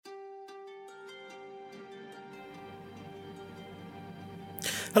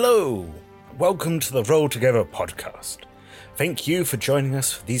Hello, welcome to the Roll Together podcast. Thank you for joining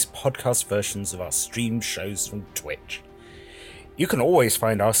us for these podcast versions of our stream shows from Twitch. You can always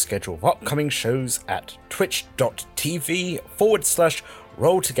find our schedule of upcoming shows at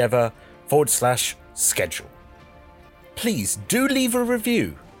twitch.tv/rolltogether/schedule. Please do leave a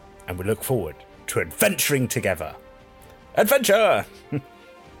review, and we look forward to adventuring together. Adventure!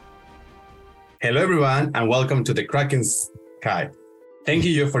 Hello everyone, and welcome to the Kraken Sky. Thank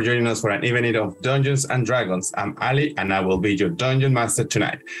you for joining us for an evening of Dungeons and Dragons. I'm Ali, and I will be your Dungeon Master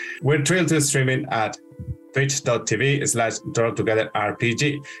tonight. We're thrilled to stream it at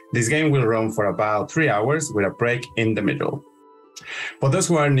twitch.tv/rolltogetherrpg. This game will run for about 3 hours with a break in the middle. For those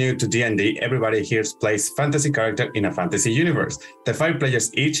who are new to D&D, everybody here plays fantasy character in a fantasy universe. The 5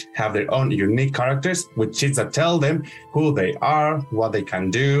 players each have their own unique characters with sheets that tell them who they are, what they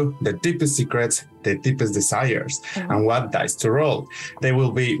can do, their deepest secrets, their deepest desires, and what dice to roll. They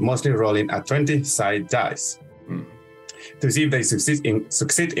will be mostly rolling a 20-sided dice to see if they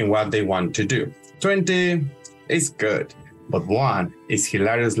succeed in what they want to do. 20 is good, but 1 is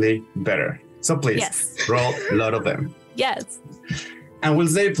hilariously better. So please, roll a lot of them. Yes. And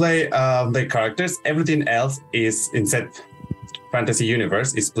once they play their characters, everything else is in said fantasy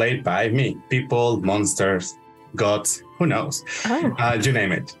universe is played by me. People, monsters, gods, who knows? You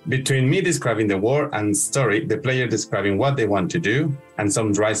name it. Between me describing the war and story, the player describing what they want to do, and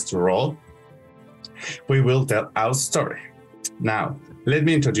some dice to roll, we will tell our story. Now, let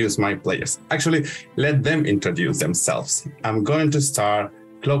me introduce my players. Actually, let them introduce themselves. I'm going to start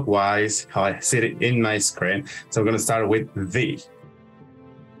clockwise, how I see it in my screen. So I'm going to start with V.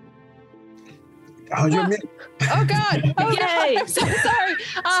 Oh, you're me. Oh, God. Oh, yay. I'm so sorry.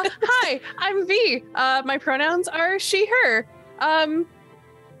 Hi, I'm V. My pronouns are she, her.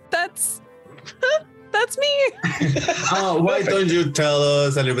 That's me. Why don't you tell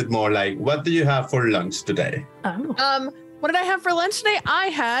us a little bit more, like, what do you have for lunch today? What did I have for lunch today? I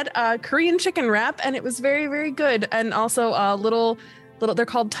had a Korean chicken wrap, and it was very, very good. And also little, they're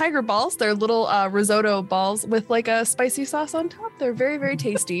called tiger balls. They're little risotto balls with like a spicy sauce on top. They're very, very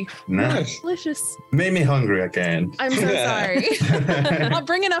tasty. Nice. Delicious. Made me hungry again. I'm so sorry. I'll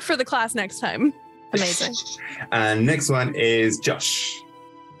bring enough for the class next time. Amazing. And next one is Josh.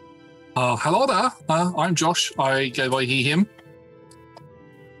 Hello there. I'm Josh. I go by he, him.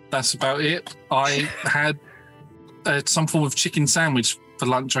 That's about it. I had some form of chicken sandwich for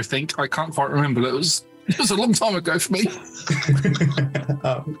lunch, I think. I can't quite remember. It was a long time ago for me.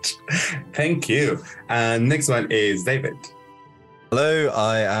 Thank you. And next one is David. Hello,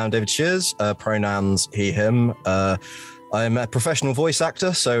 I am David Shears, pronouns he, him. I'm a professional voice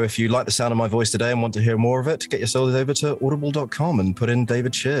actor, so if you like the sound of my voice today and want to hear more of it, get yourselves over to audible.com and put in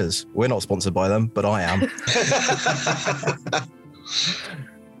David Shears. We're not sponsored by them, but I am.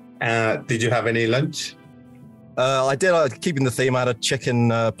 Did you have any lunch? I did. Keeping the theme, I had a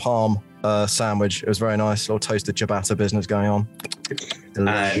chicken palm sandwich. It was very nice. A little toasted ciabatta business going on.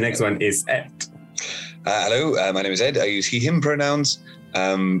 Next one is Ed. Hello, my name is Ed. I use he, him pronouns.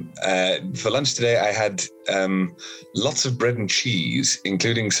 For lunch today, I had lots of bread and cheese,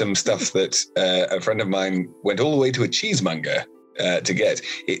 including some stuff that a friend of mine went all the way to a cheesemonger to get.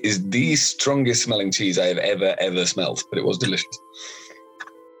 It is the strongest smelling cheese I have ever smelled, but it was delicious.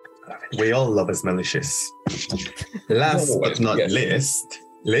 We all love a smelicious. Last but not least,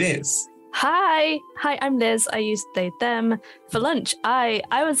 Liz. Hi, I'm Liz. I use they, them. For lunch, I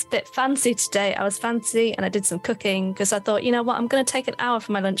was a bit fancy today. I was fancy and I did some cooking because I thought, you know what, I'm going to take an hour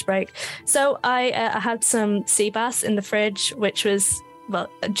for my lunch break. So I had some sea bass in the fridge, which was,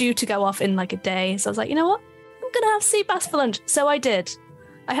 due to go off in like a day. So I was like, you know what, I'm going to have sea bass for lunch. So I did.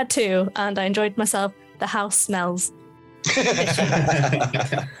 I had 2 and I enjoyed myself. The house smells.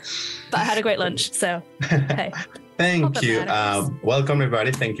 But I had a great lunch, so hey. Thank you. Welcome,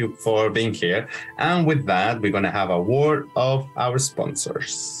 everybody. Thank you for being here. And with that, we're going to have a word of our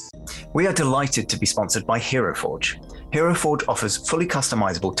sponsors. We are delighted to be sponsored by Hero Forge. Hero Forge offers fully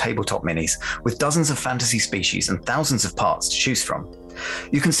customizable tabletop minis with dozens of fantasy species and thousands of parts to choose from.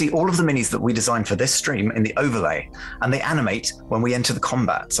 You can see all of the minis that we designed for this stream in the overlay, and they animate when we enter the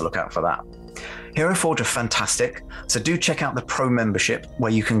combat, so look out for that. Hero Forge are fantastic, so do check out the Pro membership where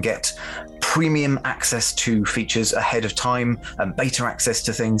you can get premium access to features ahead of time and beta access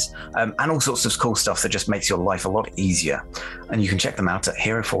to things and all sorts of cool stuff that just makes your life a lot easier. And you can check them out at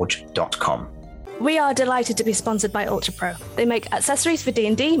heroforge.com. We are delighted to be sponsored by Ultra Pro. They make accessories for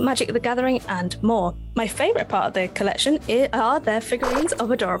D&D, Magic the Gathering, and more. My favourite part of their collection are their figurines of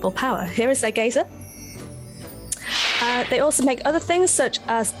adorable power. Here is their gazer. They also make other things such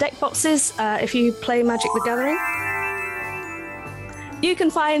as deck boxes if you play Magic the Gathering. You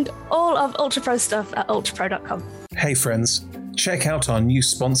can find all of Ultra Pro stuff at ultrapro.com. Hey friends, check out our new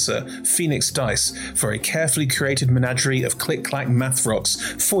sponsor, Phoenix Dice, for a carefully curated menagerie of click-clack math rocks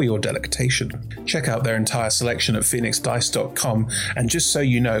for your delectation. Check out their entire selection at phoenixdice.com, and just so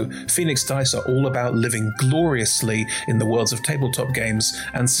you know, Phoenix Dice are all about living gloriously in the worlds of tabletop games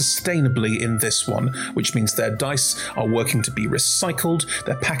and sustainably in this one, which means their dice are working to be recycled,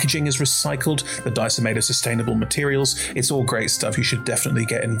 their packaging is recycled, the dice are made of sustainable materials. It's all great stuff. You should definitely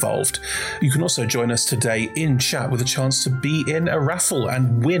get involved. You can also join us today in chat with a chance to be in a raffle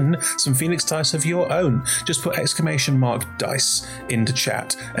and win some Phoenix Dice of your own. Just put !dice into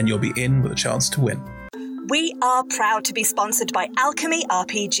chat and you'll be in with a chance to win. We are proud to be sponsored by Alchemy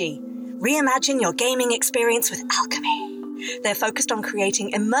RPG. Reimagine your gaming experience with Alchemy. They're focused on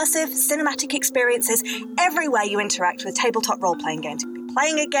creating immersive cinematic experiences everywhere you interact with tabletop role-playing games.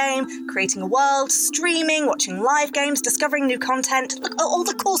 Playing a game, creating a world, streaming, watching live games, discovering new content. Look at all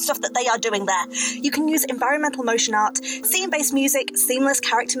the cool stuff that they are doing there. You can use environmental motion art, scene-based music, seamless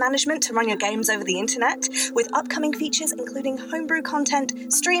character management to run your games over the internet, with upcoming features including homebrew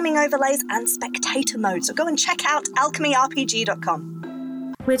content, streaming overlays, and spectator mode. So go and check out alchemyrpg.com.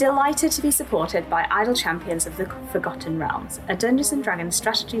 We're delighted to be supported by Idle Champions of the Forgotten Realms, a Dungeons & Dragons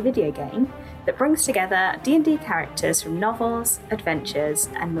strategy video game that brings together D&D characters from novels, adventures,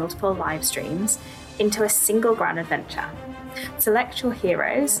 and multiple live streams into a single grand adventure. Select your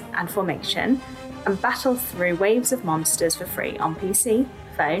heroes and formation and battle through waves of monsters for free on PC,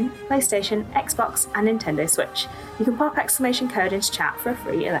 phone, PlayStation, Xbox, and Nintendo Switch. You can pop exclamation code into chat for a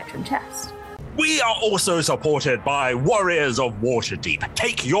free Electrum chest. We are also supported by Warriors of Waterdeep.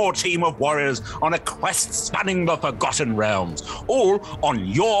 Take your team of warriors on a quest spanning the Forgotten Realms, all on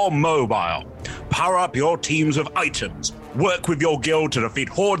your mobile. Power up your teams with items, work with your guild to defeat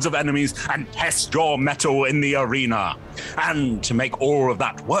hordes of enemies, and test your mettle in the arena. And to make all of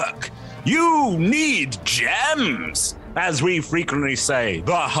that work, you need gems. As we frequently say,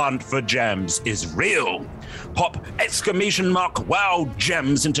 the hunt for gems is real. Pop !wow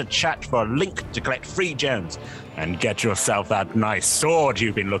gems into chat for a link to collect free gems and get yourself that nice sword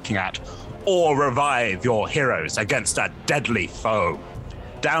you've been looking at, or revive your heroes against a deadly foe.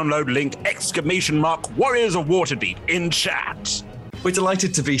 Download link !Warriors of Waterdeep in chat. We're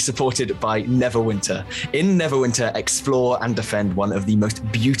delighted to be supported by Neverwinter. In Neverwinter, explore and defend one of the most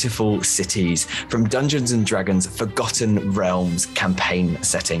beautiful cities from Dungeons & Dragons' Forgotten Realms campaign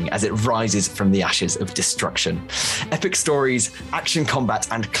setting as it rises from the ashes of destruction. Epic stories, action combat,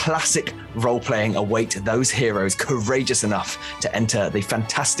 and classic role-playing await those heroes courageous enough to enter the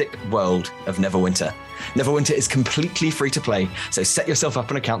fantastic world of Neverwinter. Neverwinter is completely free to play, so set yourself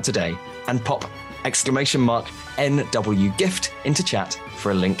up an account today and pop !NW gift into chat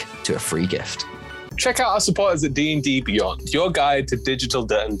for a link to a free gift. Check out our supporters at D&D Beyond, your guide to digital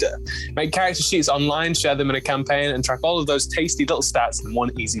D&D. Make character sheets online, share them in a campaign, and track all of those tasty little stats in one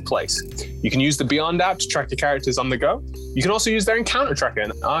easy place. You can use the Beyond app to track your characters on the go. You can also use their encounter tracker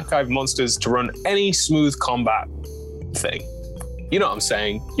and archive monsters to run any smooth combat thing. You know what I'm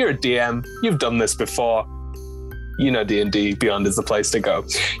saying. You're a DM. You've done this before. You know D&D Beyond is the place to go.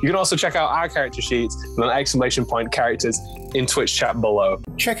 You can also check out our character sheets with an ! characters in Twitch chat below.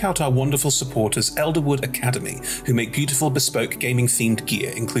 Check out our wonderful supporters, Elderwood Academy, who make beautiful bespoke gaming-themed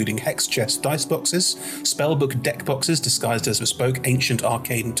gear, including Hex Chest dice boxes, Spellbook deck boxes disguised as bespoke ancient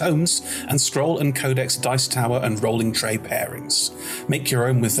arcane tomes, and Scroll and Codex dice tower and rolling tray pairings. Make your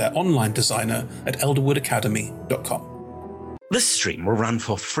own with their online designer at elderwoodacademy.com. This stream will run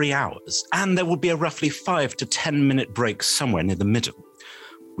for 3 hours, and there will be a roughly 5 to 10 minute break somewhere near the middle.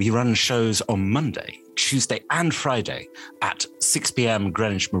 We run shows on Monday, Tuesday, and Friday at 6 p.m.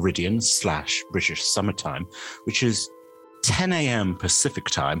 Greenwich Meridian / British Summertime, which is 10 a.m. Pacific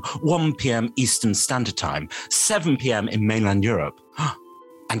Time, 1 p.m. Eastern Standard Time, 7 p.m. in mainland Europe,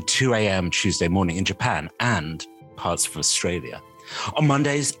 and 2 a.m. Tuesday morning in Japan and parts of Australia. On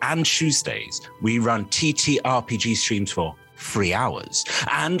Mondays and Tuesdays, we run TTRPG streams for 3 hours.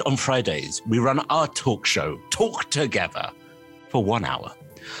 And on Fridays, we run our talk show, Talk Together, for 1 hour.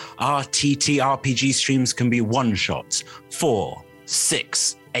 Our TTRPG streams can be one-shots, 4,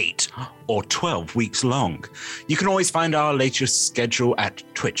 6, 8, or 12 weeks long. You can always find our latest schedule at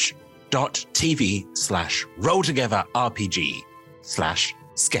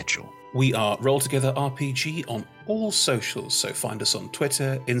twitch.tv/rolltogetherrpg/schedule. We are Roll Together RPG on all socials, so find us on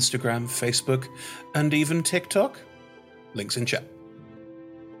Twitter, Instagram, Facebook, and even TikTok. Links in chat.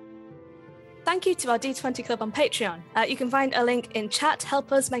 Thank you to our D20 Club on Patreon. You can find a link in chat.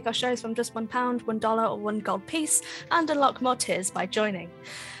 Help us make our shows from just £1, $1, or $1 piece, and unlock more tiers by joining.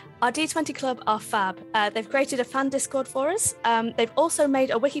 Our D20 Club are fab. They've created a fan Discord for us. They've also made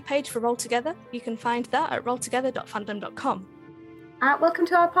a wiki page for Roll Together. You can find that at rolltogether.fandom.com. Welcome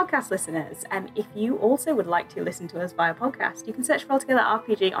to our podcast, listeners. If you also would like to listen to us via podcast, you can search Roll Together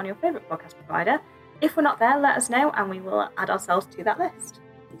RPG on your favourite podcast provider. If we're not there, let us know and we will add ourselves to that list.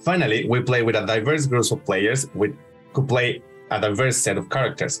 Finally, we play with a diverse group of players who play a diverse set of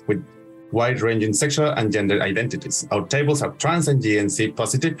characters with wide-ranging sexual and gender identities. Our tables are trans and GNC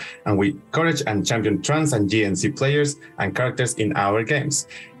positive, and we encourage and champion trans and GNC players and characters in our games.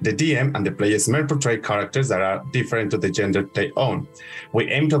 The DM and the players may portray characters that are different to the gender they own.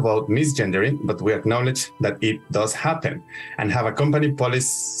 We aim to avoid misgendering, but we acknowledge that it does happen and have a company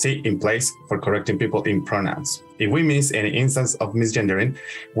policy in place for correcting people in pronouns. If we miss any instance of misgendering,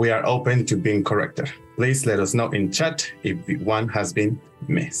 we are open to being corrected. Please let us know in chat if one has been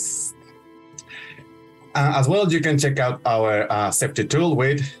missed. As well, you can check out our safety tool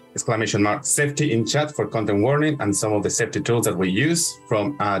with !safety in chat for content warning and some of the safety tools that we use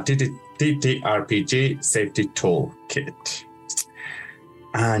from TTRPG Safety Toolkit.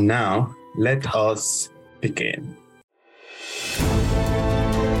 And now, let us begin.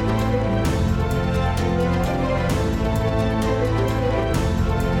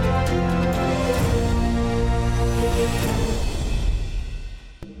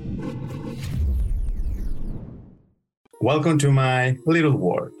 Welcome to my little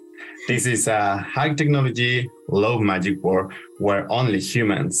world. This is a high technology, low magic world where only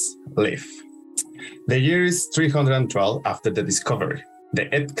humans live. The year is 312 after the discovery. The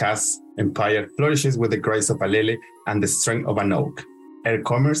Edcast Empire flourishes with the grace of a lily and the strength of an oak. Air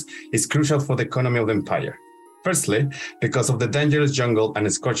commerce is crucial for the economy of the empire. Firstly, because of the dangerous jungle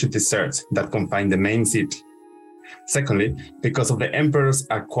and scorched deserts that confine the main city. Secondly, because of the Emperor's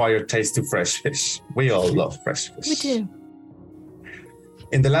acquired taste to fresh fish. We all love fresh fish. We do.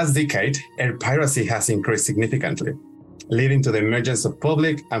 In the last decade, air piracy has increased significantly, leading to the emergence of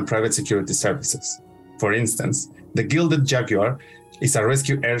public and private security services. For instance, the Gilded Jaguar is a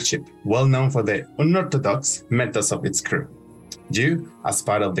rescue airship well known for the unorthodox methods of its crew. You, as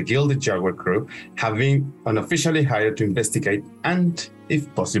part of the Gilded Jaguar crew, have been unofficially hired to investigate and, if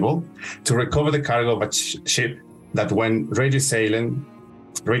possible, to recover the cargo of a ship that went radio silence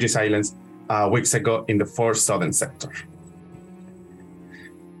weeks ago in the Fort Southern sector.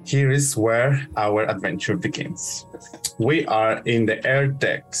 Here is where our adventure begins. We are in the air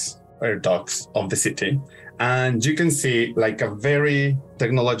docks of the city, and you can see like a very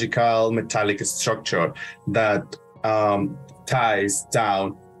technological metallic structure that ties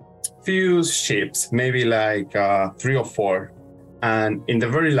down few ships, maybe like 3 or 4. And in the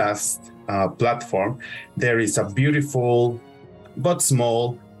very last platform, there is a beautiful but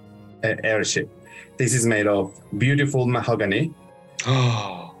small airship. This is made of beautiful mahogany.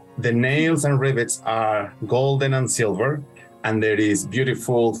 The nails and rivets are golden and silver, and there is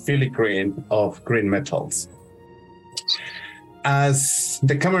beautiful filigree of green metals. As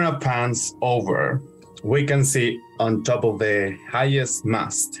the camera pans over, we can see on top of the highest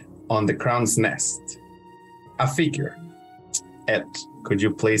mast on the crown's nest, a figure. Ed, could you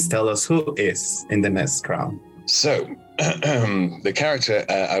please tell us who is in the nest crown? So, the character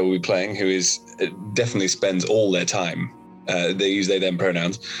I will be playing, who is definitely spends all their time, they use they, them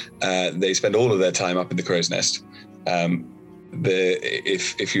pronouns, they spend all of their time up in the crow's nest.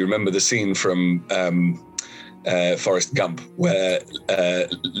 If you remember the scene from Forrest Gump, where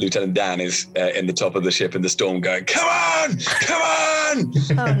Lieutenant Dan is in the top of the ship in the storm going, "Come on, come on!"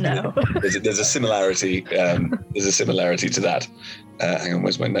 Oh no! There's a similarity. There's a similarity to that. Hang on,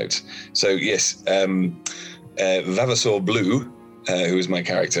 where's my notes? So yes, Vavasaur Blue, who is my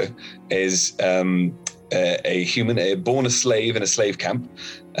character, is a human, born a slave in a slave camp,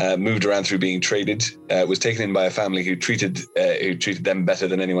 moved around through being traded, was taken in by a family who treated them better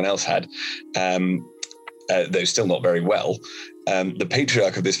than anyone else had. Though still not very well. The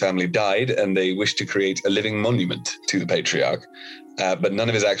patriarch of this family died, and they wished to create a living monument to the patriarch, but none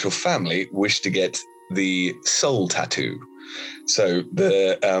of his actual family wished to get the soul tattoo. So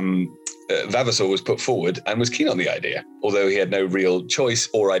the Vavasaur was put forward and was keen on the idea, although he had no real choice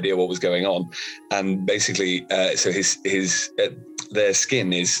or idea what was going on. And basically, so their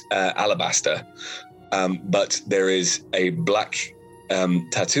skin is alabaster, but there is a black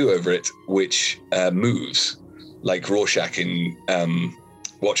tattoo over it, which moves like Rorschach in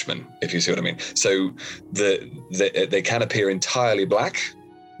Watchmen, if you see what I mean. So they can appear entirely black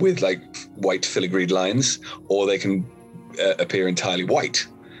with like white filigreed lines, or they can appear entirely white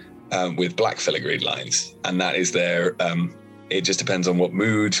with black filigreed lines. And that is their, it just depends on what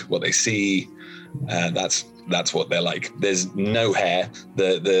mood, what they see. That's that's what they're like. There's no hair.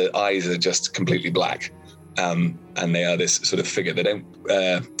 The eyes are just completely black. And they are this sort of figure. They don't.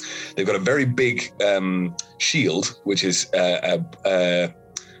 They've got a very big shield, which is a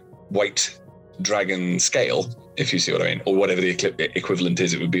white dragon scale, if you see what I mean, or whatever the equivalent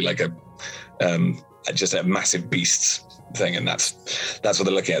is. It would be like just a massive beast's thing, and that's what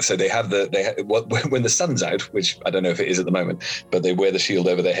they're looking at. So they have when the sun's out, which I don't know if it is at the moment, but they wear the shield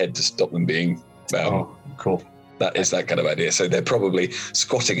over their head to stop them being. Cool. That is that kind of idea. So they're probably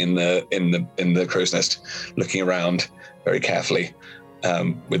squatting in the crow's nest, looking around very carefully.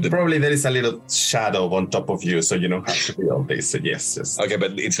 Probably there is a little shadow on top of you, so you don't have to be all this. So yes, just okay,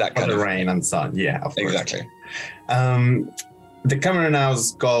 but it's that kind of of rain and sun. Yeah, of course. Exactly. The camera now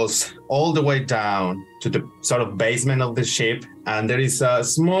goes all the way down to the sort of basement of the ship, and there is a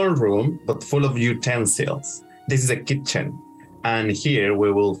small room but full of utensils. This is a kitchen, and here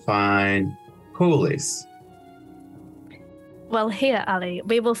we will find Hulis. Well, here, Ali,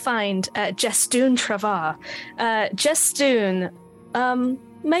 we will find Jestoon Travar. Jestoon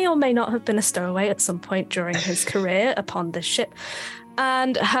may or may not have been a stowaway at some point during his career upon this ship,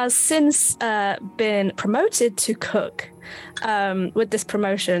 and has since been promoted to cook. With this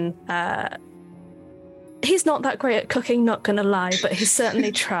promotion, he's not that great at cooking, not gonna lie, but he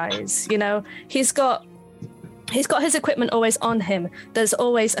certainly tries. You know, he's got his equipment always on him. There's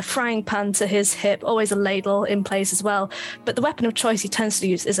always a frying pan to his hip, always a ladle in place as well. But the weapon of choice he tends to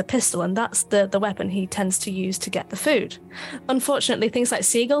use is a pistol, and that's the weapon he tends to use to get the food. Unfortunately, things like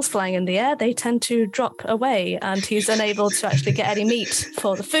seagulls flying in the air, they tend to drop away, and he's unable to actually get any meat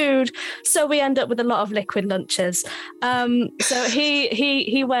for the food. So we end up with a lot of liquid lunches. So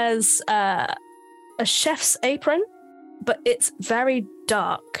he wears a chef's apron, but it's very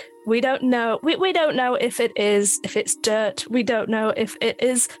dark. We don't know. We don't know if it's dirt. We don't know if it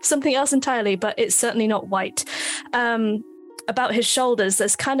is something else entirely, but it's certainly not white. About his shoulders,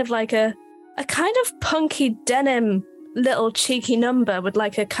 there's kind of like a kind of punky denim little cheeky number with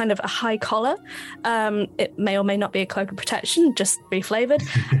like a kind of a high collar. It may or may not be a cloak of protection, just reflavored.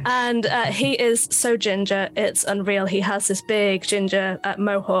 And he is so ginger, it's unreal. He has this big ginger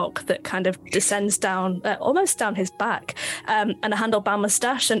mohawk that kind of descends down, almost down his back, and a handlebar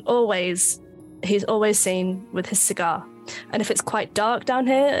mustache. And he's always seen with his cigar. And if it's quite dark down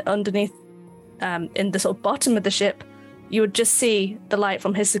here underneath, in the sort of bottom of the ship, you would just see the light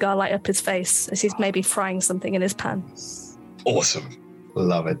from his cigar light up his face as he's maybe frying something in his pan. Awesome.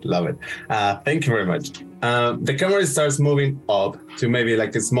 Love it. Thank you very much. The camera starts moving up to maybe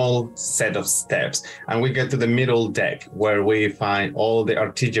like a small set of steps, and we get to the middle deck where we find all the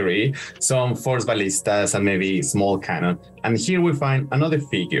artillery, some force ballistas, and maybe small cannon. And here we find another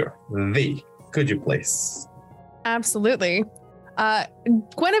figure. Could you please? Absolutely.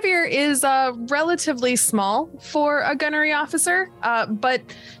 Guinevere is relatively small for a gunnery officer, but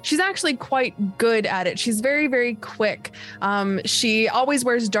she's actually quite good at it. She's very, very quick. She always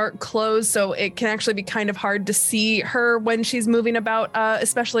wears dark clothes, so it can actually be kind of hard to see her when she's moving about,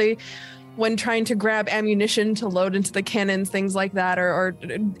 especially when trying to grab ammunition to load into the cannons, things like that, or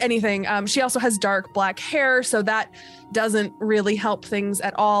anything. She also has dark black hair, so that doesn't really help things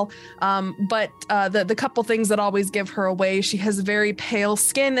at all. But the couple things that always give her away, she has very pale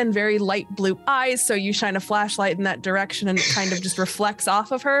skin and very light blue eyes, so you shine a flashlight in that direction and it kind of just reflects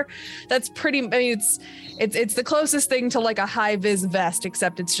off of her. That's pretty, I mean, it's the closest thing to like a high-vis vest,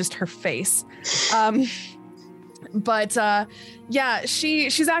 except it's just her face. But yeah,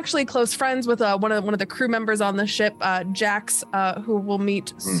 she's actually close friends with one of the crew members on the ship, Jax, who we'll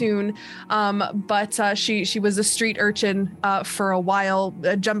meet soon. But she was a street urchin for a while,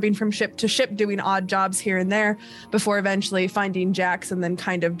 jumping from ship to ship, doing odd jobs here and there, before eventually finding Jax and then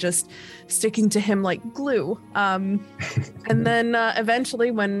kind of just sticking to him like glue. And then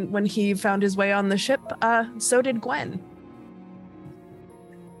eventually, when he found his way on the ship, so did Gwen.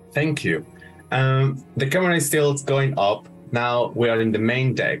 Thank you. The camera is still going up. Now we are in the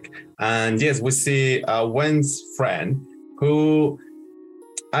main deck. And yes, we see Gwen's friend, who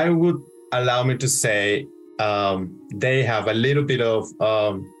I would allow me to say they have a little bit of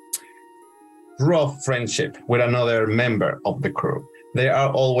rough friendship with another member of the crew. They are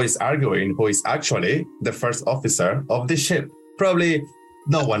always arguing who is actually the first officer of the ship. Probably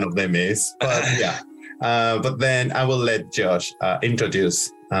no one of them is, but yeah. But then I will let Josh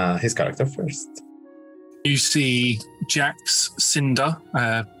introduce his character first. You see Jax Cinder,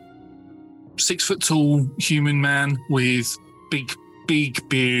 6 foot tall human man with big,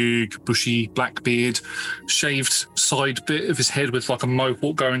 bushy black beard, shaved side bit of his head with like a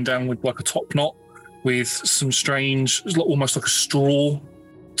mohawk going down with like a top knot with some strange, almost like a straw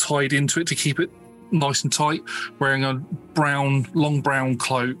tied into it to keep it nice and tight, wearing a long brown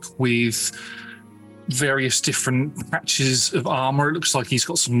cloak with various different patches of armor. It looks like he's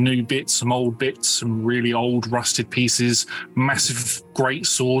got some new bits, some old bits, some really old rusted pieces, massive great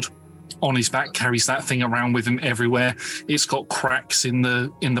sword on his back, carries that thing around with him everywhere. It's got cracks in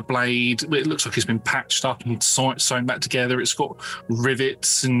the blade. It looks like it's been patched up and sewn back together. It's got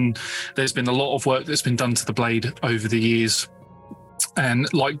rivets, and there's been a lot of work that's been done to the blade over the years.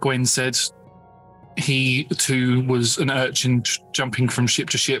 And like Gwen said, he too was an urchin jumping from ship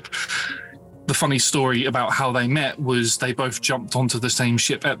to ship. The funny story about how they met was they both jumped onto the same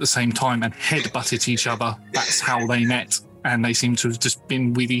ship at the same time and head-butted each other. That's how they met. And they seem to have just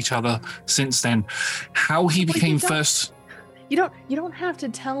been with each other since then. How he became first... You don't have to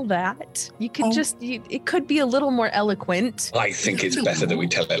tell that. You could it could be a little more eloquent. I think it's better that we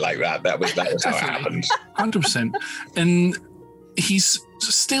tell it like that. That was how it happened. 100%. And he's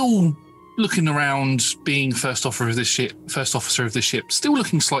still looking around, being first officer of the ship, still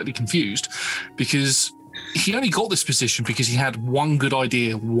looking slightly confused, because he only got this position because he had one good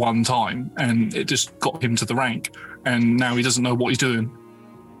idea one time, and it just got him to the rank. And now he doesn't know what he's doing.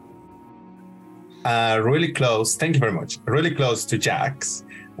 Really close. Thank you very much. Really close to Jax,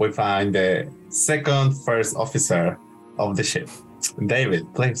 we find the first officer of the ship.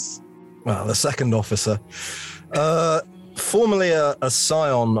 David, please. Well, the second officer. Formerly a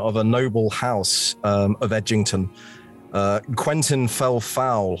scion of a noble house of Edgington, Quentin fell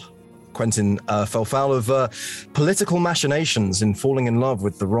foul of political machinations in falling in love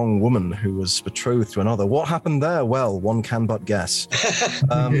with the wrong woman who was betrothed to another. What happened there? Well, one can but guess.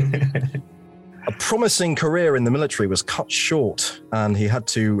 A promising career in the military was cut short, and he had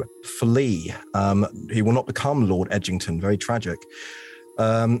to flee. He will not become Lord Edgington. Very tragic.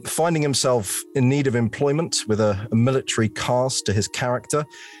 Finding himself in need of employment with a military cast to his character,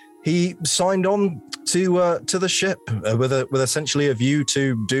 he signed on to the ship with essentially a view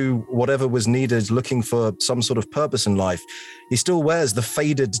to do whatever was needed, looking for some sort of purpose in life. He still wears the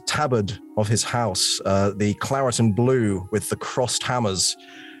faded tabard of his house, the claret and blue with the crossed hammers,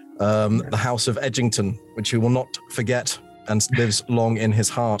 the House of Edgington, which he will not forget and lives long in his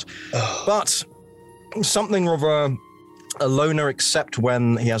heart. But something of a loner, except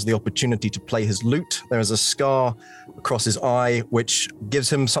when he has the opportunity to play his lute. There is a scar across his eye, which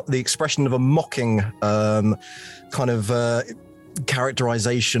gives him the expression of a mocking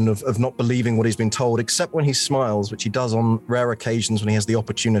characterization of not believing what he's been told, except when he smiles, which he does on rare occasions when he has the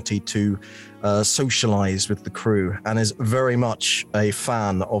opportunity to socialize with the crew, and is very much a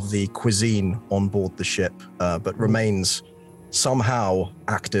fan of the cuisine on board the ship, but remains somehow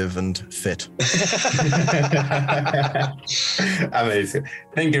active and fit. Amazing.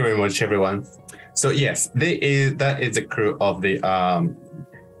 Thank you very much, everyone. So yes, that is the crew of the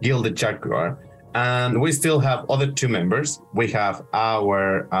Gilded Jaguar. And we still have other two members. We have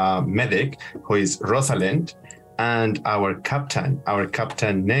our medic, who is Rosalind, and our captain. Our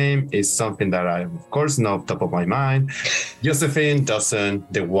captain name is something that I, of course, know off the top of my mind. Josephine Dawson,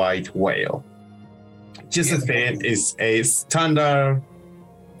 the White Whale. Josephine is a standard,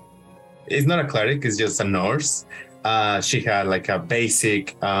 it's not a cleric, it's just a nurse. She had like a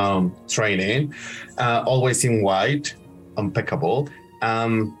basic training, always in white, impeccable.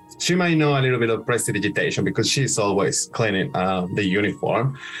 She might know a little bit of prestidigitation because she's always cleaning the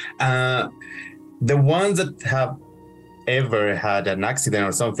uniform. The ones that have ever had an accident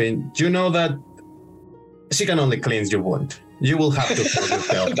or something, you know that she can only cleanse your wound. You will have to put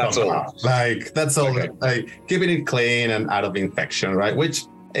yourself that's somehow. all. That's all. Okay. Like keeping it clean and out of infection, right? Which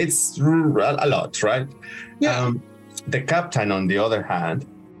it's a lot, right? Yeah. The captain, on the other hand,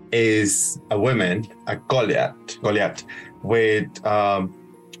 is a woman, a Goliath, with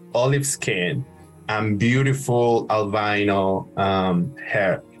olive skin and beautiful albino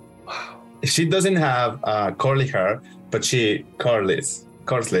hair. She doesn't have curly hair, but she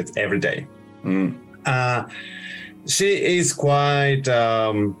curls it every day. She is quite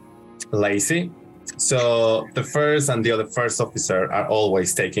lazy. So the first and the other first officer are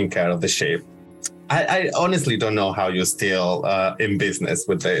always taking care of the ship. I honestly don't know how you're still in business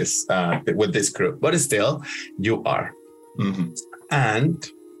with this crew, but still, you are. Mm-hmm. And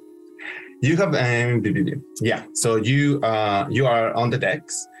you have so you are on the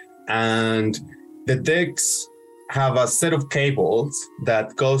decks, and the decks have a set of cables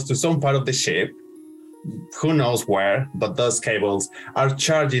that goes to some part of the ship, who knows where, but those cables are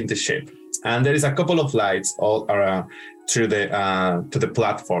charging the ship, and there is a couple of lights all around to the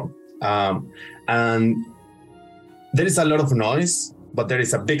platform, and there is a lot of noise, but there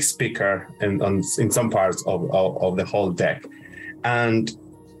is a big speaker in some parts of the whole deck. And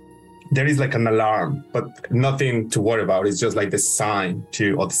there is like an alarm, but nothing to worry about. It's just like the sign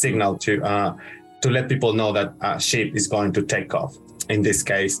or the signal to let people know that a ship is going to take off. In this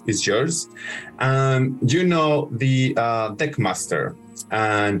case, it's yours. You know the deckmaster,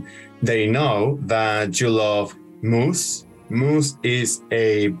 and they know that you love Moose. Moose is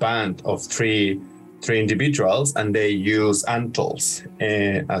a band of three individuals, and they use antlers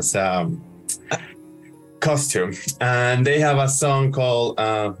as a costume. And they have a song called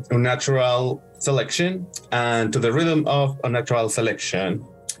Unnatural Selection. And to the rhythm of Unnatural Selection,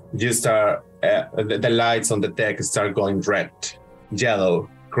 you start, the lights on the deck start going red, yellow,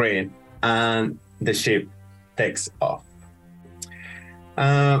 green, and the ship takes off.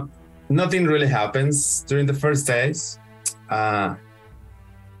 Nothing really happens during the first days.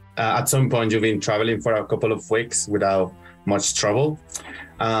 At some point, you've been traveling for a couple of weeks without much trouble.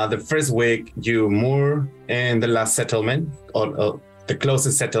 The first week, you moor in the last settlement, or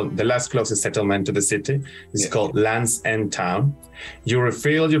the last closest settlement to the city. It's called Land's End Town. You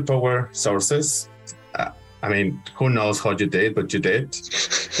refill your power sources. I mean, who knows how you did, but you did.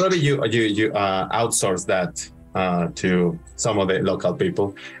 Probably you outsourced that to some of the local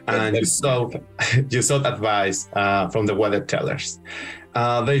people, and you sought advice from the weather tellers.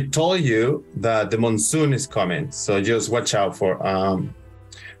 They told you that the monsoon is coming, so just watch out for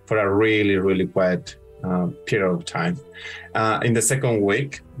a really, really wet period of time. In the second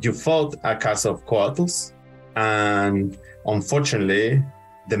week, you fought a cast of coatls, and unfortunately,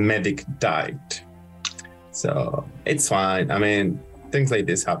 the medic died. So it's fine. I mean, things like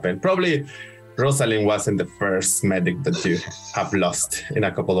this happen. Probably Rosalind wasn't the first medic that you have lost in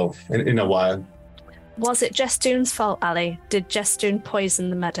a while. Was it Jestoon's fault, Ali? Did Jestoon poison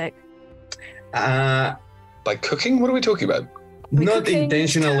the medic? By cooking? What are we talking about? Not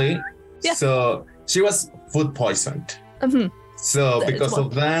intentionally. Yeah. So she was food poisoned. Mm-hmm. So because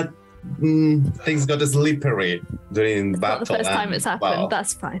of that, things got slippery during battle. Not the first time it's happened. Well,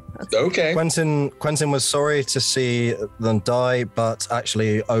 that's fine. Okay. Quentin was sorry to see them die, but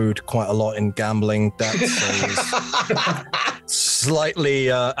actually owed quite a lot in gambling debt, so he's slightly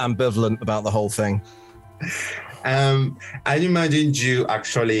ambivalent about the whole thing. I imagine you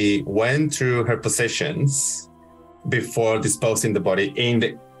actually went through her possessions before disposing the body in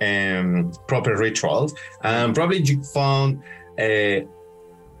the proper rituals. Probably you found a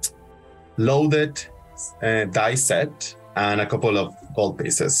loaded die set and a couple of gold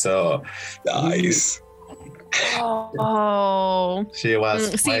pieces. So nice. Oh, she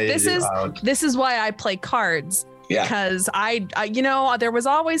was. See, this is why I play cards. Yeah. Because I there was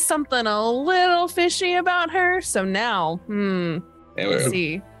always something a little fishy about her. So now, let's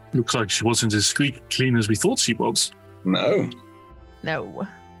see. Looks like she wasn't as squeaky clean as we thought she was. No.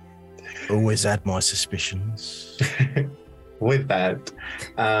 Always had my suspicions. With that,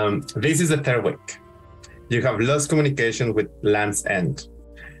 this is the third week. You have lost communication with Land's End,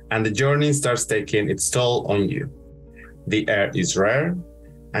 and the journey starts taking its toll on you. The air is rare,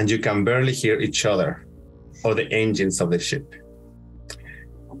 and you can barely hear each other or the engines of the ship.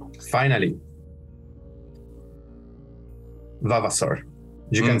 Finally, Vavasor,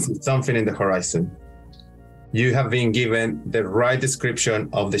 you can see something in the horizon. You have been given the right description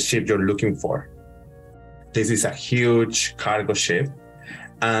of the ship you're looking for. This is a huge cargo ship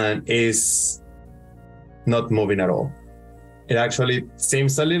and is not moving at all. It actually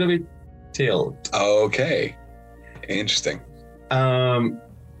seems a little bit tilted. Okay. Interesting.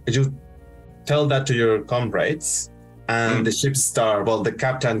 You tell that to your comrades, and the ship the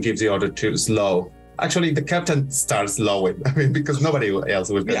captain gives the order to slow. Actually, the captain starts slowing, because nobody else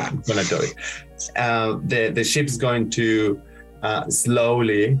was going to do it. The ship's going to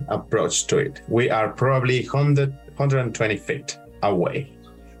slowly approach to it. We are probably 120 feet away.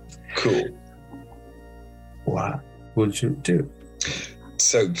 Cool. What would you do?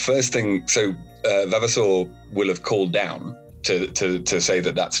 So first thing, Vavasor will have called down to say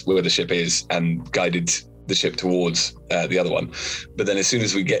that that's where the ship is and guided the ship towards the other one. But then as soon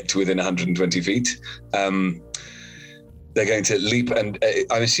as we get to within 120 feet, they're going to leap, and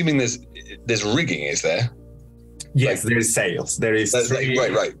I'm assuming there's rigging, is there? Yes, there is sails. There is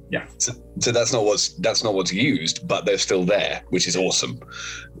right. Yeah. So that's not what's used, but they're still there, which is awesome.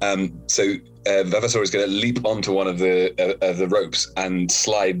 So Vavasor is going to leap onto one of the ropes and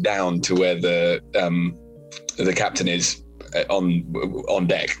slide down to where the captain is on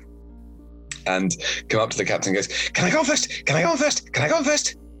deck, and come up to the captain and goes, "Can I go on first? Can I go on first? Can I go on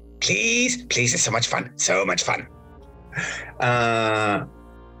first? Please, it's so much fun, so much fun."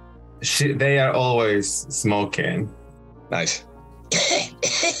 They are always smoking. Nice.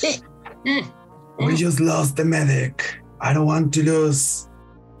 We just lost the medic. I don't want to lose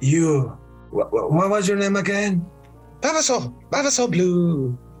You. What was your name again? Vavasaur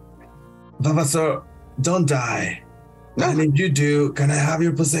Blue. Vavasaur, don't die. No. And if you do, can I have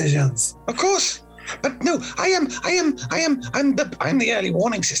your possessions? Of course. But no, I'm the early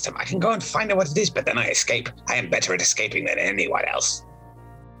warning system. I can go and find out what it is, but then I escape. I am better at escaping than anyone else.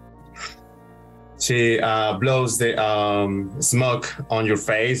 She blows the smoke on your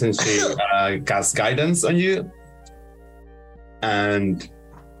face and she casts guidance on you. And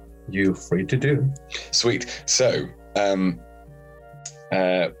you're free to do. Sweet. So,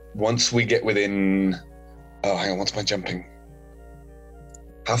 once we get within... Oh, hang on, what's my jumping?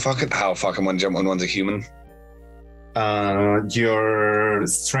 How far can one jump when one's a human? Your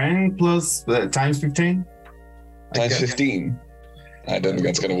strength plus times 15? Times 15? I don't think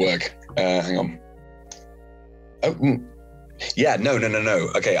that's going to work. Hang on. Oh, yeah, no.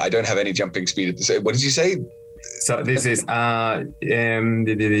 Okay, I don't have any jumping speed. What did you say? So this is, wait a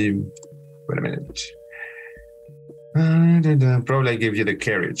minute. Probably give you the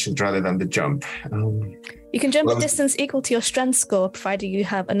carriage rather than the jump. You can jump a distance equal to your strength score, provided you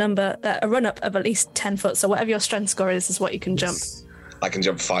have a run up of at least 10 foot. So whatever your strength score is what you can jump. I can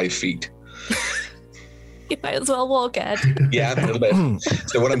jump 5 feet. You might as well walk, Ed. Yeah, a little bit.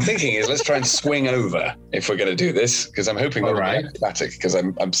 So what I'm thinking is let's try and swing over if we're going to do this, because I'm hoping we'll be acrobatic, because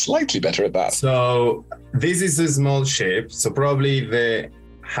I'm slightly better at that. So this is a small ship. So probably the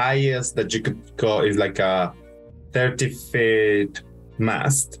highest that you could go is like a 30-feet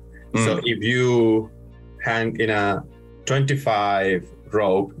mast. So if you hang in a 25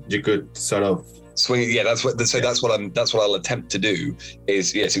 rope, you could sort of swing. Yeah, that's what I'll attempt to do.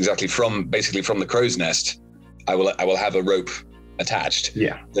 Is yes, exactly from the crow's nest. I will have a rope attached.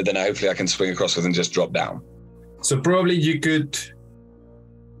 Yeah. That then hopefully I can swing across with and just drop down. So probably you could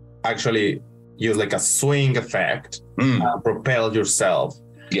actually use like a swing effect, propel yourself.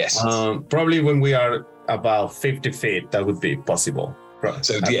 Yes. Probably when we are about 50 feet, that would be possible.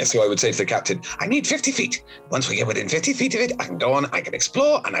 So I would say to the captain, I need 50 feet. Once we get within 50 feet of it, I can go on, I can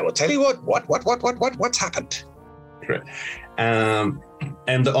explore, and I will tell you what's happened. Right.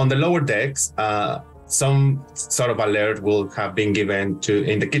 And on the lower decks, some sort of alert will have been given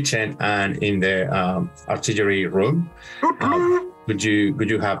in the kitchen and in the artillery room. Would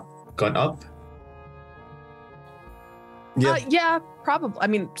you have gone up? Yeah, probably. I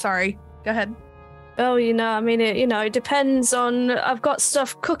mean, sorry. Go ahead. Oh, it depends on. I've got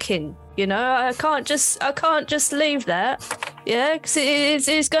stuff cooking. I can't just leave that. Yeah, because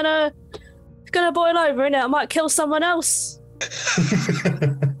it's gonna boil over, innit? I might kill someone else.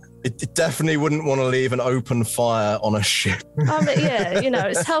 It definitely wouldn't want to leave an open fire on a ship.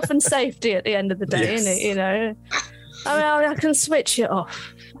 It's health and safety at the end of the day, Yes. isn't it? I can switch it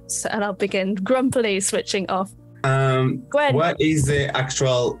off, and I'll begin grumpily switching off. Gwen. What is the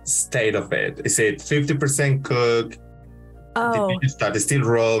actual state of it? Is it 50% cooked? Oh, Did you still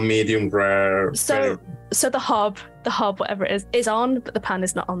raw, medium rare? so the hob, whatever it is on, but the pan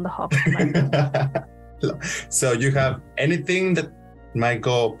is not on the hob. So you have anything that might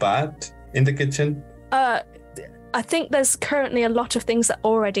go bad in the kitchen? I think there's currently a lot of things that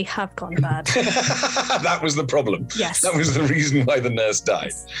already have gone bad. That was the problem. Yes. That was the reason why the nurse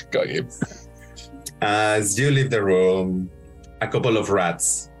died. Got you. As you leave the room, a couple of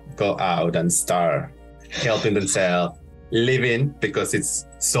rats go out and start helping themselves, leaving because it's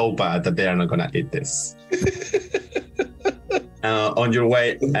so bad that they are not going to eat this. On your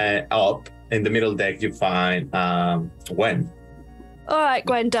way up, in the middle deck, you find Gwen. All right,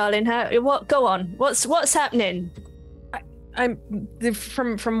 Gwen, darling. Go on. What's happening? I'm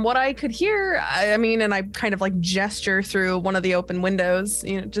from what I could hear. I mean, and I kind of like gesture through one of the open windows.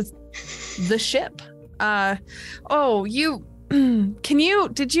 Just the ship.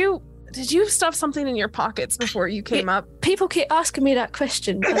 Did you stuff something in your pockets before you came up? People keep asking me that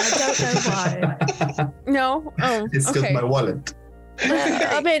question, and I don't know why. No? Oh, It's just okay. my wallet.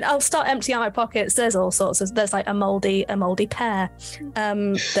 I'll start emptying out my pockets. There's all sorts of. There's like a moldy pear.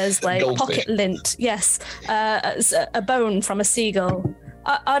 There's like Goldfish. pocket lint. Yes. A bone from a seagull.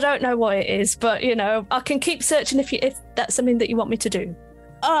 I don't know what it is, but I can keep searching if that's something that you want me to do.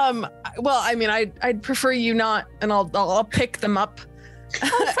 Well, I mean, I'd prefer you not, and I'll pick them up.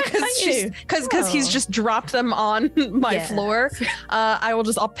 Because he's just dropped them on my floor.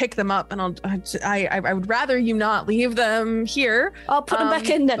 I'll pick them up, and I would rather you not leave them here. I'll put them back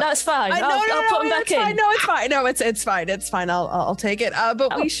in there. That's fine. I'll put them back in. No, it's fine. No, it's fine. It's fine. I'll take it.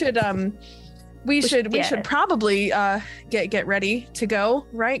 But we should probably get ready to go,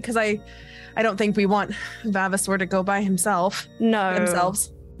 right? Because I don't think we want Vavasaur to go by themselves. No,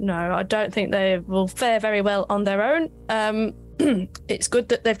 I don't think they will fare very well on their own. it's good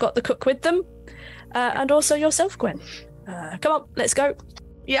that they've got the cook with them, and also yourself, Gwen. Come on, let's go.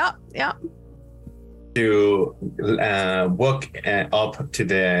 Yeah. To walk up to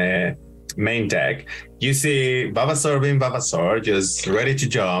the main deck, you see Vavasor being Vavasor, just ready to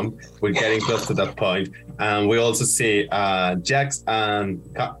jump. We're getting close to that point. And we also see Jax and...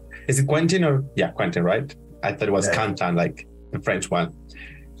 is it Quentin or... Yeah, Quentin, right? I thought it was Cantan, like the French one.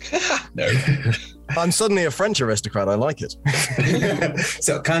 No. I'm suddenly a French aristocrat. I like it.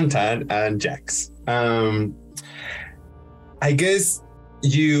 So Cantan and Jax. I guess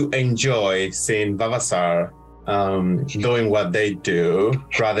you enjoy seeing Vavasor doing what they do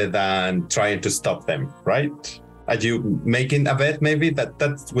rather than trying to stop them, right? Are you making a bet maybe that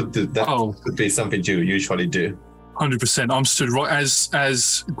could be something you usually do? 100%. I'm stood right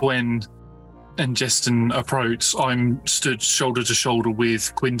as Gwen and Jeston approach. I'm stood shoulder to shoulder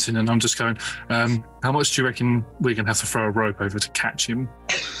with Quentin, and I'm just going, how much do you reckon we're going to have to throw a rope over to catch him?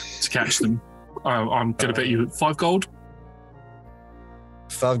 To catch them? I'm going to bet you 5 gold.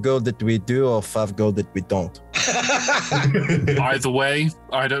 5 gold that we do or 5 gold that we don't? Either way,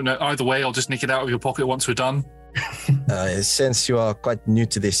 I don't know. Either way, I'll just nick it out of your pocket once we're done. Since you are quite new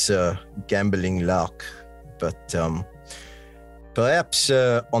to this gambling lark, but perhaps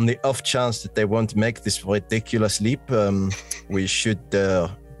on the off chance that they won't make this ridiculous leap, we should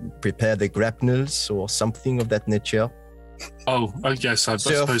prepare the grapnels or something of that nature. Oh, yes, I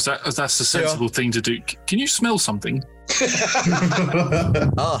suppose that's a sensible thing to do. Can you smell something?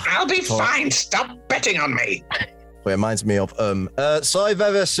 I'll be fine. Stop betting on me. Reminds me of sorry,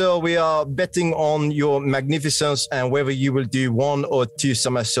 Vavasor, we are betting on your magnificence and whether you will do 1 or 2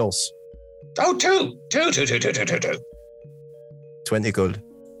 somersaults. Oh, 2. 20 gold.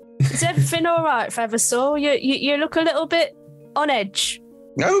 Is everything all right, Vavasor? You look a little bit on edge.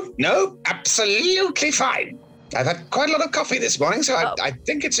 No, absolutely fine. I've had quite a lot of coffee this morning, so I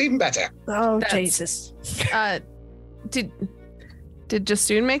think it's even better. Oh, Jesus. Did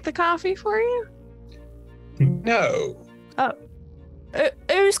Jeston make the coffee for you? No. Oh.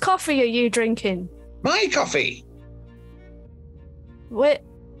 Whose coffee are you drinking? My coffee. What?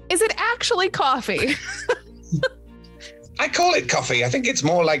 Is it actually coffee? I call it coffee. I think it's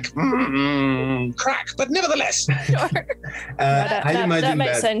more like crack, but nevertheless. Sure. I imagine that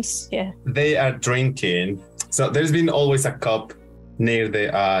makes sense. Yeah. They are drinking. So there's been always a cup near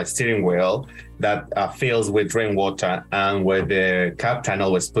the steering wheel that fills with rainwater, and where the captain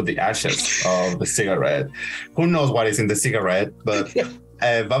always put the ashes of the cigarette. Who knows what is in the cigarette, but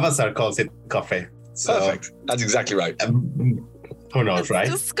Vavasor calls it coffee. So, perfect. That's exactly right. Who knows, right?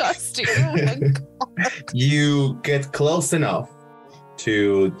 Disgusting. You get close enough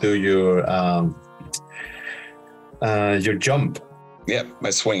to do your jump. Yep,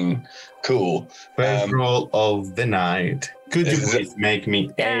 my swing. Cool. First roll of the night. Could you please make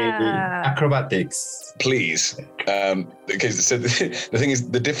me acrobatics? Please. Okay, so the thing is,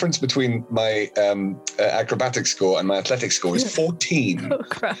 the difference between my acrobatics score and my athletics score is 14. Oh,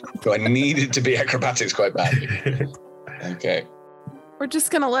 crap. So I needed to be acrobatics quite badly. Okay. We're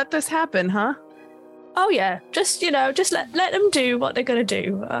just going to let this happen, huh? Oh, yeah. Just let them do what they're going to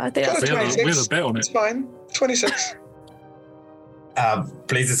do. I think that's we have a bet on it. It's fine. 26.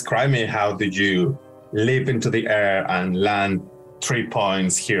 Please describe me, how did you leap into the air and land 3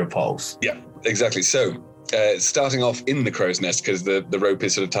 points hero pose? Yeah, exactly. So starting off in the crow's nest, because the rope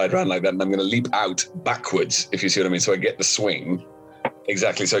is sort of tied around like that, and I'm going to leap out backwards, if you see what I mean. So I get the swing.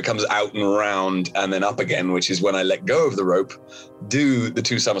 Exactly. So it comes out and round and then up again, which is when I let go of the rope, do the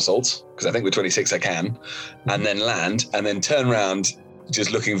 2 somersaults, because I think with 26 I can, and then land, and then turn around,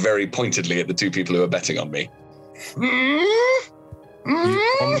 just looking very pointedly at the 2 people who are betting on me.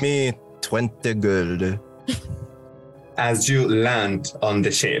 You owe me 20 gold. As you land on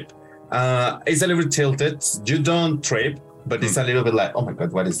the ship, it's a little tilted. You don't trip, but it's a little bit like, oh my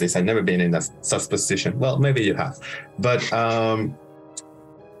God, what is this? I've never been in such position. Well, maybe you have. But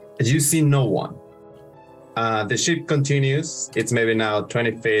you see no one. The ship continues. It's maybe now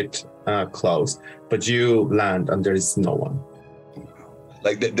 20 feet close, but you land and there is no one.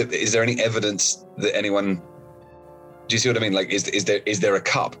 Like, is there any evidence that anyone... Do you see what I mean? Like, is there a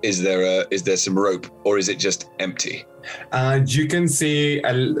cup? Is there some rope, or is it just empty? You can see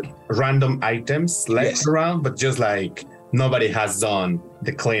random items left around, but just like nobody has done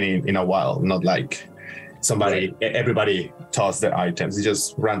the cleaning in a while. Not like everybody tossed their items. It's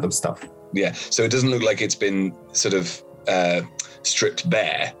just random stuff. Yeah. So it doesn't look like it's been sort of stripped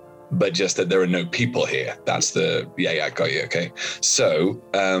bare, but just that there are no people here. That's the I got you. Okay. So.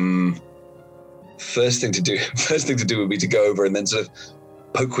 First thing to do would be to go over and then sort of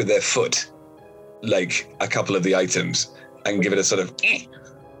poke with their foot, like a couple of the items, and give it a sort of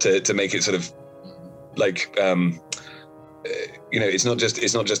to make it sort of like it's not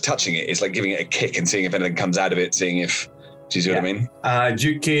just touching it. It's like giving it a kick and seeing if anything comes out of it. Seeing if, do you see what I mean?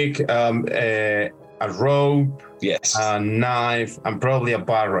 You kick a rope, yes, a knife, and probably a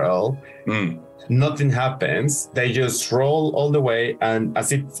barrel. Nothing happens. They just roll all the way, and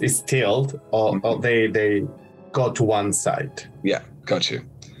as it is tilted, they go to one side. Yeah, got you.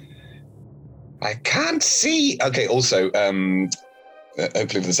 I can't see. Okay. Also,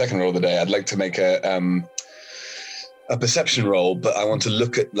 hopefully for the second roll of the day, I'd like to make a perception roll, but I want to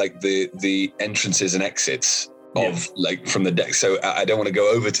look at like the entrances and exits of like from the deck. So I don't want to go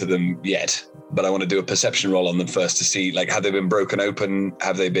over to them yet, but I want to do a perception roll on them first to see like have they been broken open,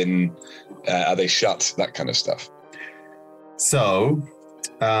 have they been, are they shut, that kind of stuff. So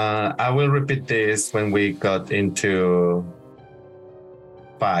I will repeat this when we got into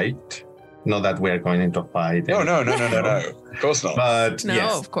fight. Not that we're going into a fight. No. Of course not. But no,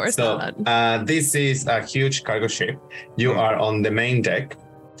 yes. Of course so, not. This is a huge cargo ship. You are on the main deck.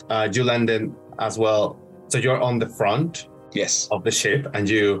 You landed as well. So you're on the front of the ship, and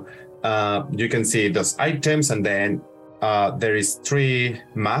you can see those items, and then there is 3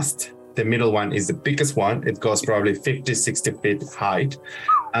 masts. The middle one is the biggest one. It goes probably 50, 60 feet height.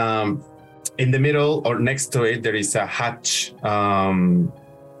 In the middle or next to it, there is a hatch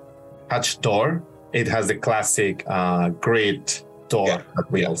door. It has the classic grid door that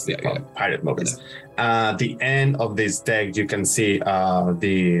we all see from pirate movies. The end of this deck, you can see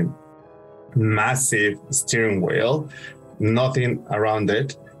the massive steering wheel, nothing around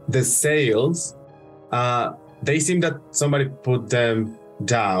it. The sails, they seem that somebody put them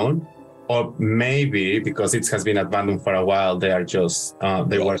down, or maybe because it has been abandoned for a while, they are just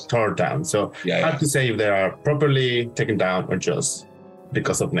they were torn down. So hard to say if they are properly taken down or just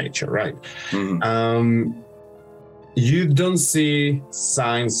because of nature, right? You don't see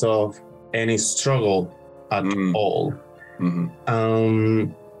signs of any struggle at all.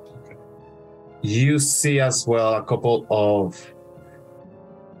 You see as well a couple of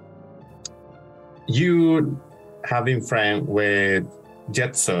you have been friends with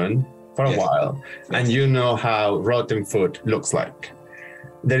Jetson for a while, and you know how rotten food looks like.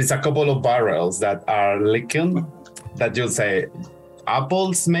 There is a couple of barrels that are leaking that you'll say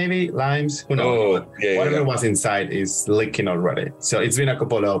apples, maybe limes, who knows? Whatever was inside is leaking already. So it's been a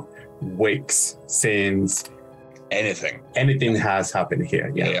couple of weeks since anything has happened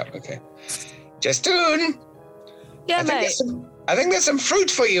here. Okay. Justoon. Yeah, mate. I think there's some fruit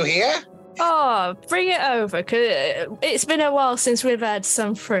for you here. Oh, bring it over, because it's been a while since we've had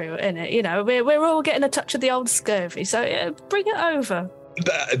some fruit in it. You know, we're all getting a touch of the old scurvy, so bring it over.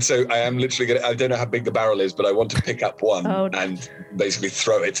 And so I am literally I don't know how big the barrel is, but I want to pick up one and basically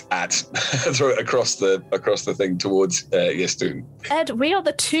throw it across the thing towards Justoon. Ed, we are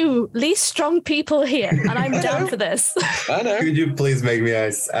the 2 least strong people here, and I'm down for this. I know. Could you please make me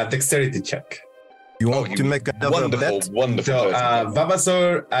a dexterity check? You want to make another bet? Wonderful. So,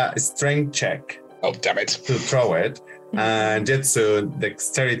 Vavasor, strength check. Oh, damn it. To throw it, and Jetson,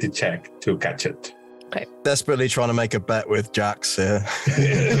 dexterity check to catch it. Okay. Desperately trying to make a bet with Jax here.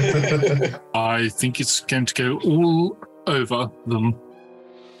 I think it's going to go all over them.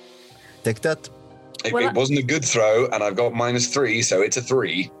 Take that. It wasn't a good throw, and I've got -3, so it's a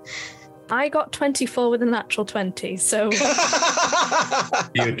 3. I got 24 with a natural 20, so...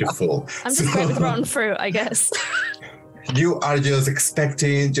 Beautiful. I'm just great with rotten fruit, I guess. You are just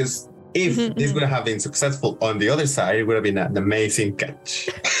expecting if this would have been successful on the other side, it would have been an amazing catch.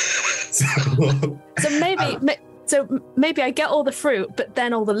 So maybe I get all the fruit, but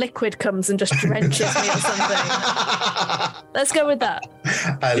then all the liquid comes and just drenches me or something. Let's go with that.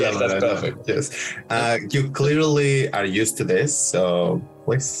 I love it. Perfect. Yes. You clearly are used to this, so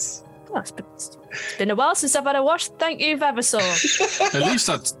please. Oh, it's been a while since I've had a wash. Thank you, Vavasor. At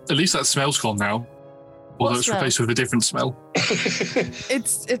least that smell's gone now. Although it's replaced with a different smell.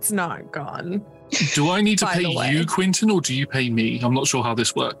 It's not gone. Do I need to pay you, Quinton, or do you pay me? I'm not sure how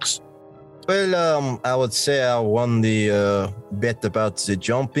this works. Well, I would say I won the bet about the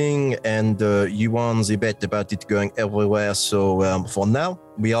jumping, and you won the bet about it going everywhere. So for now,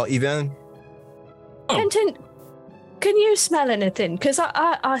 we are even. Oh. Quinton, can you smell anything? Because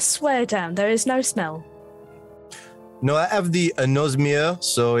I swear down, there is no smell. No, I have the anosmia,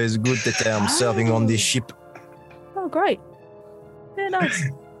 so it's good that I'm serving on this ship. Oh, great. Yeah, nice.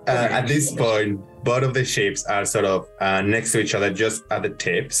 At this point, both of the ships are sort of next to each other, just at the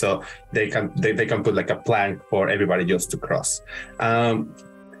tip, so they can put like a plank for everybody just to cross.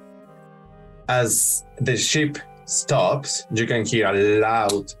 As the ship stops, you can hear a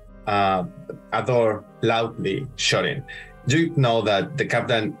door loudly shutting. you know that the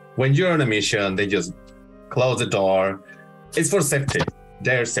captain, when you're on a mission, they just close the door. It's for safety.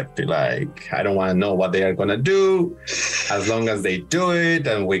 Their safety. Like, I don't want to know what they are going to do as long as they do it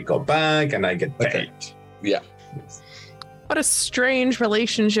and we go back and I get paid. Okay. Yeah. What a strange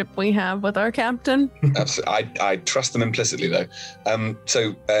relationship we have with our captain. Absolutely. I trust them implicitly, though.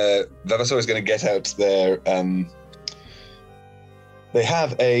 So Vavasaur is going to get out their... they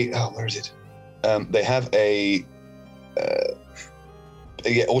have a... Oh, where is it? They have a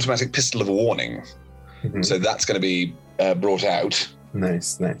automatic pistol of warning. Mm-hmm. So that's going to be brought out.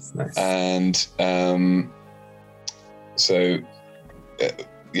 Nice. And so,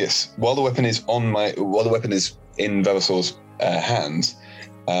 yes, while the weapon is in Vavasaur's hands,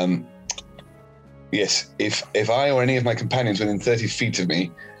 yes, if I or any of my companions within 30 feet of me,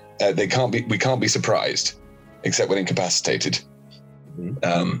 we can't be surprised, except when incapacitated.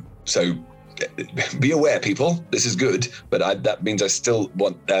 Mm-hmm. So be aware, people. This is good, but that means I still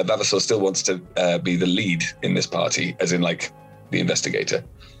want Vavasaur still wants to be the lead in this party, as in like the investigator.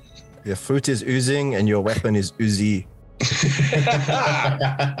 Your fruit is oozing and your weapon is oozy.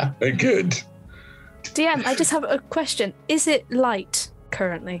 Very good. DM, I just have a question. Is it light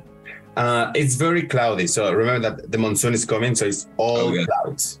currently? It's very cloudy. So remember that the monsoon is coming, so it's all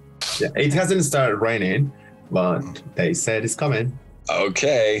clouds. Yeah, it hasn't started raining, but they said it's coming.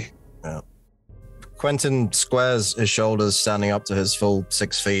 Okay. Yeah. Quentin squares his shoulders, standing up to his full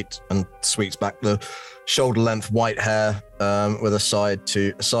 6 feet, and sweeps back the shoulder-length white hair with a side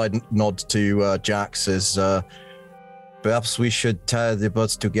nod to Jax. Is perhaps we should tie the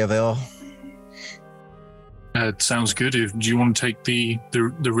boats together. It sounds good. Do you want to take the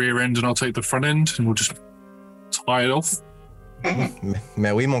rear end and I'll take the front end, and we'll just tie it off?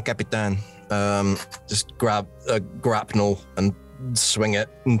 Mais oui, mon capitaine. Just grab a grapnel and swing it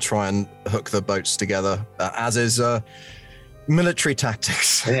and try and hook the boats together, as is military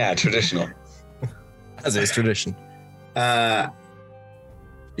tactics. Yeah, traditional. As is tradition.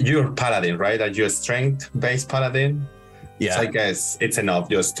 You're paladin, right? Are you a strength-based paladin? Yeah. So I guess it's enough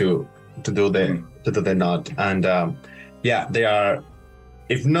just to do the knot. And they are,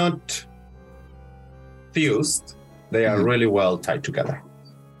 if not fused, they are really well tied together.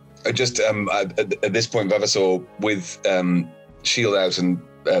 Just at this point, Vavasaur, with shield out and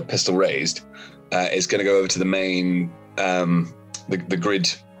pistol raised, is going to go over to the main the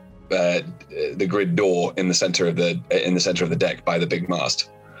grid door in the center of the deck by the big mast.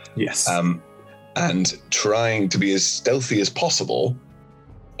 Yes. And trying to be as stealthy as possible.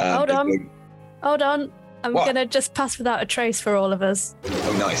 Hold on. I'm going to just pass without a trace for all of us.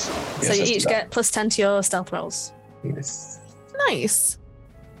 Oh, nice. So you each get +10 to your stealth rolls. Yes. Nice.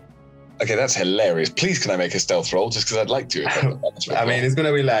 Okay, that's hilarious. Please, can I make a stealth roll? Just because I'd like to. I mean, it's going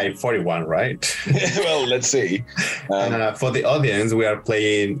to be like 41, right? Well, let's see. For the audience, we are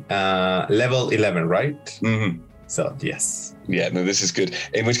playing level 11, right? Mm-hmm. So, yes. Yeah, no, this is good.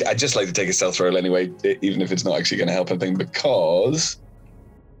 In which I'd just like to take a stealth roll anyway, even if it's not actually going to help anything, because...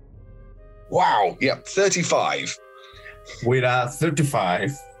 Wow, yeah, 35. With a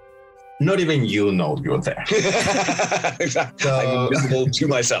 35... Not even you know you're there. Exactly. I'm invisible to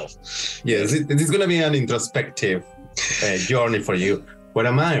myself. Yes, it's going to be an introspective journey for you. What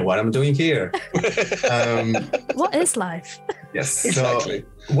am I? What am I doing here? What is life? Yes. Exactly.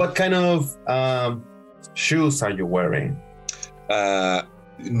 So what kind of shoes are you wearing?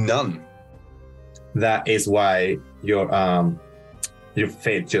 None. That is why your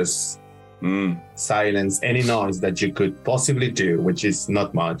feet just silence any noise that you could possibly do, which is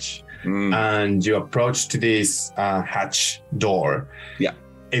not much. And you approach to this hatch door. Yeah,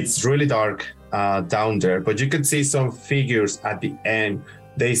 it's really dark down there, but you could see some figures at the end.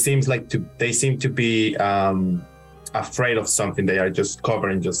 They seem to be afraid of something. They are just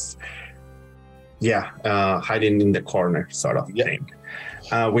covering, hiding in the corner, sort of thing.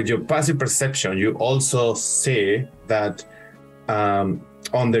 With your passive perception, you also see that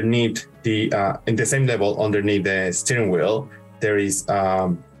underneath in the same level underneath the steering wheel, there is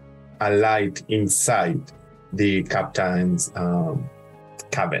a light inside the captain's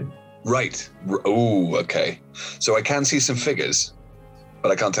cabin. Right. Oh, okay. So I can see some figures,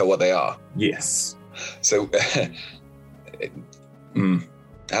 but I can't tell what they are. Yes. So,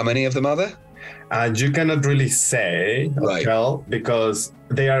 how many of them are there? You cannot really say, right? Tell, because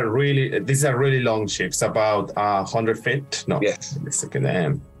these are really long ships, about 100 feet. No, yes,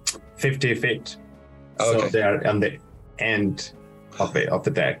 50 feet. Oh, okay. So they are on the end of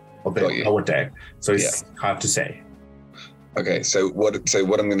the deck. Our deck, so it's hard to say. Okay, so what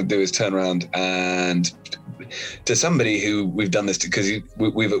I'm going to do is turn around and to somebody who we've done this to, because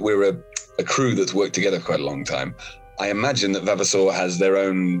we're a crew that's worked together for quite a long time. I imagine that Vavasor has their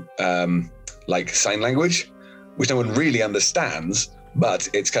own like sign language, which no one really understands, but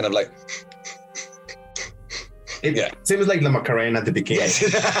it's kind of like. It seems like the Macarena at the beginning,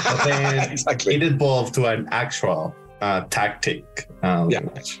 but then exactly. It evolved to an actual tactic.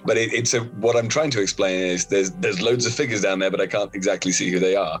 But it's what I'm trying to explain is there's loads of figures down there, but I can't exactly see who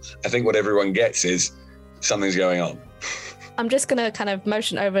they are. I think what everyone gets is something's going on. I'm just going to kind of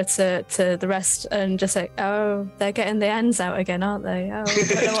motion over to the rest and just say, oh, they're getting the ends out again, aren't they? Oh,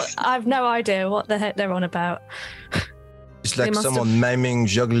 I have no idea what the heck they're on about. It's like someone miming,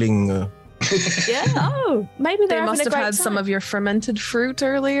 juggling. Yeah, oh, maybe they they're must have had some of your fermented fruit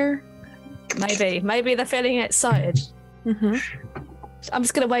earlier. Maybe they're feeling excited. Mm-hmm. I'm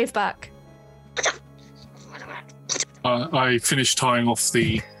just going to wave back. I finish tying off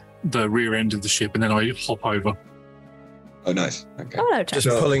the rear end of the ship, and then I hop over. Oh, nice. Okay. Oh, no, just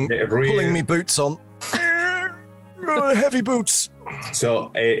pulling me boots on. Heavy boots.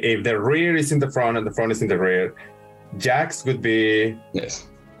 So if the rear is in the front and the front is in the rear, Jax would be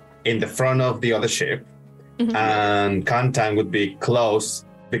in the front of the other ship, and Kantan would be close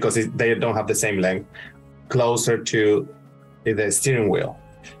because they don't have the same length, closer to the steering wheel.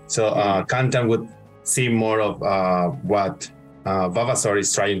 So Kantan would see more of what Vavasor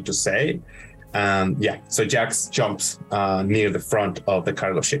is trying to say. So Jax jumps near the front of the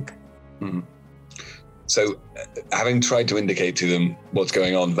cargo ship. Mm-hmm. So, having tried to indicate to them what's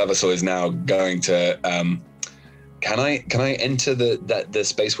going on, Vavasor is now going to. Can I enter the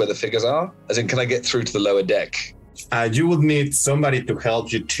space where the figures are? As in, can I get through to the lower deck? You would need somebody to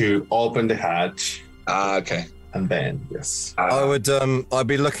help you to open the hatch. Okay. And then yes, I'd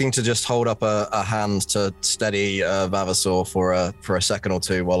be looking to just hold up a hand to steady Vavasor for a second or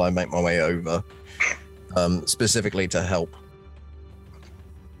two while I make my way over, specifically to help.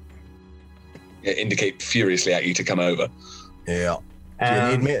 Yeah, indicate furiously at you to come over. Yeah. Do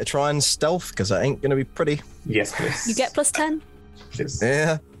you need me to try and stealth? Because that ain't gonna be pretty. Yes, please. You get +10. Yes.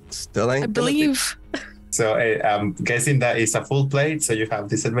 Yeah. Still ain't. I believe. So I'm guessing that is a full plate, so you have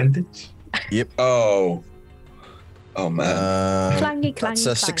disadvantage. Yep. Oh man. Clangy, that's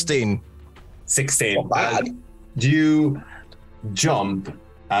a 16. 16. Not bad. You jump,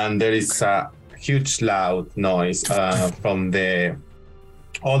 and there is a huge loud noise from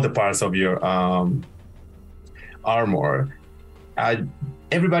all the parts of your armor.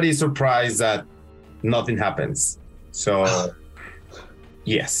 Everybody is surprised that nothing happens. So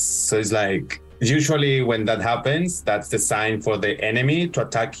yes, so it's like usually when that happens, that's the sign for the enemy to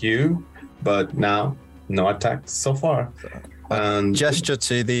attack you. But now, no attacks so far. And gesture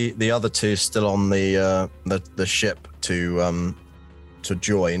to the other two still on the ship to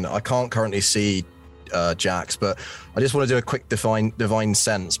join. I can't currently see Jax, but I just want to do a quick divine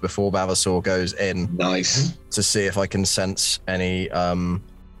sense before Vavasor goes in. Nice. To see if I can sense any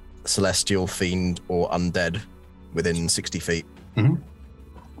celestial fiend or undead within 60 feet. Mm-hmm.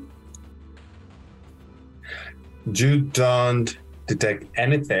 You don't detect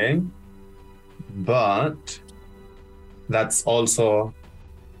anything, but that's also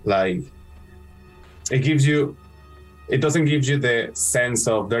like it doesn't give you the sense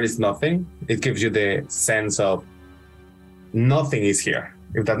of there is nothing. It gives you the sense of nothing is here.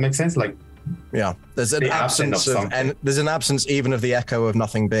 If that makes sense, like there's an absence and there's an absence even of the echo of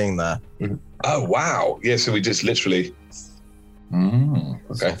nothing being there. Mm-hmm. Oh wow! Yeah, so we just literally.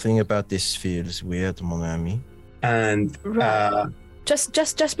 Okay. Something about this feels weird, mon ami. And just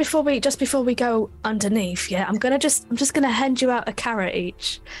before we go underneath, I'm just gonna hand you out a carrot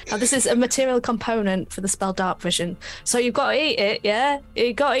each. Now this is a material component for the spell Dark Vision, so you've got to eat it. Yeah,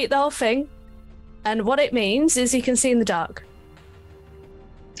 you got to eat the whole thing. And what it means is you can see in the dark.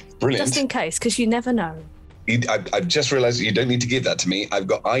 Brilliant. Just in case, because you never know. I've just realized that you don't need to give that to me. I've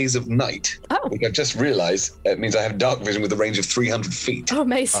got Eyes of Night. Oh. Which I've just realized it means I have dark vision with a range of 300 feet. Oh,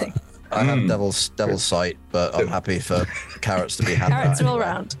 amazing. I have devil's sight, but I'm happy for carrots to be handed out. Carrots all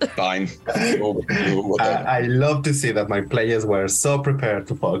around. Fine. I love to see that my players were so prepared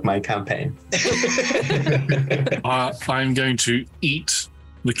to fuck my campaign. I'm going to eat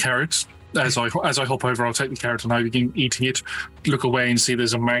the carrot. As I hop over, I'll take the carrot and I begin eating it. Look away and see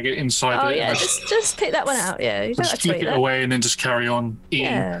there's a maggot inside it. Yeah, just pick that one out. Yeah, you don't have just to flip eat it that. away and then just carry on eating.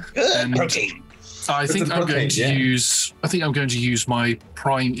 Yeah. And protein. I think I'm going to use my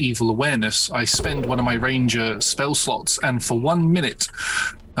Primeval Awareness. I spend one of my Ranger spell slots, and for 1 minute,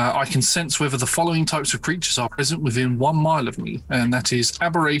 I can sense whether the following types of creatures are present within 1 mile of me, and that is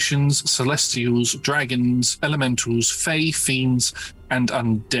aberrations, celestials, dragons, elementals, fae, fiends, and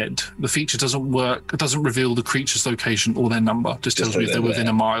undead. The feature doesn't reveal the creature's location or their number, just tells me if they're within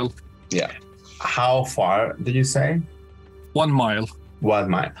a mile. Yeah. how far did you say? 1 mile. 1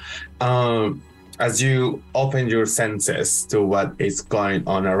 mile. As you open your senses to what is going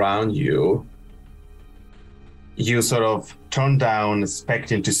on around you, you sort of turn down,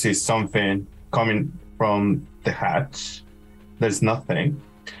 expecting to see something coming from the hatch. There's nothing.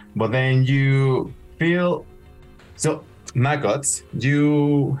 But then you feel... So, maggots,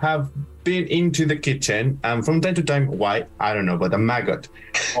 you have been into the kitchen, and from time to time, why? I don't know, but a maggot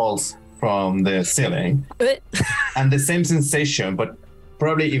falls from the ceiling. And the same sensation, but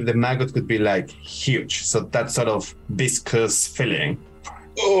probably if the maggot could be like huge. So that sort of viscous feeling.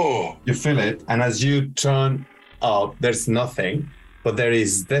 Oh, you feel it. And as you turn up, there's nothing, but there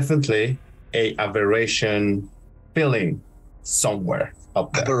is definitely a aberration feeling somewhere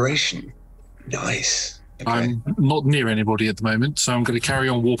up there. Aberration. Nice. Okay. I'm not near anybody at the moment, so I'm going to carry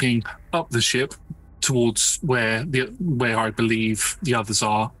on walking up the ship towards where I believe the others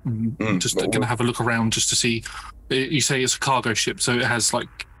are. Just going to have a look around just to see. You say it's a cargo ship, so it has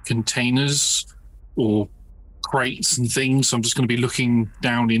like containers or crates and things. So I'm just going to be looking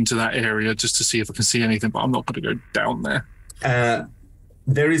down into that area just to see if I can see anything, but I'm not going to go down there.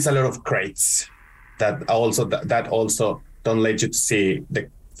 There is a lot of crates that also don't let you to see the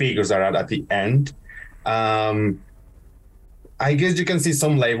figures that are at the end. I guess you can see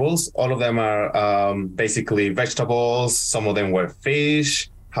some labels. All of them are basically vegetables. Some of them were fish.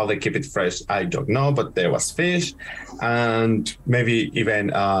 How they keep it fresh, I don't know, but there was fish. And maybe even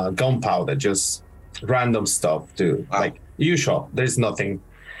gunpowder, just random stuff too. Wow. Like usual, there's nothing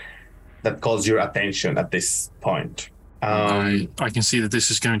that calls your attention at this point. I can see that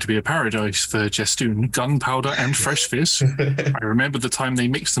this is going to be a paradise for Jestoon. Gunpowder and fresh fish. I remember the time they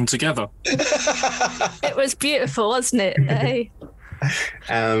mixed them together. It was beautiful, wasn't it? Hey.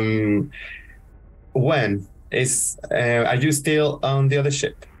 When is are you still on the other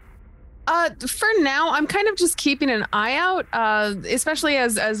ship? For now, I'm kind of just keeping an eye out, especially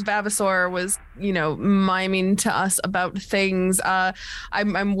as Vavasaur was, miming to us about things.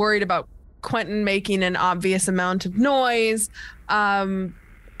 I'm worried about Quentin making an obvious amount of noise. I'm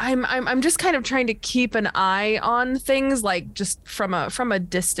just kind of trying to keep an eye on things, like just from a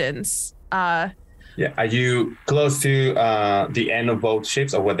distance. Yeah, are you close to the end of both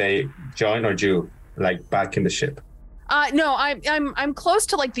ships, or were they join, or you like back in the ship? No, I'm close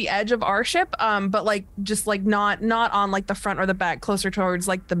to like the edge of our ship, but like just like not on like the front or the back, closer towards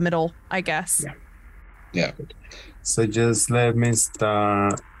like the middle, I guess. Yeah. So just let me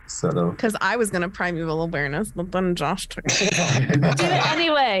start. Sort of. Because I was gonna primeval awareness, but then Josh took it. Do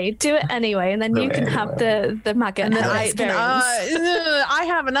it anyway, and then you can have the maggot. And then I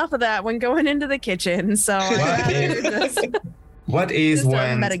have enough of that when going into the kitchen. So what is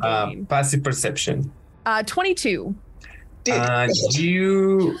when passive perception? 22. You're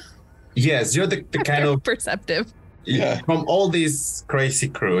the kind of perceptive. Yeah. From all this crazy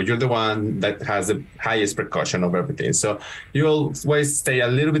crew, you're the one that has the highest precaution of everything. So you always stay a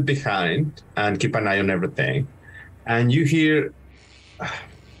little bit behind and keep an eye on everything. And you hear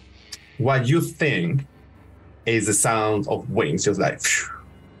what you think is the sound of wings, just like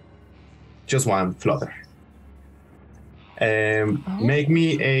just one flutter. Make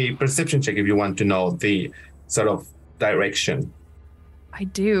me a perception check if you want to know the sort of direction. I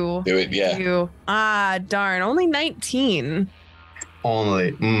do. Do it, yeah. Darn. Only 19.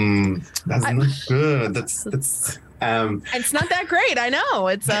 Only. That's not good. That's. It's not that great. I know.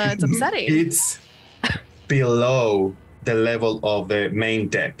 It's upsetting. It's below the level of the main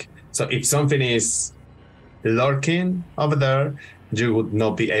deck. So if something is lurking over there, you would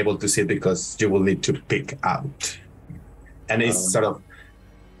not be able to see it because you will need to pick out. And it's sort of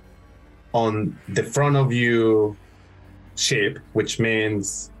on the front of you ship, which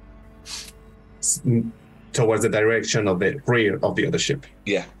means towards the direction of the rear of the other ship.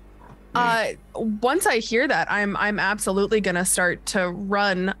 Yeah. Once I hear that, I'm absolutely gonna start to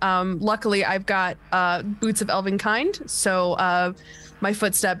run. Luckily, I've got boots of elven kind, so my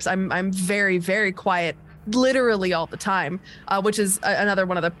footsteps. I'm very, very quiet, literally all the time, which is another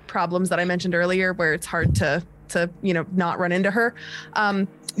one of the problems that I mentioned earlier, where it's hard to not run into her.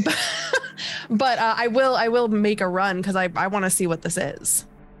 But I will make a run because I want to see what this is.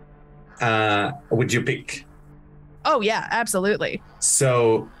 Would you pick? Oh yeah, absolutely.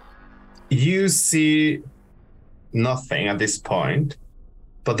 So you see nothing at this point,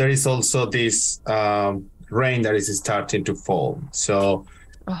 but there is also this rain that is starting to fall. So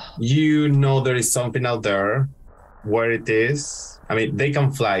you know there is something out there. Where it is, I mean, they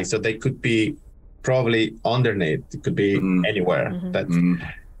can fly, so they could be probably underneath. It could be anywhere. That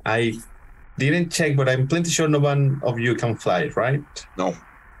I didn't check, but I'm plenty sure no one of you can fly, right? No.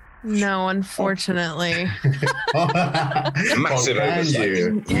 No, unfortunately. Massive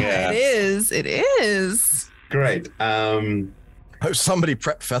oversight. Yeah, it is. It is. Great. Hope somebody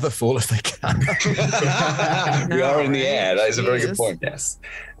prep Featherfall if they can. We are in the air. That is a very good point. Yes.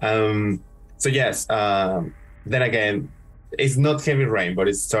 So yes. Then again, it's not heavy rain, but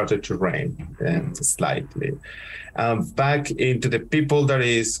it started to rain slightly. Back into the people that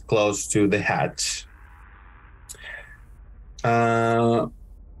is close to the hatch.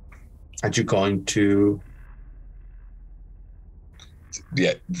 Are you going to?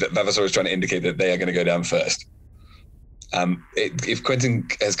 Yeah, Vavasaur is trying to indicate that they are going to go down first. If Quentin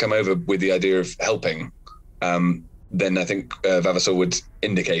has come over with the idea of helping, then I think Vavasaur would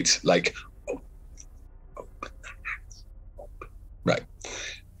indicate, like, right.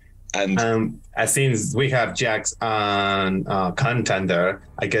 And since we have Jax and Contender,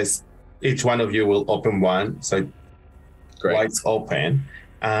 I guess each one of you will open one. So White's open.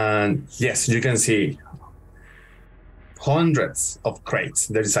 And yes, you can see hundreds of crates.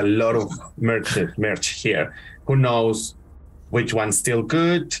 There is a lot of merch here. Who knows which one's still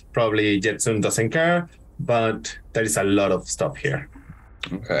good? Probably Jetsun doesn't care, but there is a lot of stuff here.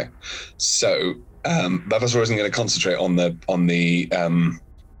 Okay, so Vavasaur isn't going to concentrate on the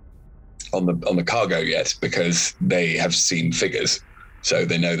cargo yet because they have seen figures, so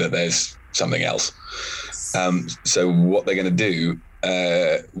they know that there's something else. So what they're going to do?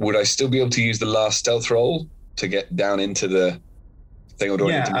 Would I still be able to use the last stealth roll to get down into the thing?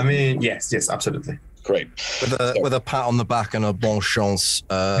 Yes, absolutely. Great. With a pat on the back and a bon chance,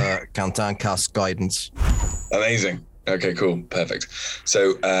 Quentin casts guidance. Amazing. Okay, cool, perfect.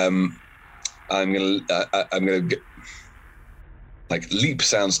 So I'm gonna get, like, leap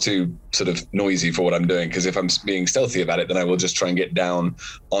sounds too sort of noisy for what I'm doing, because if I'm being stealthy about it, then I will just try and get down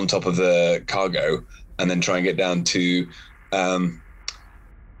on top of the cargo and then try and get down to.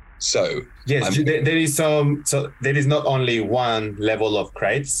 Yes, there is some. So there is not only one level of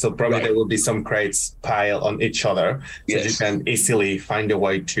crates. So probably there will be some crates piled on each other, so you can easily find a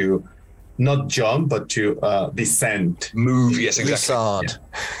way to not jump, but to descend. Move. Yes, exactly.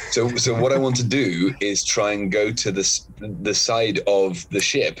 Yeah. So what I want to do is try and go to the side of the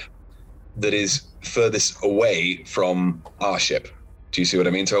ship that is furthest away from our ship. Do you see what I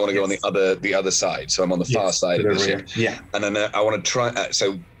mean? So I want to go on the other side. So I'm on the far side of the ship. Yeah. And then I want to try.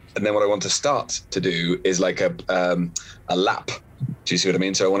 And then what I want to start to do is like a lap. Do you see what I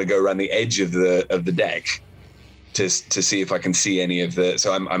mean? So I want to go around the edge of the deck to see if I can see any of the.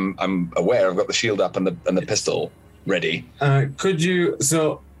 So I'm aware I've got the shield up and the pistol ready. Could you?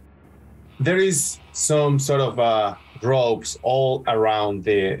 So there is some sort of ropes all around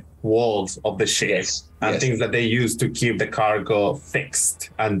the walls of the ship and things that they use to keep the cargo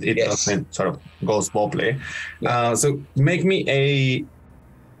fixed and it doesn't sort of goes wobbly. So make me a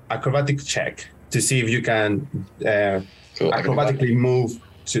acrobatic check to see if you can acrobatically move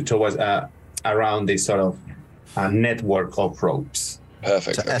towards around this sort of network of ropes.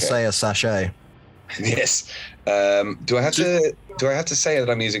 Perfect. To essay a sachet. Yes. Do I have to say that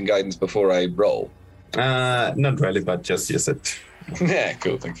I'm using guidance before I roll? Not really, but just use it. Yeah,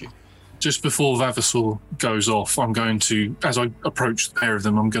 cool. Thank you. Just before Vavasaur goes off, I'm going to, as I approach the pair of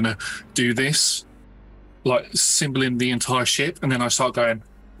them, I'm going to do this, like symboling the entire ship, and then I start going.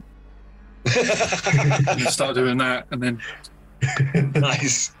 You start doing that, and then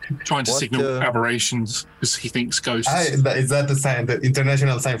nice, trying to signal aberrations because he thinks ghosts. Is that the sign, the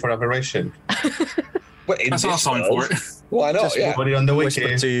international sign for aberration? That's our sign for it. Why not? Just put it on the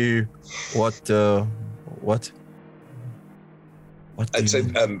wiki. To you, what? I'd say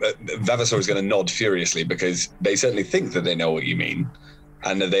Vavasaur is going to nod furiously because they certainly think that they know what you mean,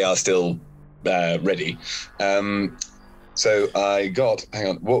 and that they are still ready. So I got. Hang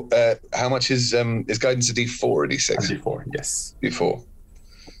on. Well, how much is guidance a D4 or a D6? A D4, yes. D4.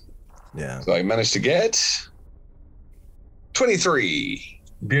 Yeah. So I managed to get 23.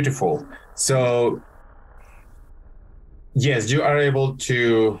 Beautiful. So yes, you are able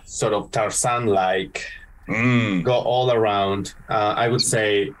to sort of Tarzan-like go all around. I would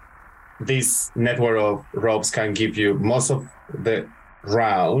say this network of ropes can give you most of the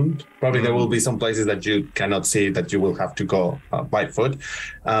round. Probably there will be some places that you cannot see that you will have to go by foot.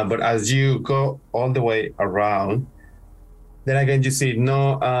 But as you go all the way around, then again, you see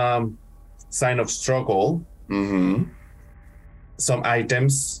no sign of struggle. Some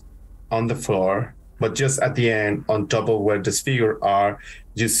items on the floor, but just at the end, on top of where the figures are,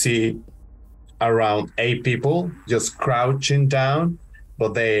 you see around 8 people just crouching down,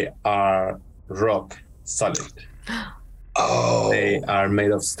 but they are rock solid. Oh, they are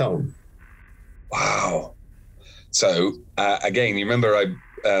made of stone. Wow. So again, you remember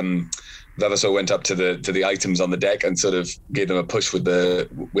Vavasor went up to the items on the deck and sort of gave them a push with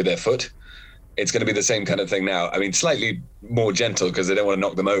their foot. It's going to be the same kind of thing now. I mean, slightly more gentle because they don't want to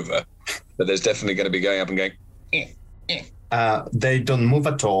knock them over, but there's definitely going to be going up and going. They don't move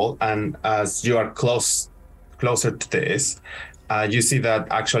at all, and as you are closer to this, you see that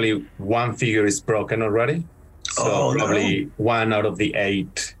actually one figure is broken already. So probably 1 out of the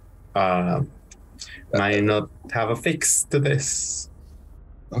 8 might not have a fix to this.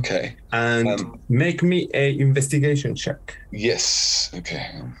 Okay. And make me a investigation check. Yes.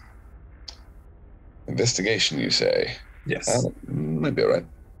 Okay. Investigation, you say? Yes. Might be all right.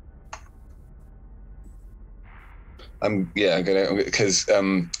 I'm gonna, because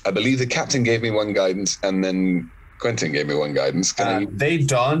I believe the captain gave me 1 guidance and then Quentin gave me 1 guidance. They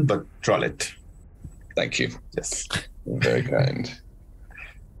don't, but roll it. Thank you. Yes. Very kind.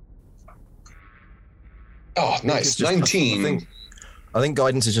 Oh, nice. 19. I think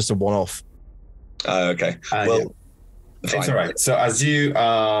guidance is just a one-off. Okay. Well, it's all right. So as you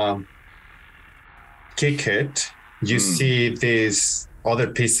kick it, you see these other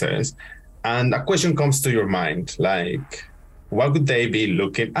pieces, and a question comes to your mind, like, what would they be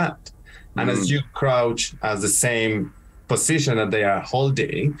looking at? And as you crouch as the same position that they are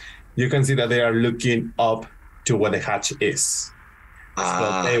holding, you can see that they are looking up to where the hatch is.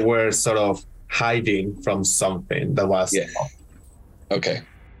 So they were sort of hiding from something that was off. Okay.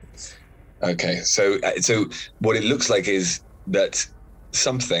 So what it looks like is that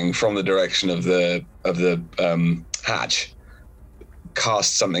something from the direction of the hatch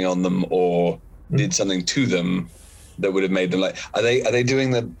cast something on them or did something to them that would have made them like. Are they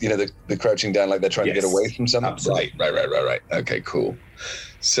doing the crouching down like they're trying to get away from something? Absolutely. Right. Okay, cool.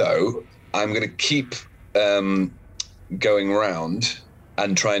 So I'm going to keep going round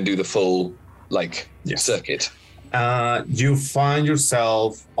and try and do the full circuit. You find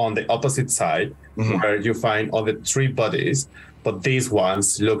yourself on the opposite side where you find all the 3 bodies, but these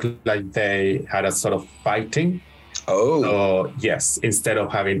ones look like they had a sort of fighting. Oh. So yes, instead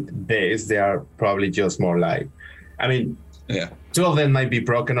of having this, they are probably just more like, 2 of them might be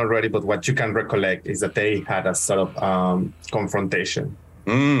broken already, but what you can recollect is that they had a sort of confrontation.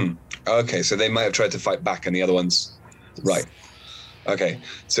 Okay, so they might have tried to fight back and the other ones. Right. Okay,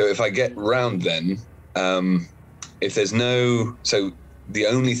 so if I get round then, if there's so the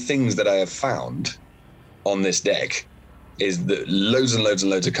only things that I have found on this deck is the loads and loads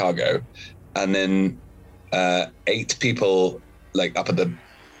and loads of cargo, and then 8 people up at the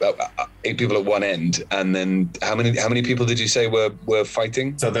 8 people at one end, and then how many people did you say were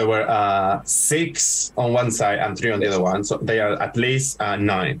fighting? So there were 6 on one side and 3 on the other one. So they are at least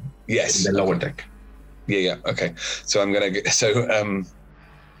 9. Yes, in the lower deck. Yeah. Okay. So I'm gonna get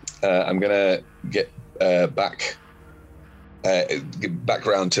back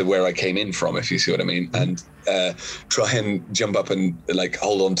round to where I came in from, if you see what I mean, and try and jump up and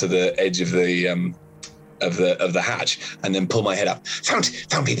hold on to the edge of the hatch, and then pull my head up. Found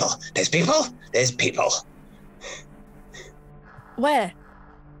people. There's people. Where?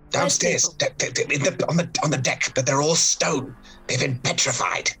 Downstairs, on the deck, but they're all stone. They've been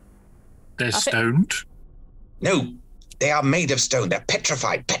petrified. They're stoned? No, they are made of stone. They're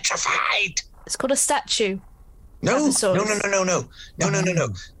petrified. It's called a statue. No.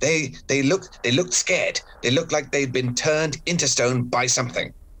 They looked scared. They looked like they'd been turned into stone by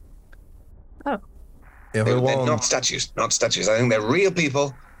something. Oh. They're not statues. I think they're real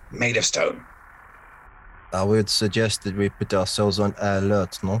people made of stone. I would suggest that we put ourselves on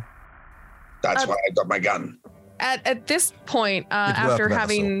alert, no? That's why I got my gun. At this point, after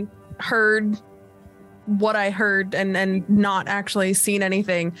having heard what I heard and not actually seen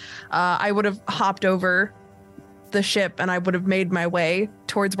anything, I would have hopped over the ship and I would have made my way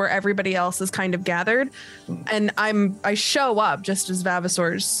towards where everybody else is kind of gathered. And I show up just as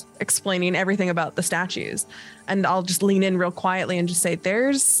Vavasor's explaining everything about the statues, and I'll just lean in real quietly and just say,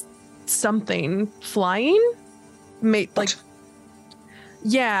 "There's something flying, mate, like."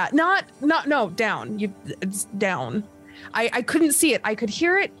 Yeah, no, down. It's down. I couldn't see it. I could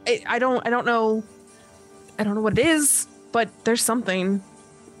hear it. I don't know what it is, but there's something.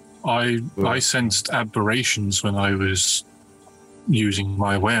 I sensed aberrations when I was using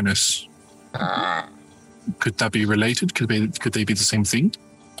my awareness. Could that be related? Could they be the same thing?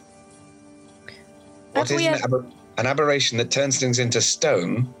 What is an aberration that turns things into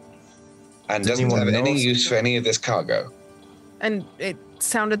stone and doesn't have any use for any of this cargo? And it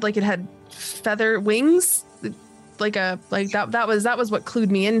sounded like it had feather wings, that was what clued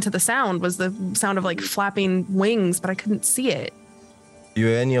me into the sound, was the sound of flapping wings, but I couldn't see it. Do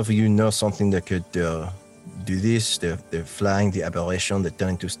any of you know something that could do this. They're flying, the aberration, they turn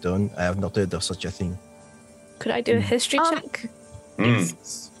into stone. I have not heard of such a thing. Could I do a history check?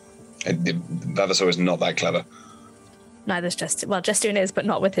 Vavasaur is not that clever. Neither's Jestune. Well, Jestune is, but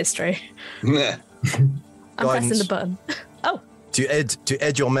not with history. Nah. I'm pressing the button. Oh. To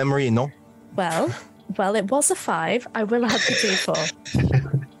add your memory, no? Well, it was a 5. I will add the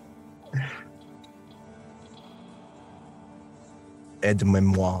D4. Aide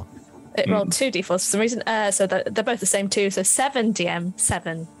mémoire. It rolled 2 D4s for some reason. So they're both the same 2. So 7 DM,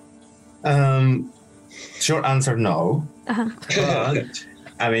 7. Short answer, no. But,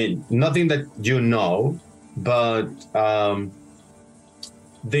 I mean, nothing that you know, but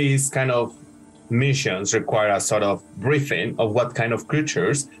these kind of missions require a sort of briefing of what kind of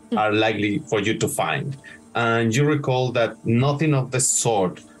creatures are likely for you to find. And you recall that nothing of the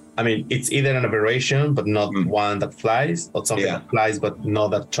sort, I mean, it's either an aberration, but not one that flies, or something that flies, but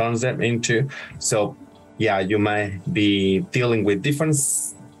not that turns them into. So, yeah, you might be dealing with different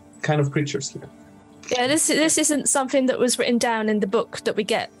kind of creatures here. Yeah, this isn't something that was written down in the book that we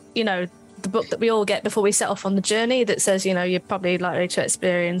get, the book that we all get before we set off on the journey that says, you're probably likely to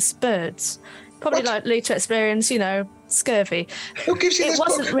experience birds. Probably likely to experience, scurvy. Who gives you it this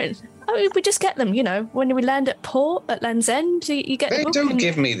wasn't book? written. Oh, we just get them, when we land at port at Land's End, you get the book. Don't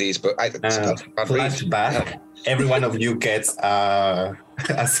give me these books. Flashback. Every one of you gets a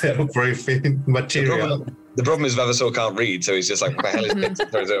set of briefing material. The problem is Vavasaur can't read, so he's just like, what the hell is this?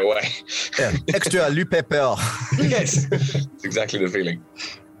 Throws it away. Yeah. Extra lu pepper. Yes, it's exactly the feeling.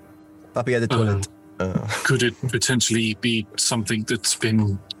 Papi at the toilet. Could it potentially be something that's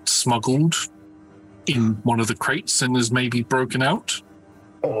been smuggled in one of the crates and has maybe broken out?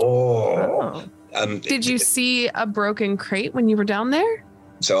 Oh. Did you see a broken crate when you were down there?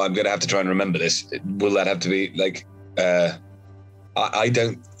 So I'm going to have to try and remember this. Will that have to be like...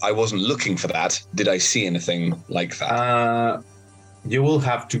 I wasn't looking for that. Did I see anything like that? You will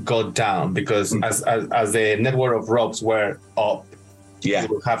have to go down because as the network of ropes were up, you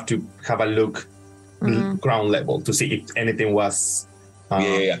will have to have a look ground level to see if anything was.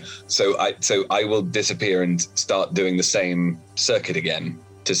 Yeah. So I will disappear and start doing the same circuit again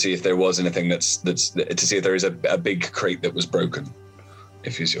to see if there was anything to see if there is a big crate that was broken.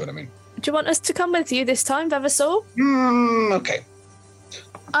 If you see what I mean. Do you want us to come with you this time, Vavasaur? Okay.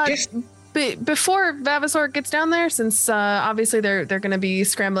 Before Vavasaur gets down there, since obviously they're going to be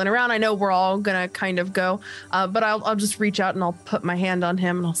scrambling around, I know we're all going to kind of go, but I'll just reach out and I'll put my hand on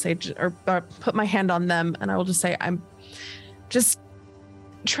him and I'll say, or put my hand on them and I will just say, I'm just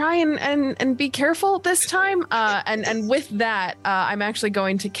try and be careful this time. And with that, I'm actually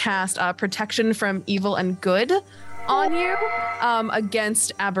going to cast protection from evil and good on you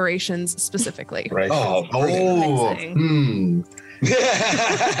against aberrations specifically. Right.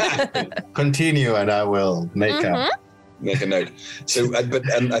 Continue, and I will make a note. So,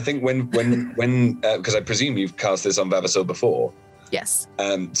 but I think when because I presume you've cast this on Vavasaur before. Yes.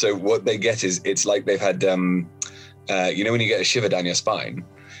 So what they get is it's like they've had when you get a shiver down your spine,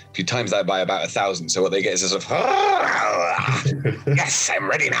 if you times that by about 1,000, so what they get is a sort of yes, I'm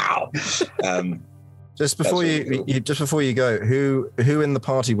ready now. Just before you go, who in the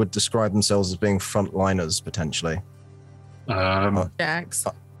party would describe themselves as being frontliners potentially? Jax.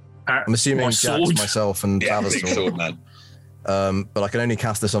 I'm assuming Jax, myself, and Vavasaur. But I can only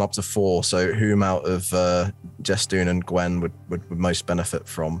cast this on up to 4. So whom out of Jestune and Gwen would most benefit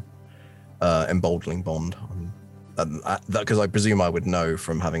from emboldening bond? Because I presume I would know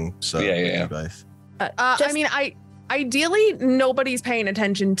from having served both. I mean, ideally nobody's paying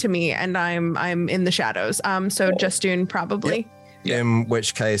attention to me, and I'm in the shadows. So Jestune probably. Yep. In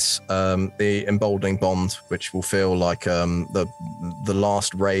which case, the emboldening bond, which will feel like the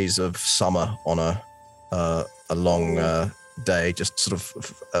last rays of summer on a long day, just sort of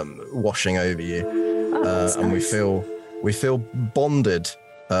washing over you, and we feel bonded,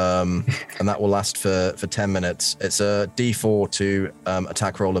 and that will last for 10 minutes. It's a D4 to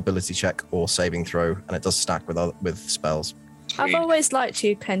attack roll, ability check, or saving throw, and it does stack with spells. I've always liked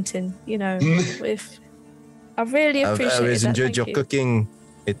you, Quentin. I really appreciate it. I've always enjoyed your cooking.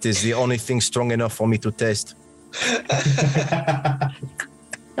 It is the only thing strong enough for me to taste.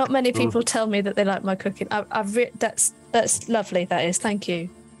 Not many people tell me that they like my cooking. That's lovely. That is. Thank you.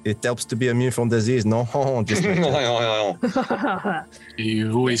 It helps to be immune from disease, no? Just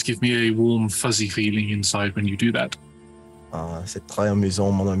You always give me a warm, fuzzy feeling inside when you do that. C'est très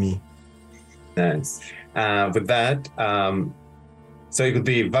amusant, mon ami. Nice. With that, so it could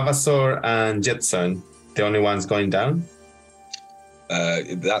be Vavasaur and Jetson, the only ones going down?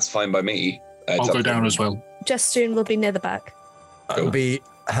 That's fine by me. I'll go down as well. Jestune will be near the back. I'll be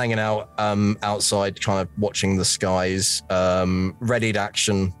hanging out outside, kind of watching the skies, readied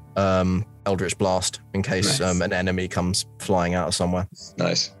action, Eldritch Blast in case an enemy comes flying out of somewhere.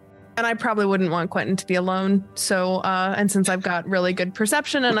 Nice. And I probably wouldn't want Quentin to be alone. So, and since I've got really good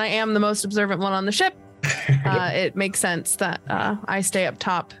perception and I am the most observant one on the ship, it makes sense that I stay up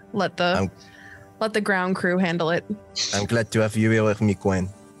top. Let the ground crew handle it. I'm glad to have you here with me, Gwen.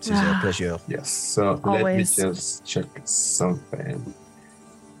 This is a pleasure. Yes. So Always. let me just check something.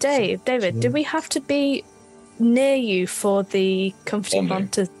 David, do we have to be near you for the comforting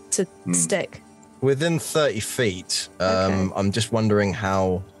bond to stick? Within 30 feet. I'm just wondering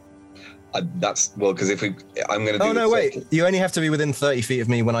how. That's because if I'm going to do. Oh no! Wait, you only have to be within 30 feet of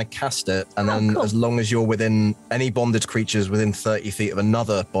me when I cast it, and then as long as you're within any bonded creatures within 30 feet of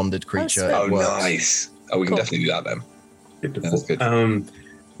another bonded creature. Oh, it works. nice! Oh, we can definitely do that then. That's good.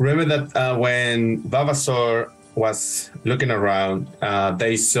 Remember that when Vavasor was looking around,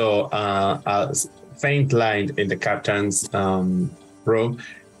 they saw a faint line in the captain's room.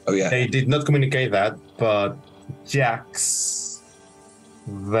 Oh yeah. They did not communicate that, but Jax.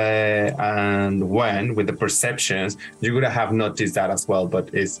 And when with the perceptions, you would have noticed that as well,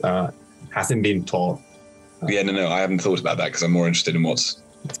 but it hasn't been told. Yeah, no, I haven't thought about that because I'm more interested in what's.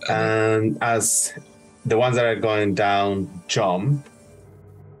 And as the ones that are going down jump,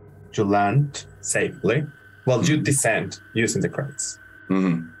 you land safely. Well, you descend using the crates.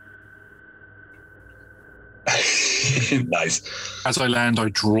 Nice. As I land, I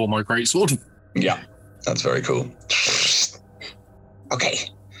draw my greatsword. Yeah, that's very cool. Okay,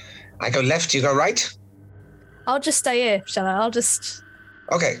 I go left, you go right? I'll just stay here, shall I? I'll just...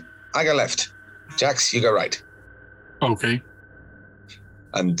 Okay, I go left. Jax, you go right. Okay.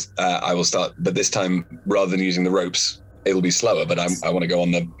 And I will start, but this time, rather than using the ropes, it'll be slower, but I want to go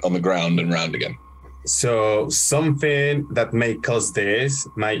on the ground and round again. So something that may cause this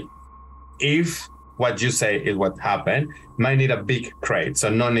might, if what you say is what happened, might need a big crate. So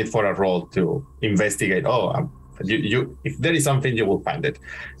no need for a roll to investigate. You if there is something, you will find it.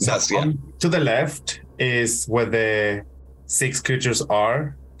 So to the left is where the 6 creatures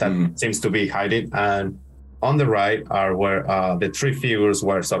are that seems to be hiding, and on the right are where the 3 figures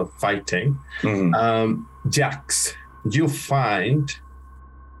were sort of fighting. Jax, you find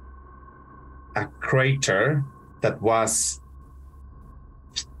a crater that was,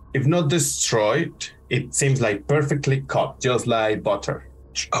 if not destroyed, it seems like perfectly cut, just like butter.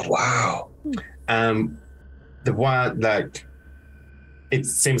 Oh wow! The one, like, it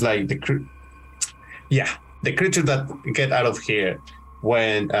seems like the creature that get out of here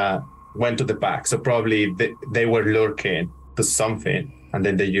went to the back. So probably they were lurking to something, and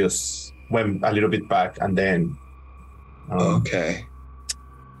then they just went a little bit back, and then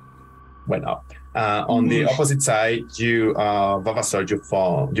went up. On the opposite side, you Vavasor,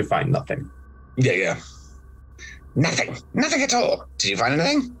 you find nothing. Yeah. Nothing at all. Did you find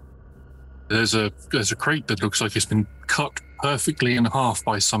anything? There's a crate that looks like it's been cut perfectly in half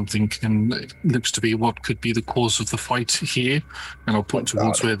by something, and it looks to be what could be the cause of the fight here. And I'll point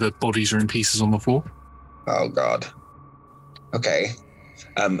towards where the bodies are in pieces on the floor. Oh God. Okay.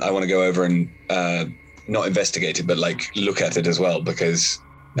 I want to go over and not investigate it, but like look at it as well, because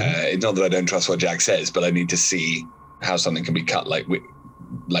it's not that I don't trust what Jack says, but I need to see how something can be cut like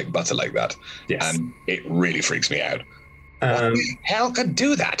butter like that. Yes. And it really freaks me out. What the hell could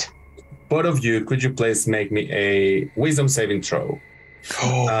do that? Both of you, could you please make me a wisdom saving throw?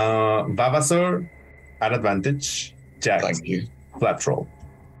 Vavasor, at advantage. Jack, thank you. Flat roll.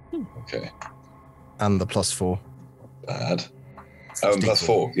 Okay. And the +4. Bad. Oh, and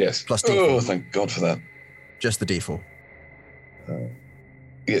 +4, yes. Plus D4. Oh, thank God for that. Just the D4.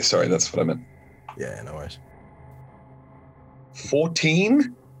 Yeah, sorry, that's what I meant. Yeah, no worries.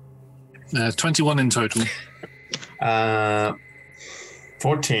 14? 21 in total.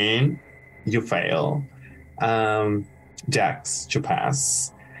 14, you fail. Jax, you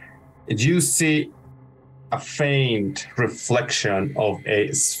pass. You see a faint reflection of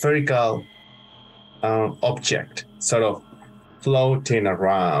a spherical object sort of floating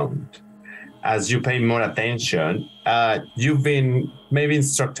around. As you pay more attention, you've been maybe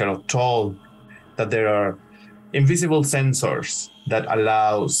instructed or told that there are invisible sensors that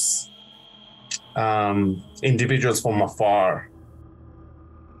allows individuals from afar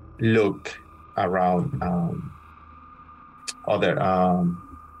look around other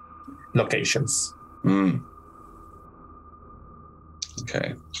locations.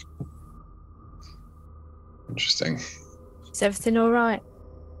 Okay. Interesting. Is everything all right?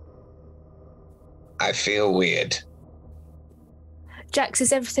 I feel weird. Jax,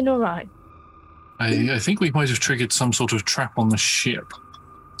 is everything all right? I think we might have triggered some sort of trap on the ship.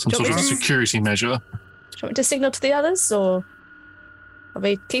 Some Do you sort of want me to- security measure. Do you want me to signal to the others, or are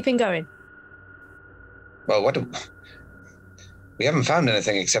we keeping going? Well, we haven't found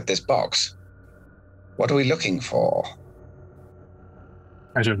anything except this box. What are we looking for?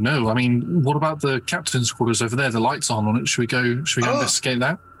 I don't know. I mean, what about the captain's quarters over there? The lights on it. Should we go investigate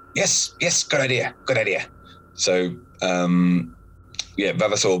that? Yes, good idea. So,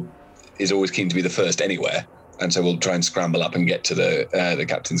 Vavasaur is always keen to be the first anywhere, and so we'll try and scramble up and get to the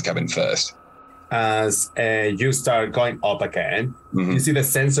captain's cabin first. As you start going up again, you see the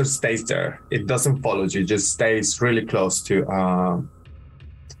sensor stays there. It doesn't follow you; it just stays really close to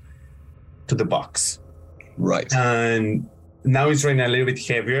the box. Right. And now it's raining a little bit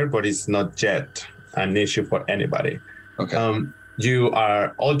heavier, but it's not yet an issue for anybody. Okay. You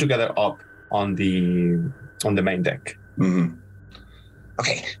are all together up on the main deck. Mm-hmm.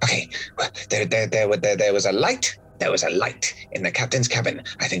 Okay. There was a light. There was a light in the captain's cabin.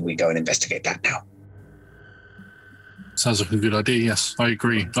 I think we go and investigate that now. Sounds like a good idea. Yes, I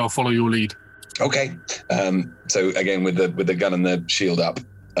agree. I'll follow your lead. Okay. So again, with the gun and the shield up,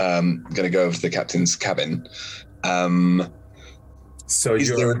 going to go over to the captain's cabin. So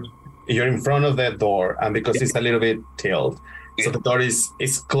you're in front of the door, and because it's a little bit tilted, so the door is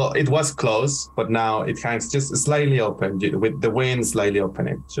closed. It was closed, but now it hangs just slightly open with the wind slightly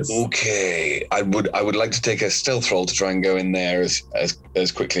opening. Okay. I would like to take a stealth roll to try and go in there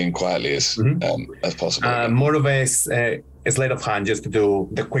as quickly and quietly as possible. More of a sleight of hand, just to do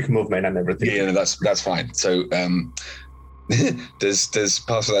the quick movement and everything. Yeah, no, that's fine. So does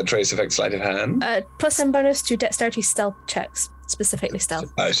pass without trace affect sleight of hand? +10 bonus to dexterity stealth checks, specifically stealth.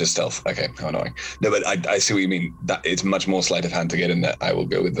 Oh, it's just stealth. Okay, how annoying. No, but I see what you mean. That it's much more sleight of hand to get in there. I will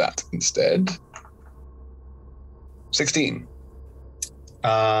go with that instead. 16.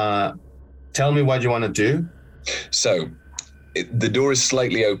 Tell me what you want to do. So, the door is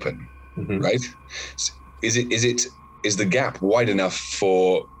slightly open, right? Is the gap wide enough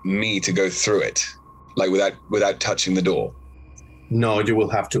for me to go through it, like without touching the door? No, you will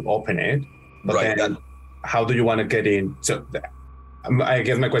have to open it. But right. Then, how do you want to get in? So, I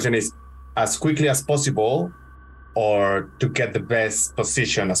guess my question is, as quickly as possible, or to get the best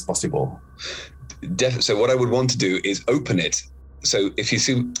position as possible? So what I would want to do is open it. So if you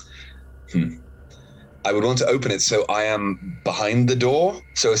see, I would want to open it so I am behind the door.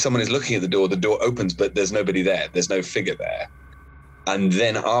 So if someone is looking at the door opens, but there's nobody there. There's no figure there. And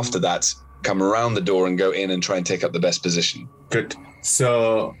then after that, come around the door and go in and try and take up the best position. Good.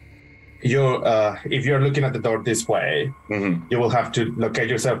 So if you're looking at the door this way, you will have to locate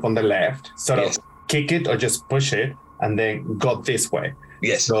yourself on the left, sort of kick it or just push it, and then go this way.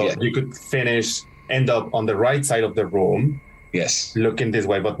 Yes. So you could end up on the right side of the room. Yes. Looking this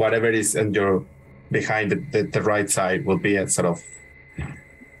way, but whatever is in your behind the right side will be a sort of,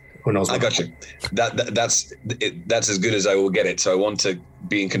 who knows? I got you. That's as good as I will get it. So I want to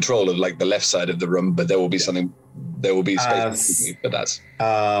be in control of like the left side of the room, but there will be space for that.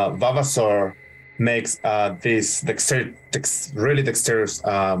 Vavasaur makes this really dexterous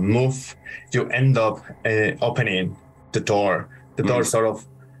move. You end up opening the door. The door sort of,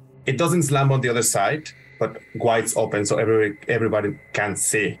 it doesn't slam on the other side, but wide's open so everybody can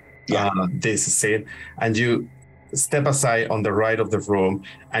see this scene. And you step aside on the right of the room,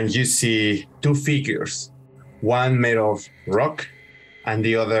 and you see two figures, one made of rock and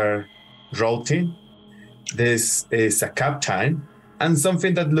the other rotting. This is a captain and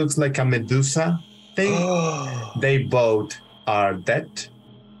something that looks like a Medusa thing. They both are dead.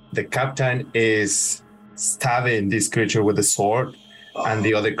 The captain is stabbing this creature with a sword, and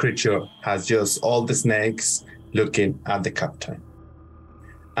the other creature has just all the snakes looking at the captain.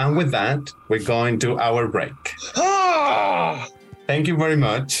 And with that, we're going to our break. Thank you very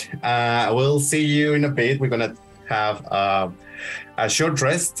much. We'll see you in a bit. We're going to have a short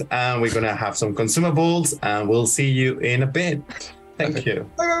rest, and we're going to have some consumables, and we'll see you in a bit. Thank you.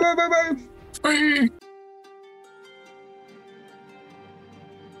 Bye.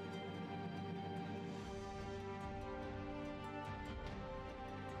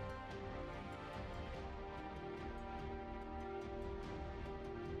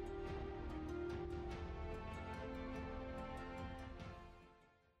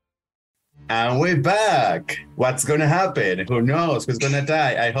 And we're back. What's going to happen? Who knows? Who's going to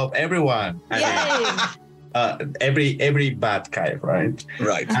die? I hope everyone. Every bad guy, right?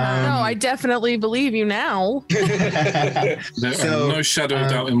 Right. No, I definitely believe you now. No shadow of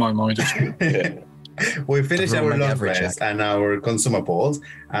doubt in my mind. We finished our long rest and our consumables,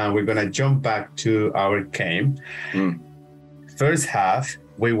 and we're going to jump back to our game. First half,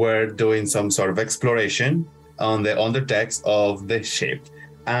 we were doing some sort of exploration on the underdecks of the ship.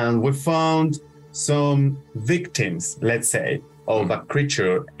 and we found some victims, let's say, of a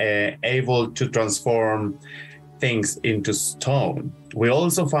creature able to transform things into stone. We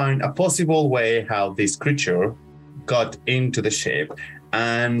also find a possible way how this creature got into the ship,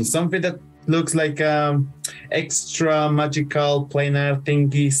 and something that looks like extra magical planar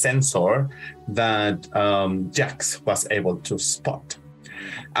thingy sensor that Jax was able to spot.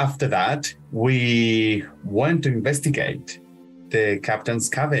 After that, we went to investigate the captain's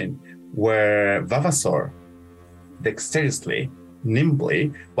cabin, where Vavasor dexterously,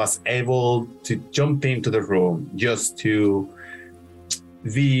 nimbly, was able to jump into the room just to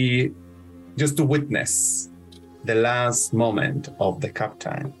witness the last moment of the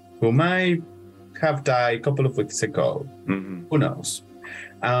captain, who might have died a couple of weeks ago. Mm-hmm. Who knows?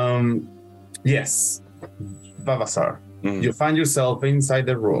 Yes, Vavasor, you find yourself inside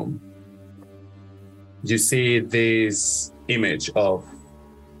the room. You see this image of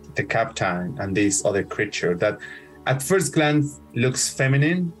the captain and this other creature that at first glance looks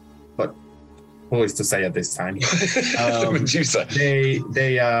feminine, but who is to say at this time? Medusa.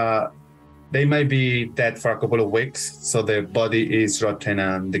 They might be dead for a couple of weeks, so their body is rotten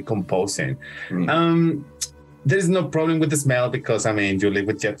and decomposing. There is no problem with the smell because you live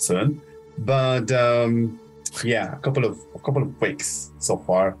with Jetson, but a couple of weeks so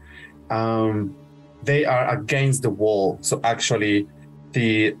far. They are against the wall, so actually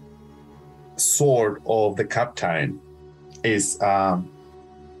the sword of the captain is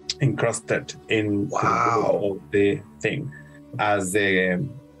encrusted in the thing, as the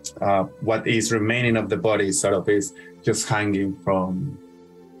what is remaining of the body sort of is just hanging from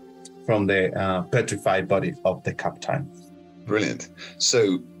the petrified body of the captain. Brilliant.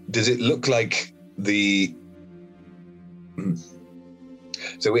 So does it look like the...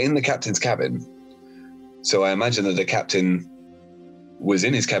 So we're in the captain's cabin. So I imagine that the captain was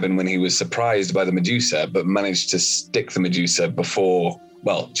in his cabin when he was surprised by the Medusa, but managed to stick the Medusa before,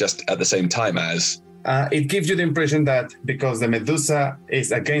 just at the same time as... it gives you the impression that because the Medusa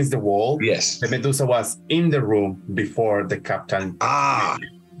is against the wall, yes, the Medusa was in the room before the captain.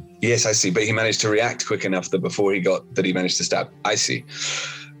 Yes, I see. But he managed to react quick enough that before he managed to stab. I see.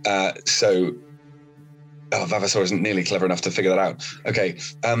 Vavasor isn't nearly clever enough to figure that out. Okay.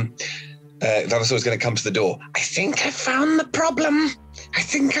 Vavasor is going to come to the door. I think I found the problem.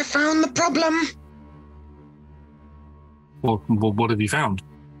 Well, what have you found?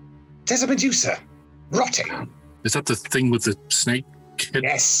 There's a Medusa. Rotting. Is that the thing with the snake?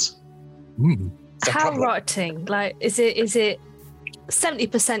 Yes. How rotting? Like, is it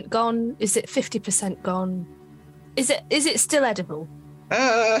 70% gone? Is it 50% gone? Is it still edible?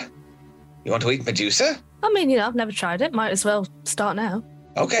 You want to eat Medusa? I've never tried it. Might as well start now.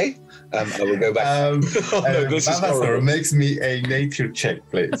 Okay. I will go back. Vavasor, makes me a nature check,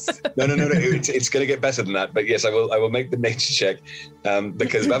 please. No. It's going to get better than that. But yes, I will make the nature check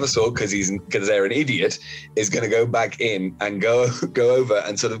because Vavasor, because they're an idiot, is going to go back in and go over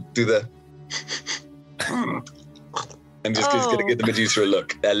and sort of do the. I'm just going to give the Medusa a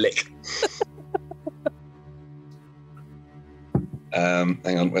lick.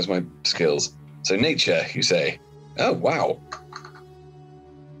 Hang on, where's my skills? So nature, you say? Oh, wow.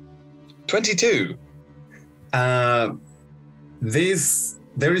 22. There is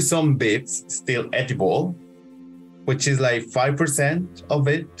some bits still edible, which is like 5% of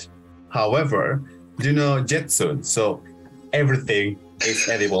it. However, Jetson, so everything is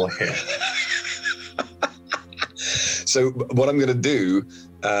edible here. So what I'm going to do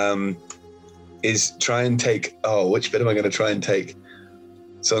is try and take. Which bit am I going to try and take?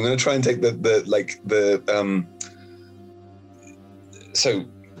 So I'm going to try and take So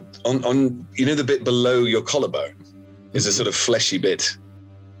on the bit below your collarbone is a sort of fleshy bit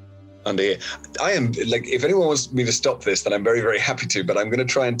under here. I am if anyone wants me to stop this, then I'm very, very happy to. But I'm going to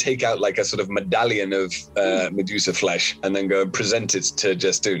try and take out a sort of medallion of Medusa flesh and then go and present it to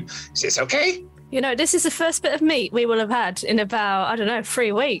Jestoon. Is this okay? This is the first bit of meat we will have had in about,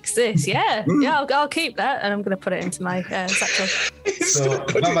 3 weeks. I'll keep that, and I'm going to put it into my satchel. So,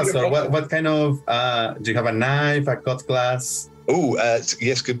 Vavasor, what kind of, do you have a knife, a cut glass? Oh,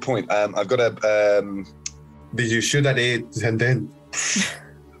 yes, good point. I've got a... Did you shoot at it and then...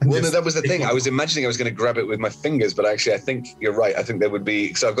 Well, no, that was the thing. I was imagining I was going to grab it with my fingers, but actually I think you're right. I think there would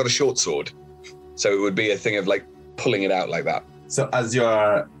be... So I've got a short sword. So it would be a thing of pulling it out like that. So as you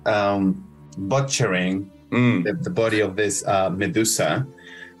are... butchering the body of this Medusa,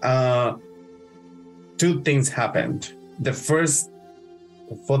 2 things happened. The first,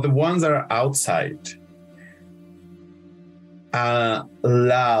 for the ones that are outside, a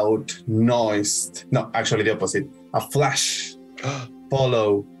loud noise, no, actually the opposite, a flash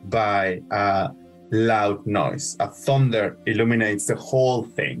followed by a loud noise. A thunder illuminates the whole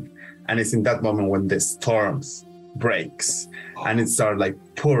thing. And it's in that moment when the storms breaks and it starts like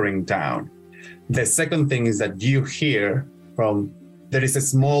pouring down. The second thing is that you hear there is a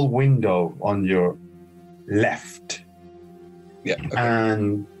small window on your left. Yeah. Okay.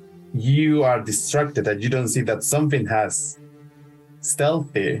 And you are distracted that you don't see that something has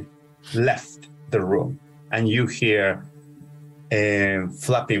stealthy left the room. And you hear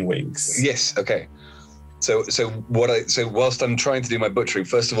flapping wings. Yes. Okay. So whilst I'm trying to do my butchery,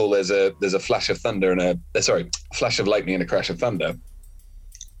 first of all, there's a flash of thunder and flash of lightning and a crash of thunder,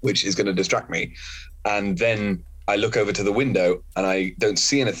 which is going to distract me. And then I look over to the window and I don't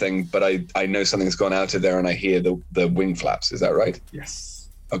see anything, but I know something's gone out of there and I hear the wing flaps. Is that right? Yes.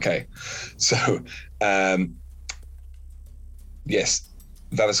 Okay. So, yes,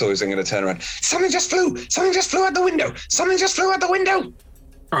 Vavasaur is going to turn around. Something just flew out the window. Something just flew out the window.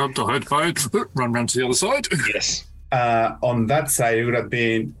 Run round to the other side. Yes. On that side, it would have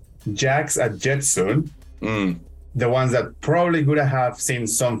been Jax and Jetsun. The ones that probably would have seen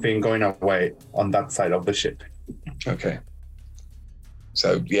something going away on that side of the ship. Okay.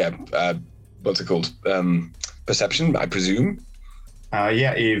 So, yeah, what's it called? Perception, I presume?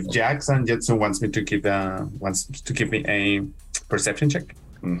 Yeah, if Jax and Jetsun wants to give me a perception check.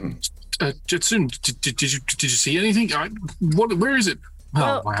 Mm-hmm. Jetsun, did you see anything? Where is it?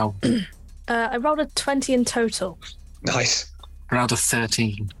 Oh, wow. I rolled a 20 in total. Nice. Rolled a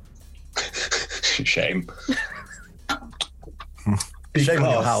 13. Shame. Because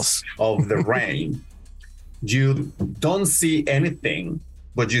your house of the rain, you don't see anything,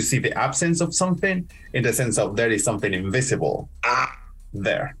 but you see the absence of something in the sense of there is something invisible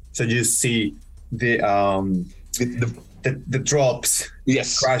there. So you see the drops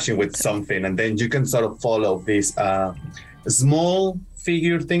crashing with something, and then you can sort of follow this small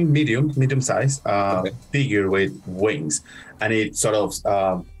figure thing, medium size figure with wings, and it sort of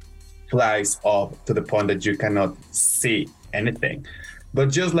flies up to the point that you cannot see anything. But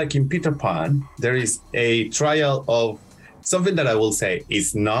just like in Peter Pan, there is a trial of something that I will say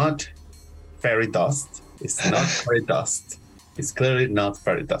is not fairy dust. It's not fairy dust. It's clearly not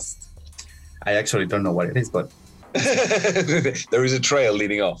fairy dust. I actually don't know what it is, but there is a trail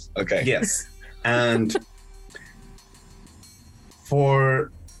leading off. Okay. Yes. And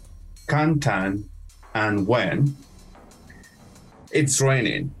for Kantan and Wen, it's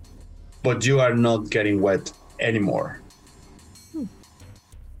raining, but you are not getting wet anymore.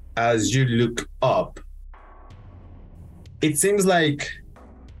 As you look up, it seems like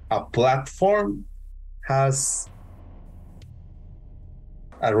a platform a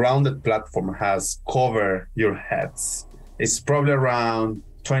rounded platform has covered your heads. It's probably around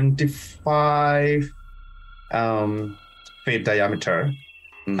 25 feet diameter,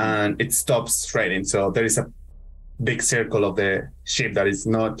 and it stops raining. So there is a big circle of the ship that is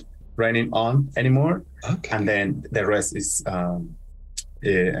not raining on anymore, and then the rest is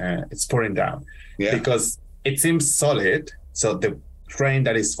it's pouring down because it seems solid. So the rain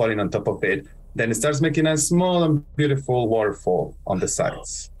that is falling on top of it, then it starts making a small and beautiful waterfall on the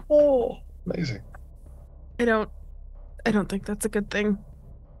sides. Oh, amazing! I don't think that's a good thing.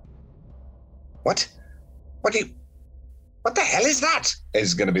 What the hell is that?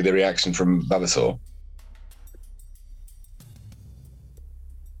 Is going to be the reaction from Vavasaur.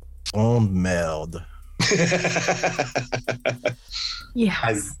 Oh, merde. Yeah.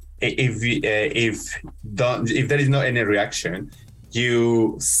 As if there is not any reaction,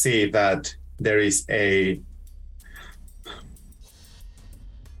 you see that there is in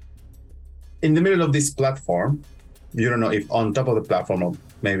the middle of this platform. You don't know if on top of the platform or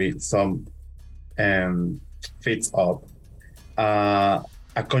maybe some feet up, a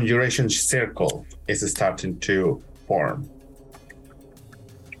conjuration circle is starting to form.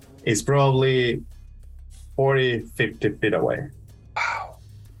 It's probably 40-50 feet away. Wow.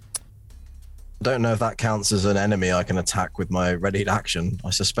 I don't know if that counts as an enemy I can attack with my readied action.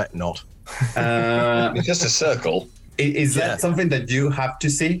 I suspect not. It's just a circle. Is that something that you have to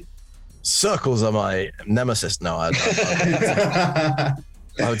see? Circles are my nemesis. No, I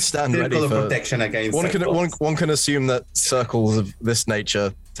would stand ready for protection against one can assume that circles of this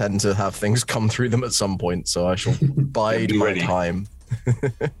nature tend to have things come through them at some point, so I shall bide my time.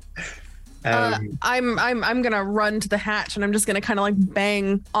 I'm gonna run to the hatch, and I'm just gonna kind of like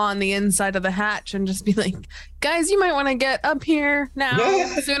bang on the inside of the hatch and just be like, guys, you might want to get up here now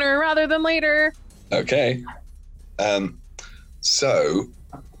sooner rather than later. Okay. So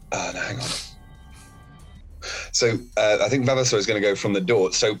hang on. So I think Vavasaur is going to go from the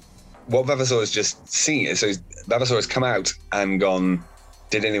door. So what Vavasaur has just seen, so Vavasaur has come out and gone,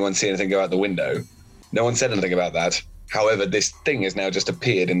 did anyone see anything go out the window? No one said anything about that. However, this thing has now just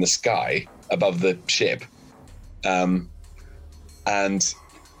appeared in the sky above the ship. And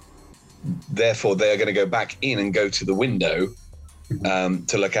therefore they are going to go back in and go to the window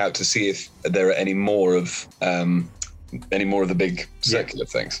to look out to see if there are any more of the big circular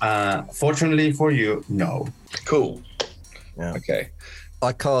things. Fortunately for you, no. Cool. Yeah. Okay.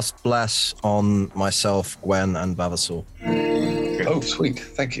 I cast Bless on myself, Gwen, and Vavasaur. Oh, sweet.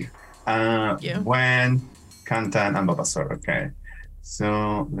 Thank you. Gwen, Kantan, and Vavasaur. Okay.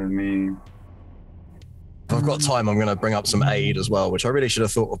 So let me... If I've got time, I'm going to bring up some aid as well, which I really should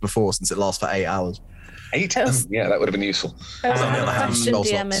have thought of before since it lasts for 8 hours. 8? Yeah, that would have been useful. Question,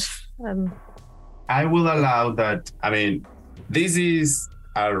 DM, if I will allow that. I mean, this is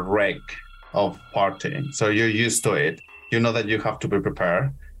a wreck of partying, so you're used to it. You know that you have to be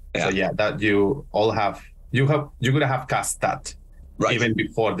prepared. Yeah. So yeah, that you all have. You're gonna have cast that even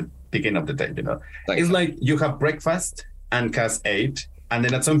before the beginning of the day. You know, it's like you have breakfast and cast 8. And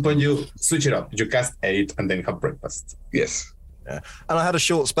then at some point you switch it up. You cast 8 and then have breakfast. Yes. Yeah. And I had a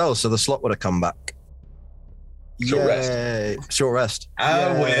short spell, so the slot would have come back. Short rest. Short rest.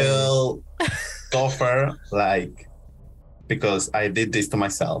 I will offer, because I did this to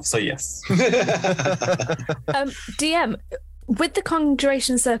myself. So yes. DM, with the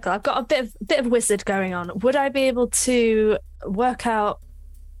conjuration circle, I've got a bit of wizard going on. Would I be able to work out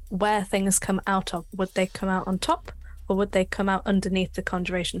where things come out of? Would they come out on top? Or would they come out underneath the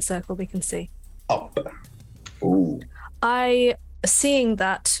conjuration circle we can see? Up. Ooh. I, seeing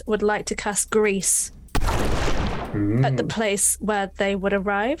that, would like to cast Grease at the place where they would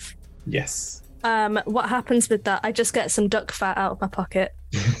arrive. Yes. What happens with that? I just get some duck fat out of my pocket.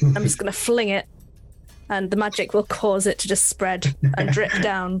 I'm just going to fling it, and the magic will cause it to just spread and drip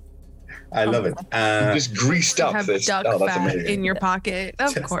down. I love it. Just greased up have this. duck Oh, that's fat amazing. in your pocket,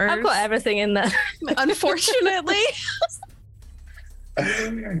 of course. I've got everything in there. Unfortunately.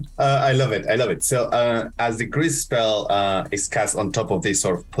 I love it. I love it. So as the grease spell is cast on top of this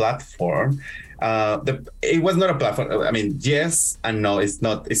sort of platform, it was not a platform. I mean, yes and no. It's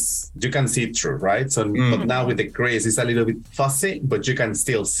not. It's you can see through, right? So, but now with the grease, it's a little bit fuzzy, but you can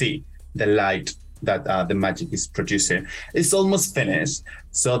still see the light that the magic is producing. It's almost finished.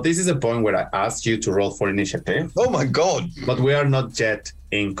 So this is a point where I asked you to roll for initiative. Oh my god! But we are not yet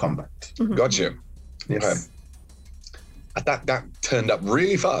in combat. Gotcha. Yes. Okay. That turned up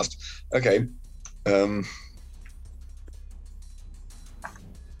really fast. Okay. I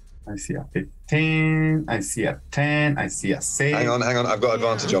see a 15. I see a 10. I see a 6. Hang on. I've got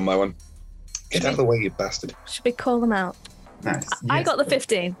advantage on my one. Get out of the way, you bastard. Should we call them out? Nice. I got the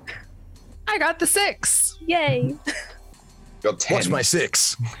 15. I got the 6. Yay. Got 10. Watch my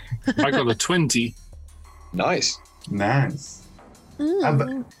 6. I got a 20. Nice. Nice.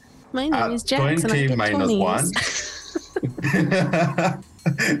 My name is Jax, and I 20 get minus 20s. 1.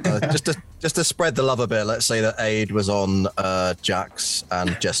 Just to spread the love a bit, let's say that Aid was on Jax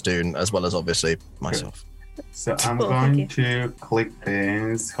and Jestoon, as well as obviously myself. So I'm Cool, going thank to click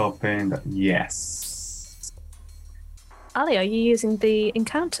this, hoping that yes. Ali, are you using the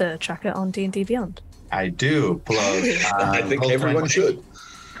encounter tracker on D&D Beyond? I do. Plus, I think everyone should.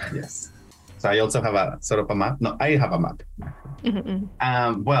 Yes. So I also have a sort of a map. No, I have a map.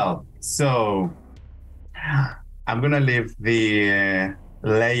 Well, so I'm gonna leave the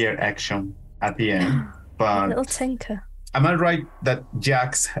layer action at the end. But Little tinker. am I right that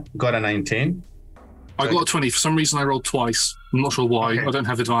Jax got a 19? I got a 20. For some reason, I rolled twice. I'm not sure why. Okay. I don't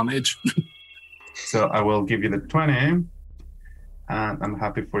have advantage. So I will give you the 20, and I'm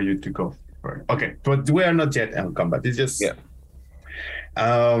happy for you to go for it. Okay, but we are not yet in combat. It's just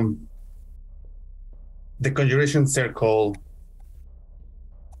the conjuration circle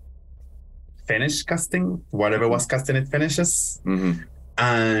finish casting. Whatever was casting, it finishes,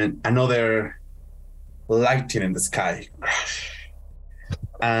 and another lighting in the sky,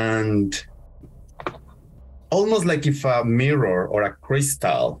 and almost like if a mirror or a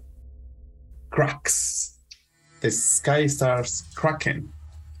crystal cracks, the sky starts cracking,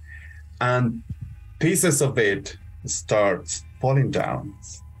 and pieces of it start falling down.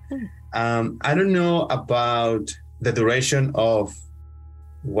 I don't know about the duration of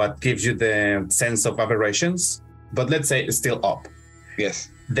what gives you the sense of aberrations, but let's say it's still up. Yes.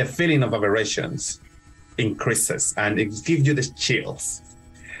 The feeling of aberrations increases, and it gives you the chills.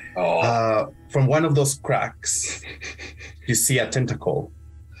 From one of those cracks, you see a tentacle,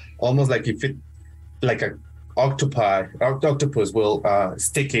 almost like like a octopus will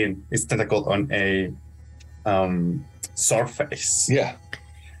stick in its tentacle on a surface. Yeah.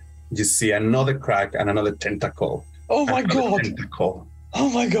 you see another crack and another tentacle. Oh my Another god! Tentacle. Oh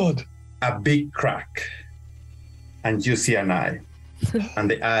my god! A big crack. And you see an eye. And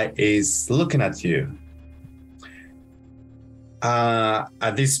the eye is looking at you.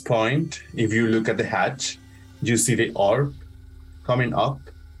 At this point, if you look at the hatch, you see the orb coming up,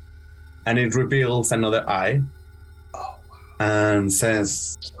 and it reveals another eye and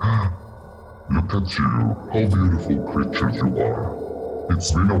says, Look at you, how beautiful creature you are.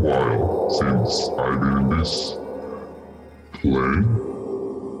 It's been a while since I've been in this plane.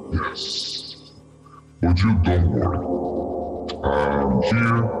 Yes. But you don't worry. I'm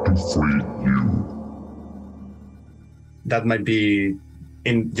here to free you. that might be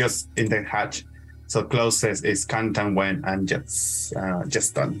just in the hatch. So closest is Kantan, Wen, and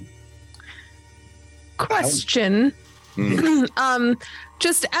just done. Question.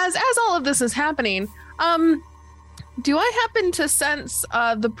 Just as all of this is happening, do I happen to sense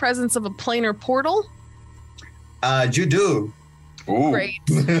the presence of a planar portal? You do. Ooh. Great.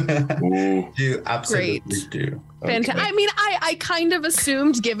 You absolutely do. Fantastic. Okay. I mean, I kind of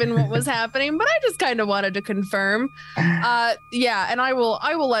assumed given what was happening, but I just kind of wanted to confirm. Yeah, and I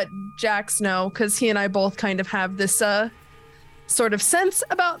will let Jax know, because he and I both kind of have this sort of sense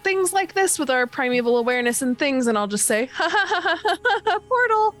about things like this with our primeval awareness and things, and I'll just say, ha ha ha ha ha,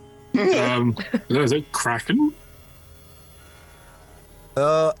 portal. There's a kraken.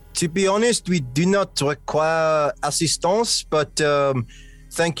 To be honest, we do not require assistance, but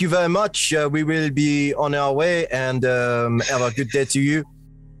thank you very much. We will be on our way, and have a good day to you.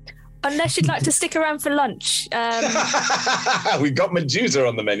 Unless you'd like to stick around for lunch. We've got Medusa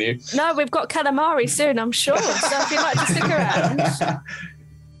on the menu. No, we've got calamari soon, I'm sure. So if you'd like to stick around.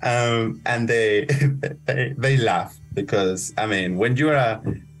 And they laugh because, I mean, when you're a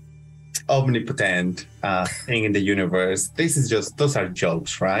omnipotent thing in the universe, those are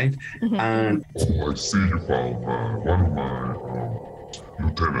jokes, right? Mm-hmm. And I see you found one of my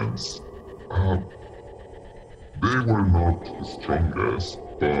lieutenants. They were not the strongest,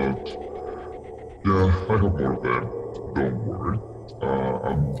 but yeah, I have more of them. Don't worry. I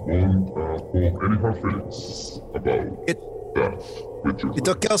won't hold any hard feelings about that with you. It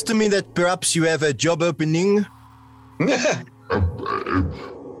occurs to me that perhaps you have a job opening. I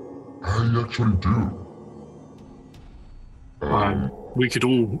actually do. We could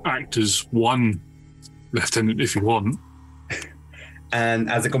all act as one lieutenant if you want.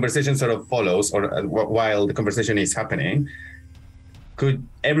 And as the conversation sort of follows, or while the conversation is happening, could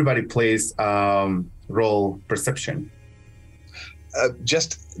everybody please roll perception?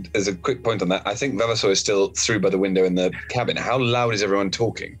 Just as a quick point on that, I think Vavasaur is still through by the window in the cabin. How loud is everyone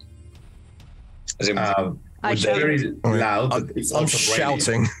talking? As in, very loud. But it's I'm also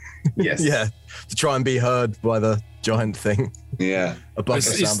shouting. Yes. Yeah, to try and be heard by the giant thing. Yeah. Above the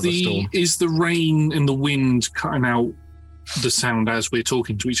sound of the storm. Is the rain and the wind cutting out the sound as we're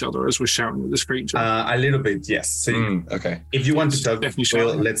talking to each other, as we're shouting at this creature? A little bit, yes. So okay. If you want to talk,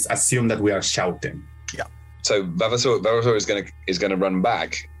 Definitely let's assume that we are shouting. Yeah. So Vavasaur is gonna run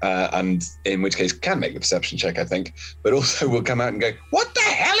back, and in which case can make the perception check, I think, but also will come out and go, "What the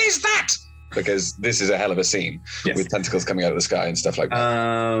hell is that?" Because this is a hell of a scene with tentacles coming out of the sky and stuff like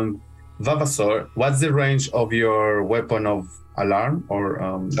that. Vavasaur, what's the range of your weapon of alarm? Or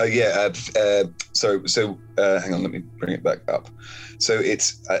So hang on, let me bring it back up. So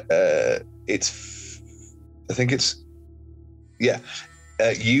it's I think it's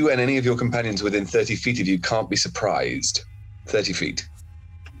you and any of your companions within 30 feet of you can't be surprised. 30 feet.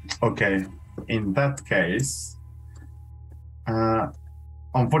 Okay. In that case,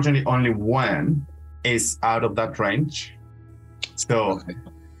 unfortunately, only one is out of that range. So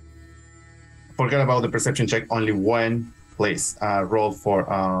forget about the perception check. Only one, please. Roll for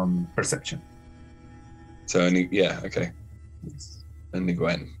perception. So only, okay. Only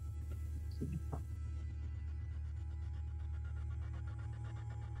Gwen.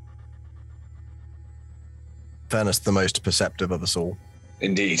 Fairness, the most perceptive of us all.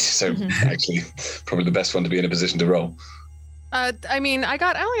 Indeed. So actually, probably the best one to be in a position to roll. I mean, I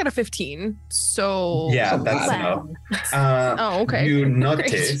only got a 15, so Yeah, that's enough. Oh, okay. You Great.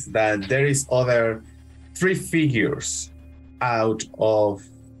 notice that there is other 3 figures out of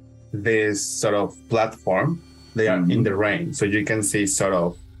this sort of platform. They are in the rain, so you can see sort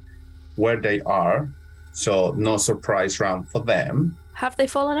of where they are. So no surprise round for them. Have they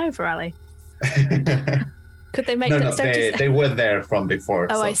fallen over, Ali? Could they make No, dexterity? they were there from before.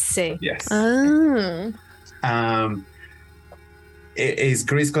 Oh, so, I see. Yes. Oh. Is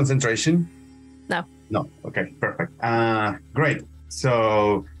Grease concentration? No. No. Okay, perfect. Great.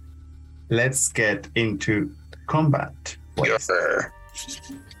 So let's get into combat. Yes, sir.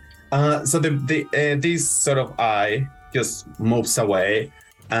 So this sort of eye just moves away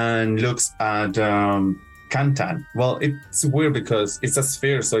and looks at Kantan. Well, it's weird because it's a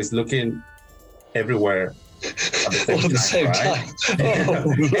sphere, so it's looking everywhere at the same time.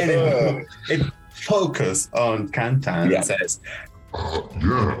 Anyway, it focuses on Kantan and says,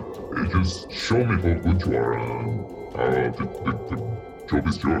 just show me how good you are, and the job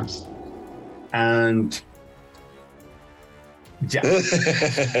is yours. And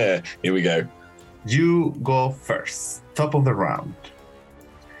here we go. You go first, top of the round.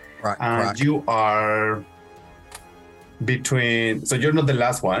 And you are between, so you're not the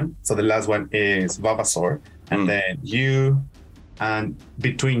last one. So the last one is Vavasor. And then you, and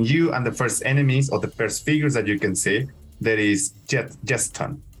between you and the first enemies or the first figures that you can see, there is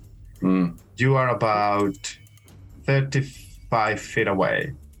Jeston. You are about 35 feet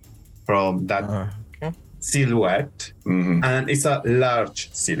away from that silhouette. And it's a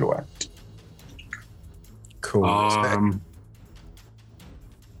large silhouette. Cool.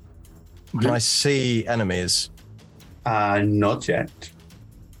 Can I see enemies? Not yet.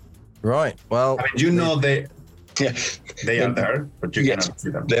 Right. Well, I mean, you know they are there, but you cannot see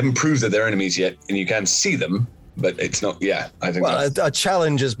them. They haven't proved that they're enemies yet, and you can see them, but it's not. Yeah, I think. Well, a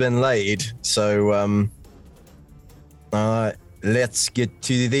challenge has been laid, so let's get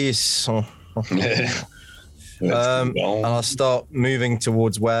to this. And I'll start moving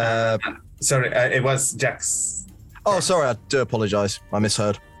towards where. Sorry, it was Jax. Oh, sorry. I do apologize. I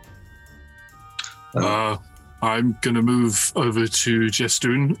misheard. I'm going to move over to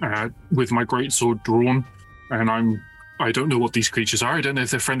Jestun with my greatsword drawn, and I don't know what these creatures are. I don't know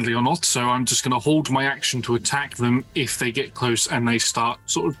if they're friendly or not, so I'm just going to hold my action to attack them if they get close and they start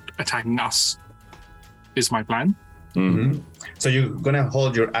sort of attacking us, is my plan. So you're going to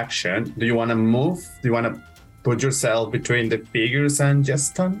hold your action. Do you want to move? Do you want to put yourself between the figures and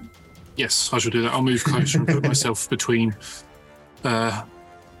Jestun? Yes, I shall do that. I'll move closer and put myself between those.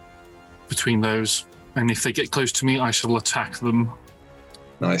 And if they get close to me, I shall attack them.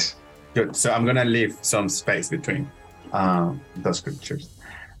 Nice. Good. So I'm going to leave some space between those creatures.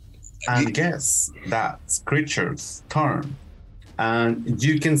 And I guess that's creature's turn. And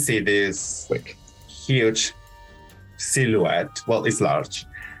you can see this huge silhouette. Well, it's large.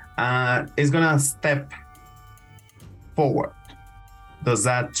 It's going to step forward. Does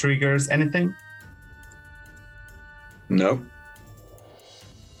that triggers anything? No.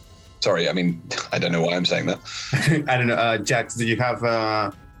 Sorry, I mean, I don't know why I'm saying that. I don't know. Jax, do you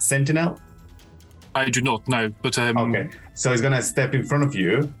have Sentinel? I do not, no. But okay, so he's going to step in front of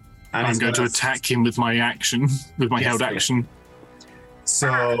you. And I'm going to attack him with my action, with my held action.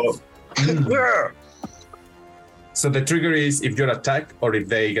 So, so the trigger is if you're attacked or if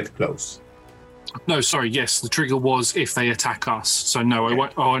they get close. No, sorry, yes, the trigger was if they attack us. So no,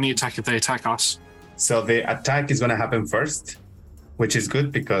 I'll only attack if they attack us. So the attack is going to happen first, which is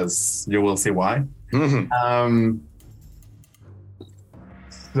good because you will see why.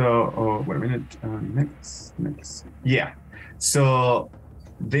 So, wait a minute. Next. Yeah. So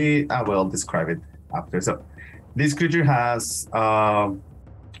I will describe it after. So this creature has 4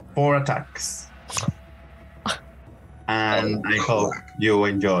 attacks. And I hope you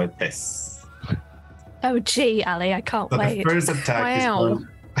enjoyed this. Oh, gee, Ali, I can't wait. The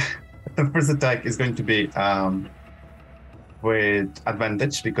first attack is going to be with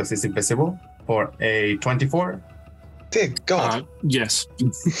advantage because it's invisible for a 24. Dear God. Yes.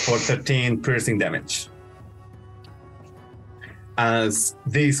 For 13 piercing damage. As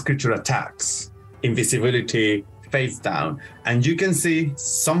this creature attacks, invisibility fades down, and you can see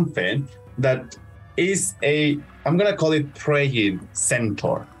something that is I'm gonna call it praying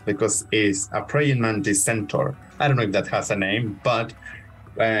centaur because it's a praying mantis centaur. I don't know if that has a name, but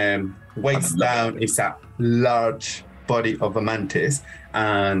waist down is a large body of a mantis,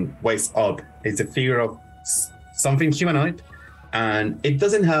 and waist up is a figure of something humanoid, and it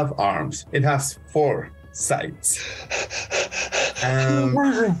doesn't have arms. It has 4 sides.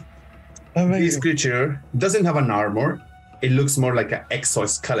 This creature doesn't have an armor. It looks more like an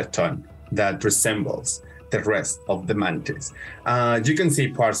exoskeleton that resembles the rest of the mantis. You can see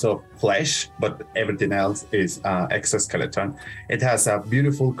parts of flesh, but everything else is exoskeleton. It has a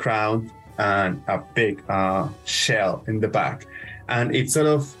beautiful crown and a big shell in the back, and it sort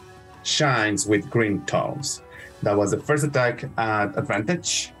of shines with green tones. That was the first attack at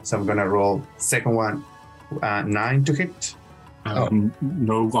advantage, so I'm gonna roll second one, 9 to hit.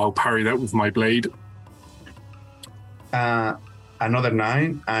 No, I'll parry that with my blade. Another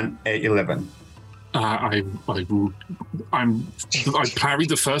 9 and a 11. I parried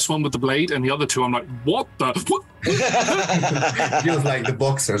the first one with the blade, and the other two I'm like, what the? What? Feels like the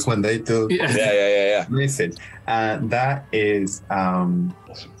boxers when they do. Yeah. Miss it. That is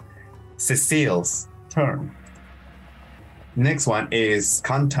Cecile's turn. Next one is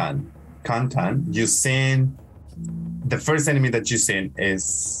Kantan. Kantan, you seen the first enemy that you seen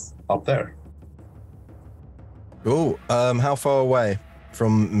is up there. Oh, how far away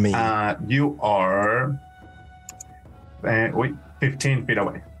from me? You are 15 feet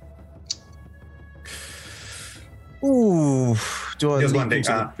away. Ooh, do I just leap one thing.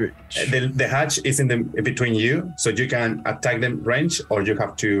 into The hatch is in between you, so you can attack them range, or you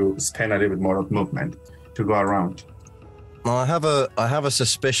have to spend a little bit more of movement to go around. I have a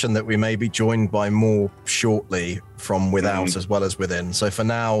suspicion that we may be joined by more shortly from without as well as within. So for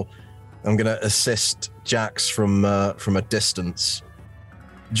now, I'm going to assist Jax from a distance.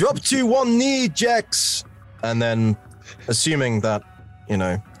 Drop to one knee, Jax, and then, assuming that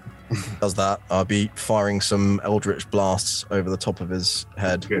does that, I'll be firing some Eldritch blasts over the top of his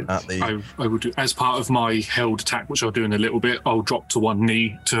head at the. I will do as part of my held attack, which I'll do in a little bit. I'll drop to one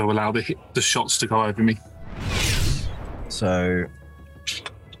knee to allow the shots to go over me. So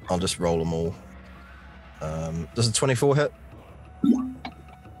I'll just roll them all. Does a 24 hit?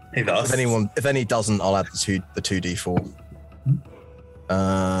 It does. If any doesn't, I'll add the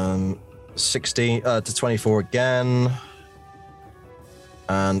 2d4. 16 to 24 again,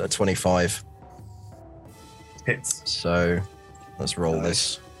 and a 25 hits. So let's roll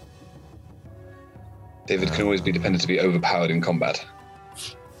this. David can always be dependent to be overpowered in combat.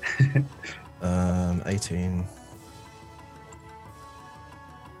 18.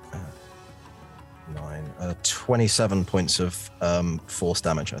 27 points of force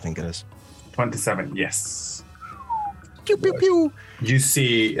damage, I think it is. 27, yes. Pew, pew, pew. You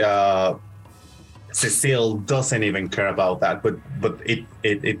see, Cecile doesn't even care about that, but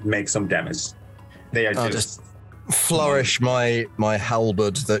it makes some damage. They are just flourish my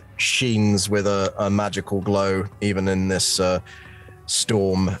halberd that sheens with a magical glow, even in this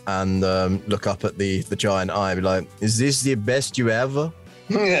storm, and look up at the giant eye, be like, "Is this the best you ever?"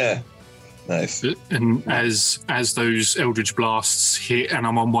 Yeah. Nice. And as those Eldritch blasts hit, and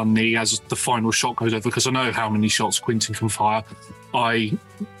I'm on one knee as the final shot goes over, because I know how many shots Quentin can fire, I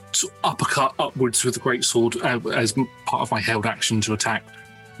uppercut upwards with the greatsword as part of my held action to attack,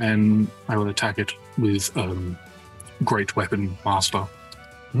 and I will attack it with Great Weapon Master.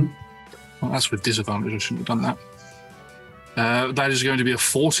 Well, that's with disadvantage. I shouldn't have done that. That is going to be a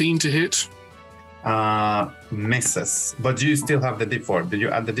 14 to hit. Misses, but you still have the d4. Did you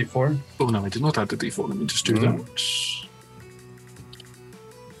add the d4? Oh no, I did not add the d4. Let me just do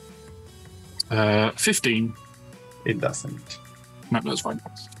that. 15. It doesn't. No, that's fine.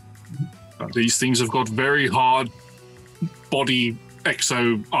 These things have got very hard body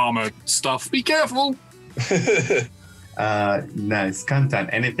exo armor stuff. Be careful. Nice. Kantan,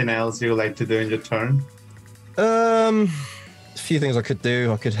 anything else you would like to do in your turn? A few things I could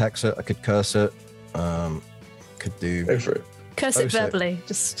do. I could hex it. I could curse it. Could do. Go for it. Curse it verbally.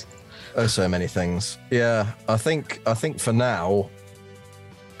 Just. So many things. Yeah, I think for now,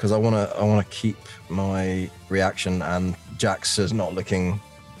 because I wanna keep my reaction, and Jax is not looking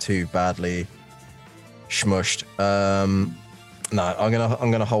too badly smushed. No,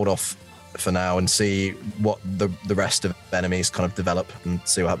 I'm gonna hold off for now and see what the rest of enemies kind of develop and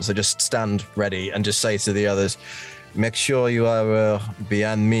see what happens. So just stand ready and just say to the others, make sure you are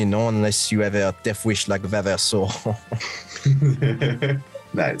behind me, no, unless you have a death wish like Veverso.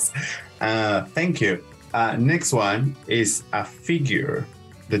 Nice. Thank you. Next one is a figure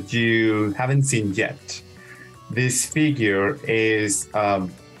that you haven't seen yet. This figure is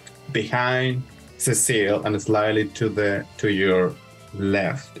behind Cecile and slightly to your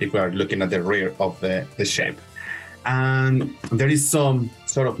left, if we are looking at the rear of the shape. And there is some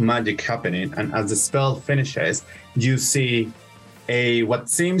sort of magic happening, and as the spell finishes, you see what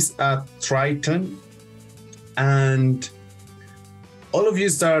seems a Triton, and all of you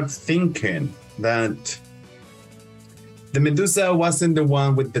start thinking that the Medusa wasn't the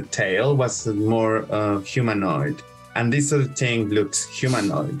one with the tail, was more humanoid, and this sort of thing looks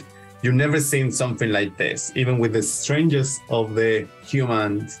humanoid. You've never seen something like this, even with the strangest of the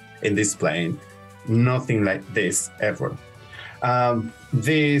humans in this plane. Nothing like this ever.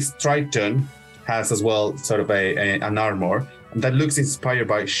 This Triton has as well sort of an armor that looks inspired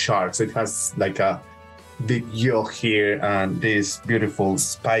by sharks. It has like a big yaw here and this beautiful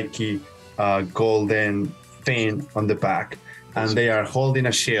spiky golden fin on the back. And they are holding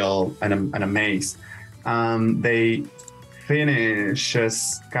a shield and a mace. They finish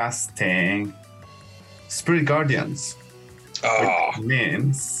casting Spirit Guardians. Oh. Which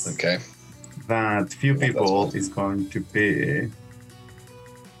means that few people is going to be.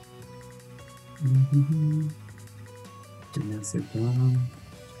 Give me a second.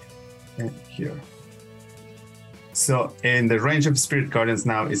 Here. So in the range of Spirit Guardians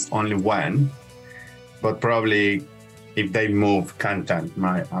now is only one, but probably if they move, content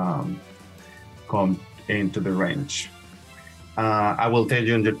might come into the range. I will tell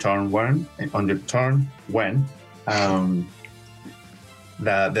you on your turn when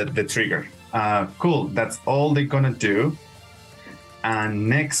the trigger. Cool. That's all they're gonna do. And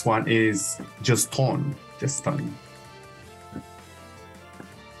next one is just stun.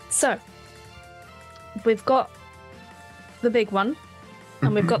 So we've got the big one,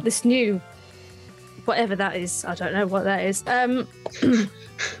 and we've got this new, whatever that is. I don't know what that is.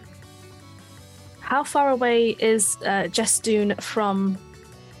 How far away is Jestoon from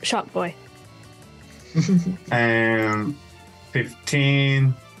Shark Boy?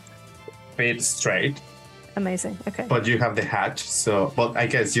 15 feet straight. Amazing. Okay. But you have the hatch, but I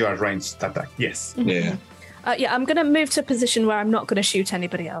guess you are ranged attack. Yes. Yeah. I'm going to move to a position where I'm not going to shoot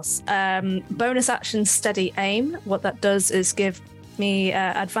anybody else. Bonus action, steady aim. What that does is give me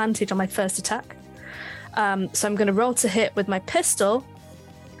advantage on my first attack. So I'm going to roll to hit with my pistol.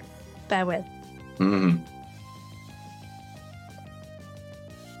 Bear with.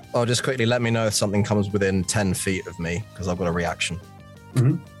 Oh, just quickly let me know if something comes within 10 feet of me, because I've got a reaction.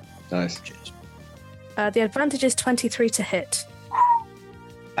 Nice. Cheers. The advantage is 23 to hit.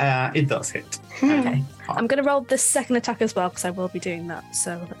 It does hit. Okay. I'm going to roll this second attack as well, because I will be doing that.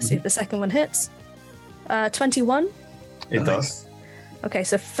 So let's see if the second one hits. 21. It does. Okay,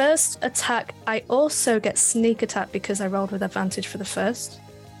 so first attack, I also get sneak attack because I rolled with advantage for the first.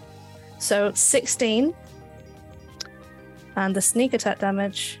 So 16. And the sneak attack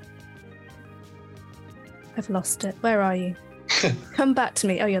damage. I've lost it. Where are you? Come back to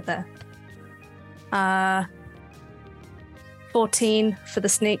me. Oh, you're there. 14 for the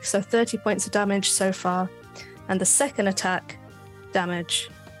sneak, so 30 points of damage so far. And the second attack damage.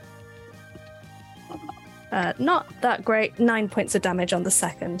 Not that great. 9 points of damage on the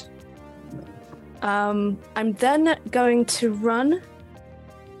second. I'm then going to run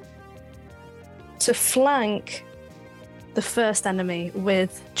to flank the first enemy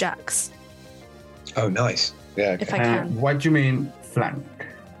with Jax. Oh, nice. Yeah. If I can. What do you mean flank?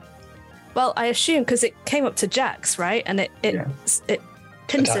 Well, I assume because it came up to Jax, right? And it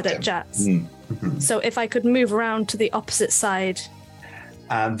pincered at Jax. So if I could move around to the opposite side.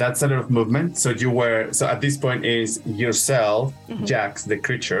 That's a lot of movement. So at this point is yourself, Jax, the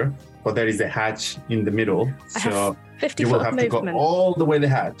creature, but there is a hatch in the middle. So 50 you will foot have of to go movement. all the way the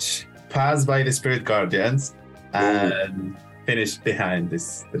hatch, pass by the Spirit Guardians, and finish behind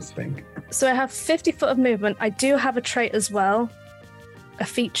this thing. So I have 50 foot of movement. I do have a trait as well, a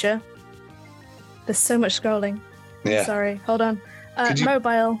feature. There's so much scrolling. Yeah. Sorry, hold on. You-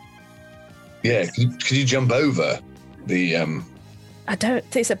 Mobile. Yeah. Could you jump over the? I don't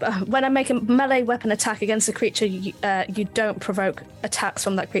think so. But when I make a melee weapon attack against a creature, you don't provoke attacks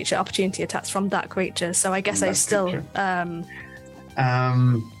from that creature, opportunity attacks from that creature. So I guess I still.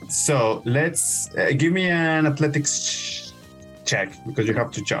 So let's give me an athletics check because you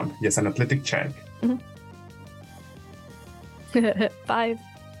have to jump. Yes, an athletic check. 5.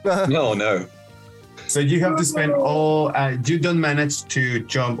 No. So you have to spend all. You don't manage to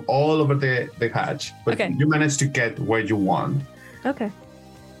jump all over the hatch, but you manage to get where you want. Okay.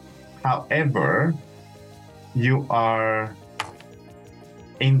 However, you are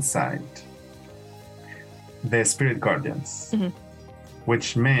inside the Spirit Guardians,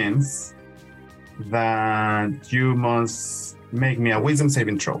 which means that you must make me a wisdom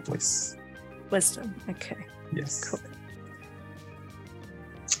saving throw, please. Wisdom. Okay. Yes. Cool.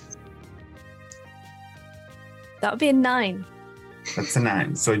 That would be a 9. That's a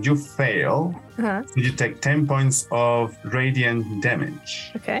 9. So you fail. Uh-huh. So you take 10 points of radiant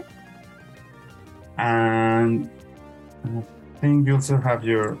damage. Okay. And I think you also have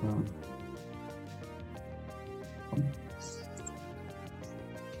your.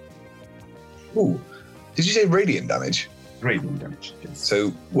 Ooh. Did you say radiant damage? Radiant damage, yes. So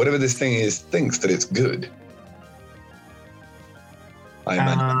whatever this thing is thinks that it's good. I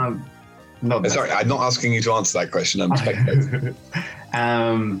imagine. No, sorry, I'm not asking you to answer that question. I'm speculating.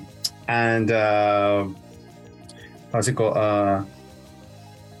 How's it called?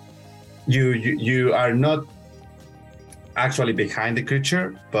 You are not actually behind the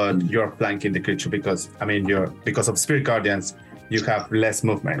creature, but you're flanking the creature because because of Spirit Guardians, you have less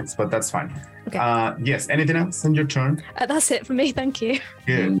movements, but that's fine. Okay. Yes. Anything else on your turn? That's it for me. Thank you.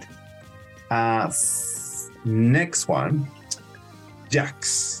 Good. next one,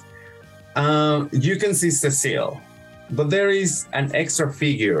 Jax. You can see Cecile, but there is an extra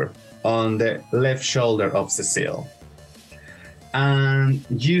figure on the left shoulder of Cecile. And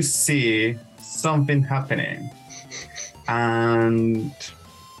you see something happening. And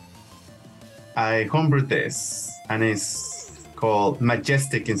I homebrewed this, and it's called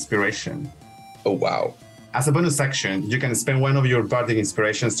Majestic Inspiration. Oh, wow. As a bonus action, you can spend one of your bardic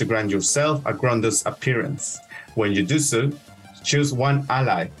inspirations to grant yourself a Grundus appearance. When you do so, choose one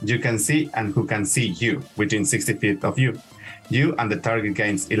ally you can see and who can see you within 60 feet of you. You and the target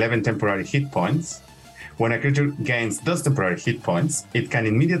gains 11 temporary hit points. When a creature gains those temporary hit points, it can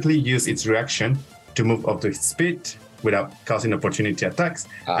immediately use its reaction to move up to its speed without causing opportunity attacks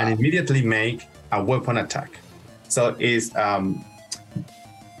and immediately make a weapon attack. So it's Mantle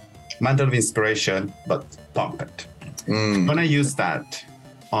of Inspiration, but pumped. I'm gonna use that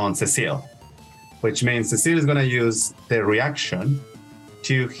on Cecile, which means Cecile is gonna use the reaction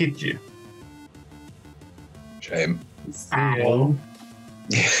to hit you. Shame. Cecile.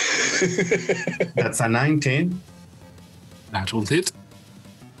 That's a 19. That will hit.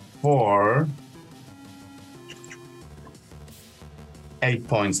 For 8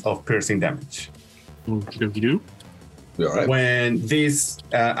 points of piercing damage. Right. When this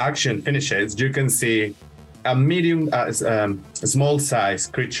action finishes, you can see a medium, small size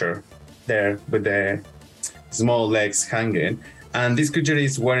creature there with the small legs hanging. And this creature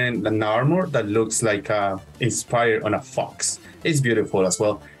is wearing an armor that looks like inspired on a fox. It's beautiful as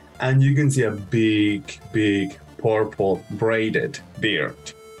well. And you can see a big, big purple braided beard.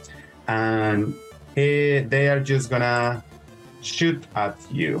 And they are just gonna shoot at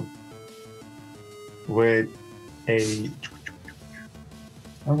you with a...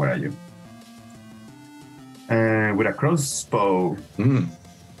 Oh, where are you? With a crossbow.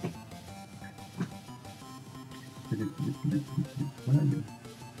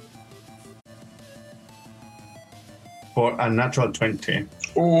 For a natural 20.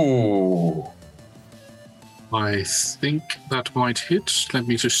 Ooh. I think that might hit. Let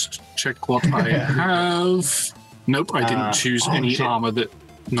me just check what I have. Nope, I didn't choose any armor that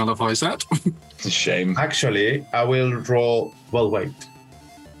nullifies that. It's a shame. Actually, I will roll... Well, wait.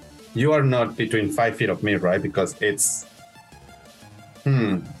 You are not between 5 feet of me, right? Because it's...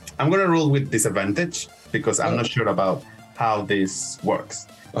 I'm going to roll with disadvantage because I'm not sure about how this works.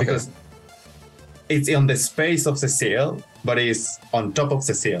 Okay. Because it's on the space of Cecile, but it's on top of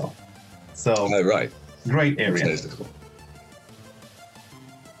Cecile. So, right. Great area.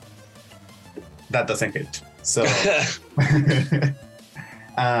 That doesn't hit. So,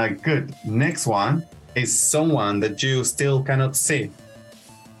 good. Next one is someone that you still cannot see.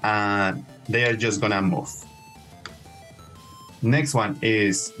 They are just gonna move. Next one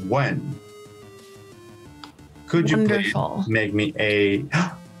is Gwen. Could you please make me a...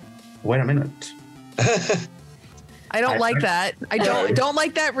 Wait a minute. I don't like that. I don't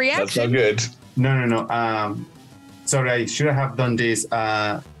like that reaction. That's not good. No. Sorry, I should have done this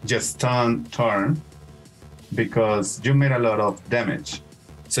just turn because you made a lot of damage.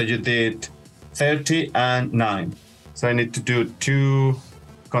 So you did 30 and 9. So I need to do 2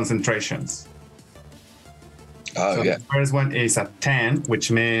 concentrations. So the first one is a 10,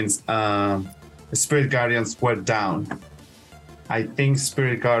 which means the Spirit Guardians were down. I think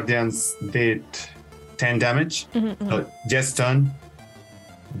Spirit Guardians did 10 damage. So just turn,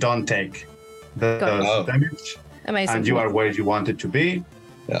 don't take the damage. Amazing. And you are where you wanted to be.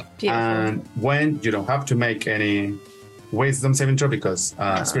 Yeah. Beautiful. And when you don't have to make any wisdom saving throw because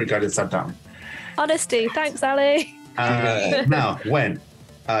Spirit Guardians are down. Honesty. Thanks, Ali. Now, when?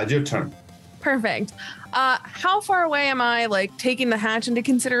 Your turn. Perfect. How far away am I, like, taking the hatch into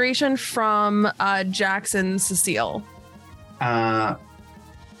consideration from Jackson Cecile? A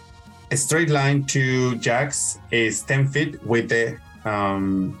straight line to Jax is 10 feet with the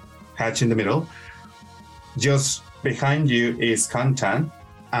hatch in the middle. Just behind you is Kantan,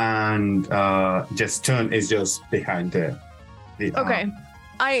 and just turn is just behind the Okay.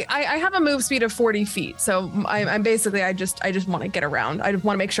 I have a move speed of 40 feet, so I'm basically I just want to get around. I just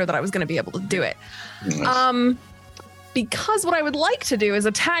want to make sure that I was going to be able to do it. Nice. Because what I would like to do is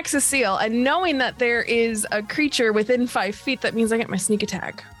attack Cecile, and knowing that there is a creature within 5 feet, that means I get my sneak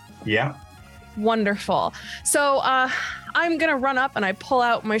attack. Yeah. Wonderful. So I'm gonna run up and I pull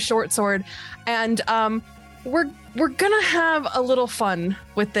out my short sword, and we're gonna have a little fun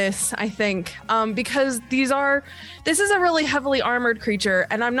with this, I think, because this is a really heavily armored creature,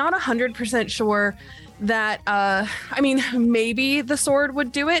 and I'm not 100% sure that maybe the sword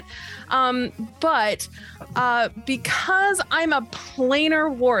would do it, but because I'm a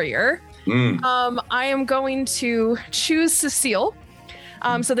planar warrior, I am going to choose Cecile.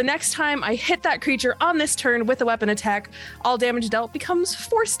 So the next time I hit that creature on this turn with a weapon attack, all damage dealt becomes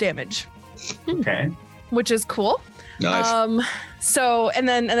force damage. Okay. Which is cool. Nice. So and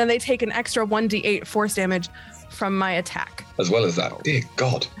then they take an extra 1d8 force damage from my attack. As well as that. Dear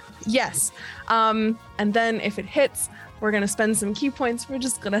God. Yes. And then if it hits, we're gonna spend some key points. We're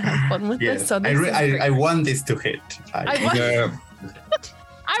just gonna have fun with this. So this I want this to hit. I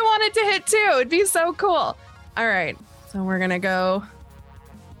want it to hit too. It'd be so cool. All right. So we're gonna go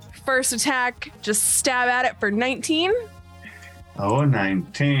first attack, just stab at it for 19. Oh,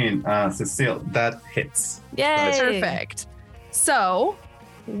 19. Cecile, that hits. Yay! Perfect. So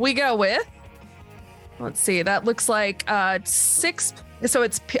we go with, let's see, that looks like 6. So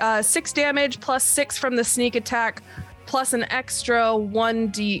it's 6 damage plus 6 from the sneak attack, plus an extra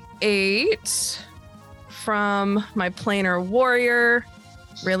 1d8 from my planar warrior.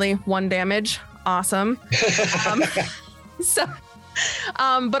 Really, 1 damage. Awesome.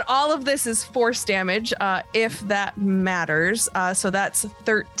 But all of this is force damage, if that matters. So that's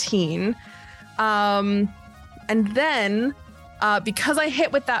 13. And then, because I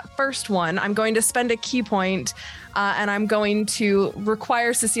hit with that first one, I'm going to spend a key point, and I'm going to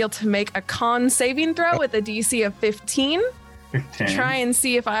require Cecile to make a con saving throw with a DC of 15. 15. Try and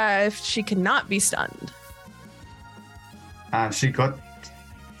see if she cannot be stunned. She got,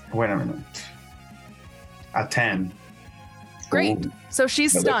 wait a minute, a 10. Great. So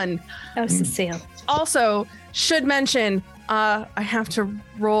she's stunned. Oh, Cecile. Also, should mention, I have to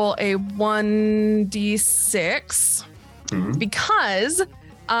roll a 1d6 because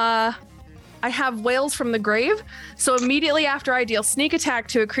I have Wails from the Grave. So immediately after I deal sneak attack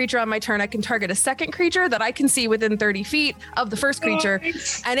to a creature on my turn, I can target a second creature that I can see within 30 feet of the first creature,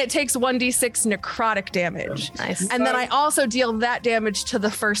 and it takes 1d6 necrotic damage. Nice. And then I also deal that damage to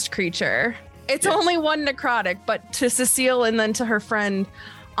the first creature. It's only 1 necrotic, but to Cecile and then to her friend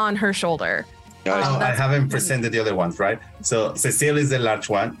on her shoulder. I haven't presented the other ones, right? So Cecile is the large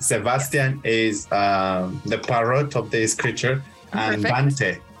one. Sebastian is the parrot of this creature. And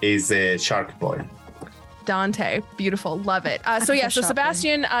Dante is a shark boy. Dante, beautiful, love it. So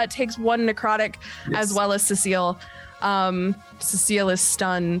Sebastian takes 1 necrotic, as well as Cecile. Cecile is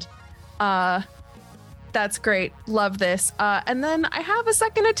stunned. That's great. Love this. And then I have a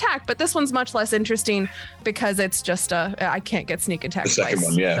second attack, but this one's much less interesting because it's just I can't get sneak attack The second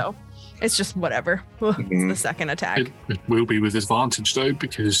twice. one, yeah. So it's just whatever. It's the second attack. It will be with advantage though,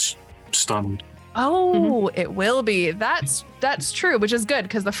 because stunned. Oh, it will be. That's true, which is good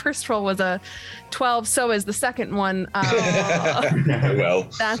because the first roll was a 12. So is the second one. Well,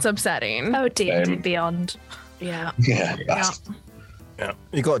 that's upsetting. Oh, D&D Beyond. Yeah. Yeah. Yeah.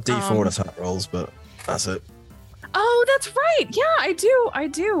 You got D4 on attack rolls, but that's it. Oh, that's right. Yeah, I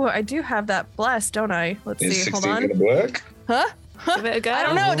do have that blessed, don't I? Let's Is see. Hold 16 on. gonna work? Huh? Give it a go. I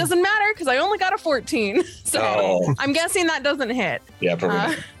don't know. It doesn't matter because I only got a 14. So Oh. I'm guessing that doesn't hit. Yeah, probably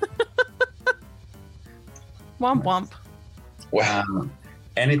not. Womp womp. Wow.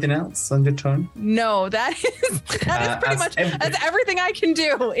 Anything else on your turn? No, that is pretty much that's everything I can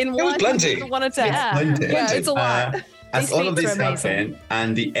do in one attack. Plenty. Yeah, it's a lot. As all of this happen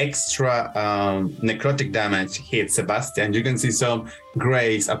and the extra necrotic damage hits Sebastian, you can see some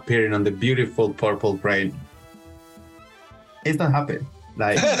grays appearing on the beautiful purple brain. He's not happy.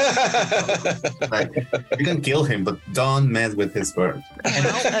 Like you can kill him, but don't mess with his bird.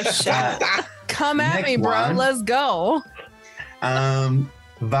 Come at me, bro. one. Let's go.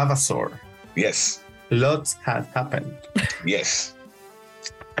 Vavasaur. Yes. Lots has happened. Yes.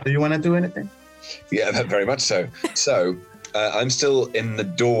 Do you want to do anything? Yeah, very much so. So, I'm still in the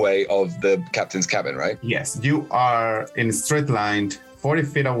doorway of the captain's cabin, right? Yes. You are in a straight line, 40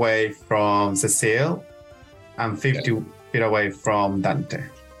 feet away from Cecile and 50 feet away from Dante.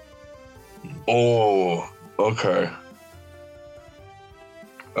 Oh, okay.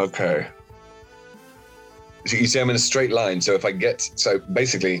 Okay. So you say I'm in a straight line. So if I get, so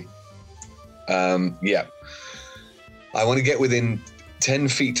basically, yeah, I want to get within 10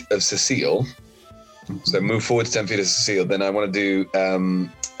 feet of Cecile. So move forward to 10 feet of Cecile. Then I want to do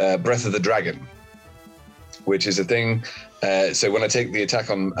Breath of the Dragon, which is a thing. So when I take the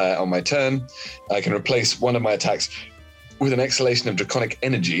attack on my turn, I can replace one of my attacks with an exhalation of draconic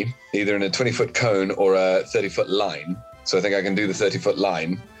energy, either in a 20-foot cone or a 30-foot line. So I think I can do the 30-foot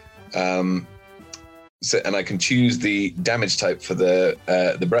line. So, and I can choose the damage type for the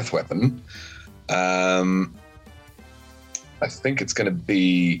breath weapon. I think it's going to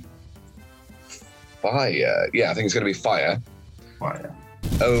be fire. Yeah, I think it's going to be fire. Fire.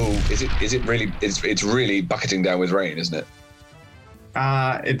 Oh, is it really? It's really bucketing down with rain, isn't it?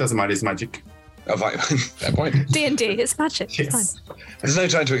 It doesn't matter. It's magic. Oh, fine. Fair point. D&D, it's magic. Yes. It's fine. There's no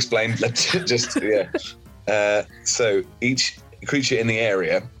time to explain. Let's just, so each creature in the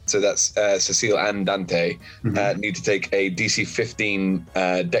area, so that's Cecile and Dante, need to take a DC 15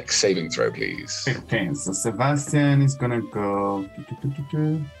 Dex saving throw, please. 15. So Sebastian is gonna go.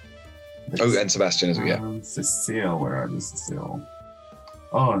 Oh, and Sebastian as well, yeah. Cecile, where are you, Cecile?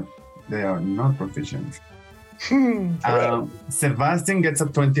 Oh, they are not proficient. Sebastian gets a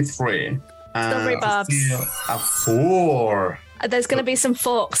 23. Sorry, Babs. Cecile a 4. There's going to be some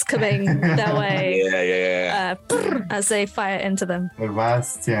forks coming their way. Yeah. As they fire into them.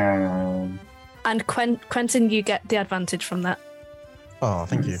 Sebastian. And Quentin, you get the advantage from that. Oh,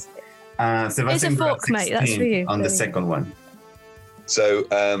 thank you. Sebastian It's a fork, mate. That's for you. On the second one. So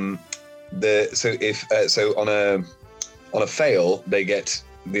on a fail they get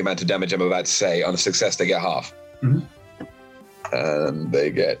the amount of damage I'm about to say. On a success they get half. And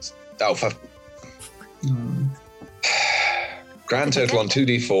they get grand total on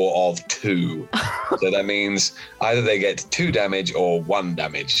 2d4 of 2. So that means either they get 2 damage or 1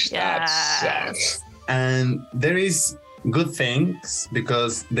 damage. That's And there is good things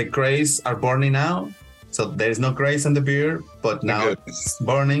because the grays are burning now. So there's no grays on the beer, but now it's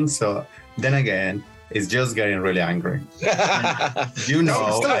burning. So then again, it's just getting really angry. You know,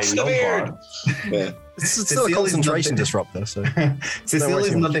 I love Bard. Yeah. It's still a concentration disruptor. So Cecile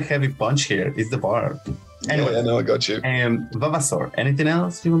is not the heavy punch here; it's the Bard. Anyway, I know, I got you. Vavasor, anything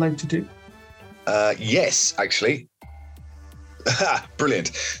else you would like to do? Yes, actually.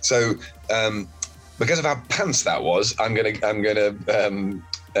 Brilliant. So, because of how pants that was,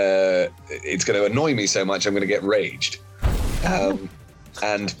 it's gonna annoy me so much. I'm gonna get raged,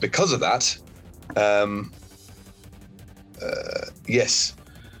 and because of that, yes.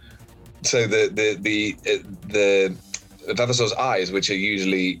 So the Vavasor's eyes, which are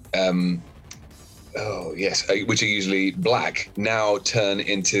usually which are usually black, now turn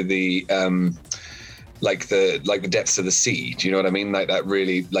into the like the depths of the sea. Do you know what I mean? Like that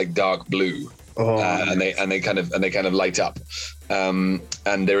really like dark blue. And they kind of light up. And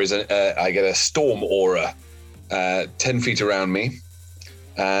there is I get a storm aura 10 feet around me,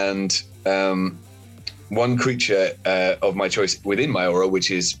 and one creature of my choice within my aura,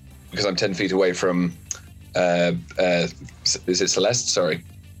 which is because I'm 10 feet away from is it Celeste? Sorry.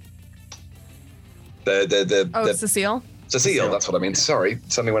 Cecile. Cecile, that's what I mean. Sorry,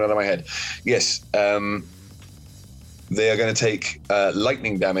 something went out of my head. Yes, they are going to take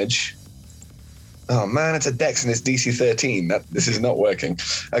lightning damage. Oh man, it's a Dex and it's DC 13. This is not working.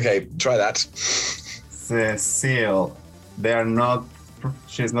 Okay, try that. Cecile,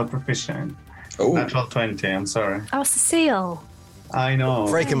 she's not proficient. Oh. Natural 20, I'm sorry. Oh, Cecile. I know.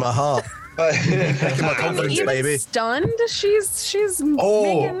 Breaking my heart. Breaking my confidence, Even baby. stunned? She's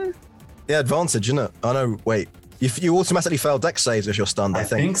making... Yeah, advantage, isn't it? Oh no, wait. You automatically fail Dex saves if you're stunned, I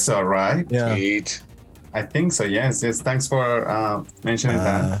think. I think so, right? Yeah. I think so, yes. Thanks for mentioning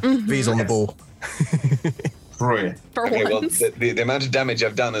that. V's on the ball. Right. Okay, well, the amount of damage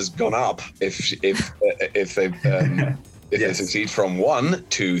I've done has gone up if they succeed from 1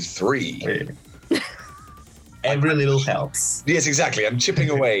 to 3. Every little helps. Yes, exactly. I'm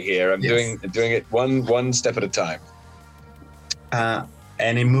chipping away here. I'm doing it one step at a time.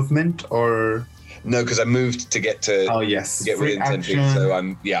 Any movement or no? Because I moved to get to to get within 10 feet. So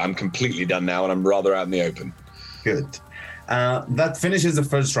I'm completely done now, and I'm rather out in the open. Good. That finishes the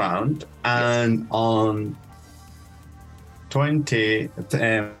first round, and on 20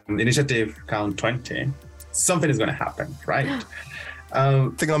 initiative count 20, something is going to happen, right? I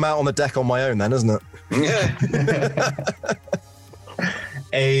think I'm out on the deck on my own then, isn't it?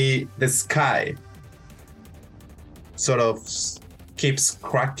 The sky sort of keeps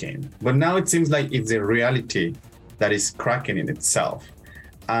cracking, but now it seems like it's a reality that is cracking in itself.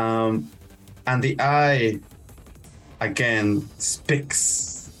 And the eye again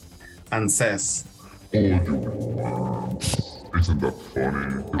speaks and says, isn't that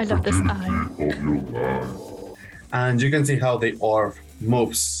funny? I love this eye. And you can see how the orb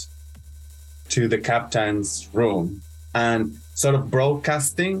moves to the captain's room and sort of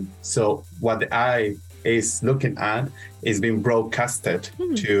broadcasting. So what the eye is looking at is being broadcasted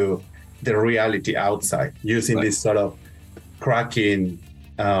to the reality outside using this sort of cracking,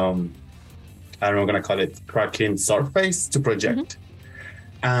 I'm going to call it cracking surface to project.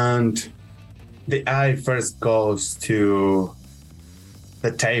 And the eye first goes to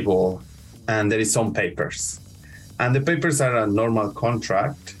the table and there is some papers. And the papers are a normal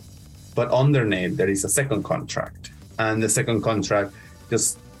contract, but underneath there is a second contract. And the second contract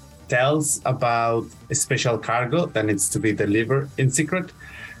just tells about a special cargo that needs to be delivered in secret.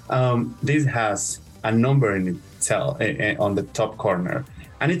 This has a number in itself on the top corner.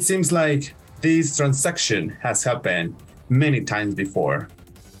 And it seems like this transaction has happened many times before.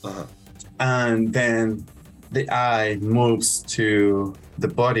 And then the eye moves to the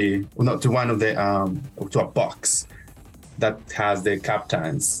body, to one of the, to a box that has the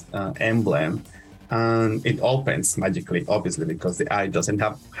captain's emblem. And it opens magically, obviously, because the eye doesn't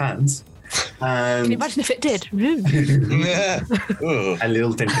have hands. And Can you imagine if it did? a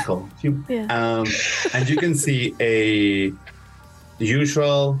little tentacle. Yeah. And you can see a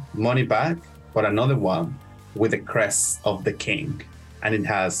usual money bag, but another one with the crest of the king. And it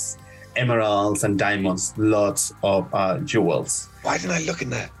has emeralds and diamonds, lots of jewels. Why didn't I look in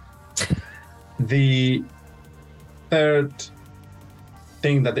there? The third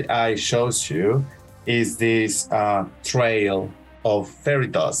thing that the eye shows you is this trail of fairy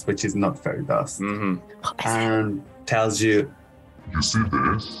dust, which is not fairy dust, and tells you, You see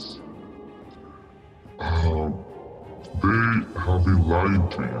this? They haven't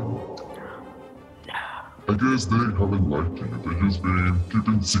lied to you. I guess they haven't lied to you. They've just been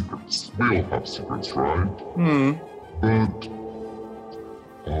keeping secrets. We all have secrets, right? But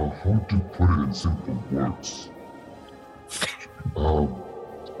how to put it in simple words?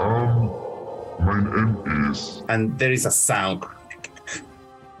 My name is... And there is a sound.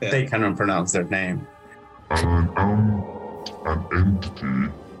 They cannot pronounce their name. And I'm an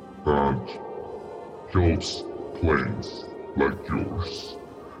entity that helps planes like yours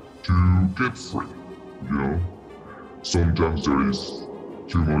to get free, you know? Sometimes there is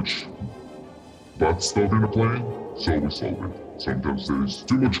too much bad stuff in a plane, so we solve it. Sometimes there is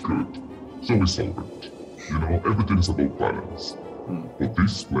too much good, so we solve it. You know, everything is about balance. But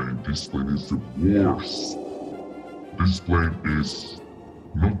this plane is the worst. This plane is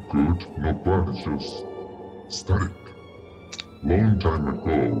not good, not bad, it's just static. Long time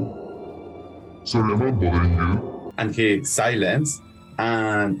ago. Sorry, I'm not bothering you. And he silenced,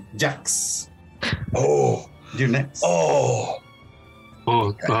 and Jax. You're next.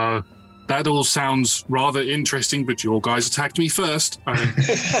 That all sounds rather interesting, but your guys attacked me first.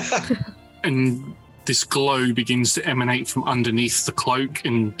 And this glow begins to emanate from underneath the cloak,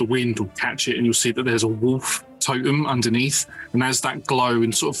 and the wind will catch it, and you'll see that there's a wolf totem underneath. And as that glow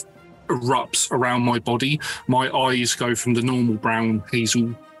and sort of erupts around my body, my eyes go from the normal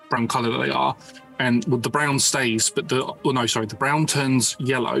hazel brown color that they are, and the brown stays, but the brown turns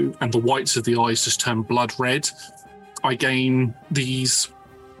yellow, and the whites of the eyes just turn blood red. I gain these.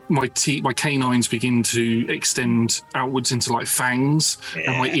 My canines begin to extend outwards into like fangs,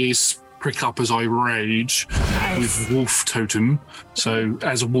 and my ears prick up as I rage with wolf totem. So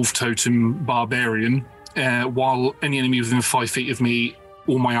as a wolf totem barbarian, while any enemy within 5 feet of me,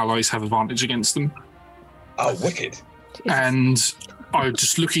 all my allies have advantage against them. Oh, wicked. And I'm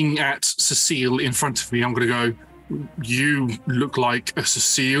just looking at Cecile in front of me. I'm going to go, you look like a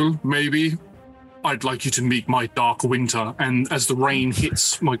Cecile, maybe? I'd like you to meet my Dark Winter. And as the rain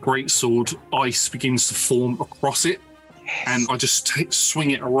hits my greatsword, ice begins to form across it. And I just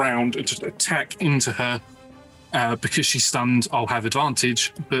swing it around and just attack into her. Because she's stunned, I'll have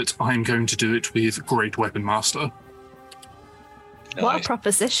advantage, but I'm going to do it with Great Weapon Master. What a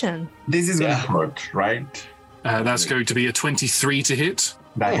proposition. This is going to hurt, right? That's going to be a 23 to hit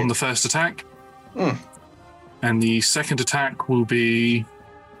on the first attack. And the second attack will be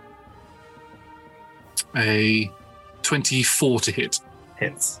a 24 to hit.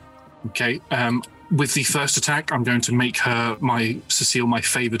 Hits. Okay. With the first attack, I'm going to make Cecile my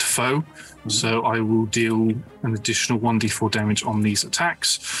favored foe. So I will deal an additional 1d4 damage on these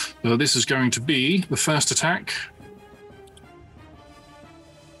attacks. So this is going to be the first attack.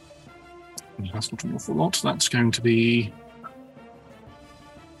 That's not an awful lot. That's going to be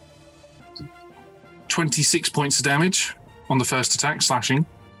 26 points of damage on the first attack, slashing.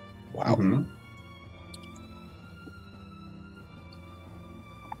 Wow.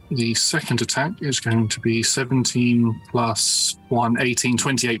 The second attack is going to be 17 plus 1, 18,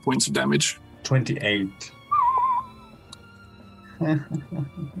 28 points of damage. 28.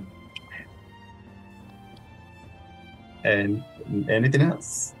 And anything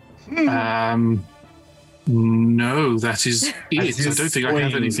else? No, that is it. I don't think I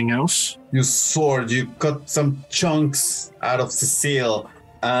have anything else. Your sword, you cut some chunks out of Cecile,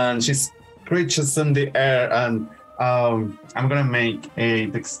 and she screeches in the air, and I'm gonna make a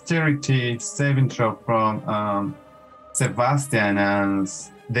dexterity saving throw from Sebastian, and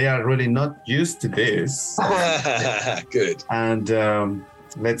they are really not used to this. Good. And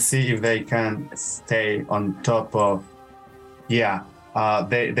let's see if they can stay on top of. Yeah,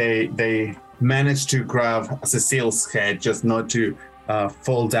 they manage to grab Cecile's head, just not to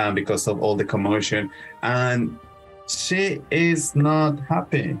fall down because of all the commotion, and she is not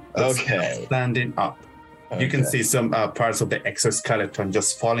happy. Okay. Standing up. You can see some parts of the exoskeleton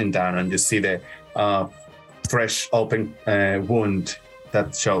just falling down, and you see the fresh open wound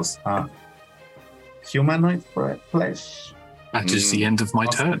that shows humanoid flesh. That is the end of my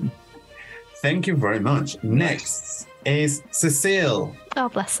turn. Thank you very much. Next is Cecile. Oh,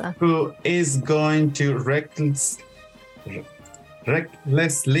 bless her. Who is going to recklessly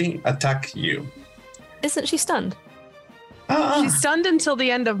attack you. Isn't she stunned? She's stunned until the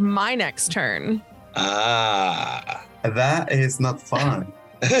end of my next turn. That is not fun.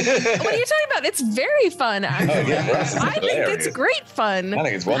 What are you talking about? It's very fun, actually. I think it's great fun. I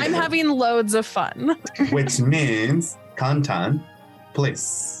think it's I'm wonderful. having loads of fun. Which means, Kantan,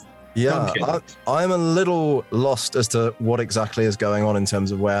 please. Yeah, I'm a little lost as to what exactly is going on in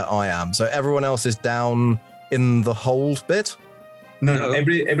terms of where I am. So everyone else is down in the hold bit? No.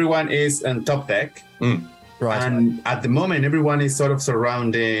 Everyone is on top deck. Right. And at the moment, everyone is sort of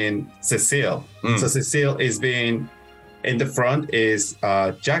surrounding Cecile. So Cecile is being in the front is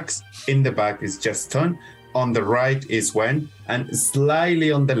Jax, in the back is Jeston, on the right is Wen, and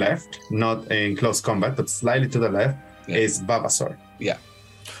slightly on the left, not in close combat, but slightly to the left is Vavasor. Yeah.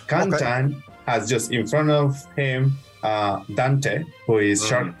 Kantan has just in front of him Dante, who is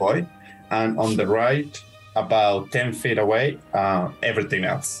Shark Boy, and on the right, about 10 feet away, everything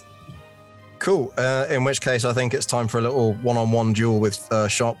else. Cool. In which case, I think it's time for a little one-on-one duel with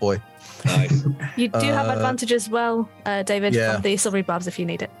Shark Boy. Nice. You do have advantage as well, David, yeah. from the silvery barbs if you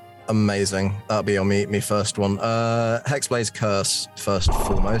need it. Amazing. That'll be on me first one. Hexblade's Curse, first and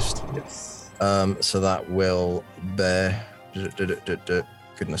foremost. Yes. So that will bear...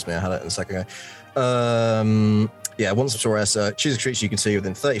 Goodness me, I had it in a second ago. Once Saurus, choose a creature you can see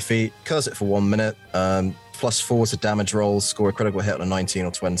within 30 feet, curse it for 1 minute, +4 to damage rolls, score a critical hit on a 19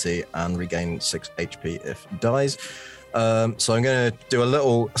 or 20, and regain 6 HP if it dies. So I'm going to do a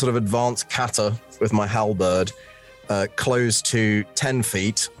little sort of advanced kata with my halberd, close to 10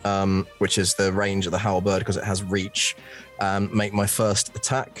 feet, which is the range of the halberd because it has reach, and make my first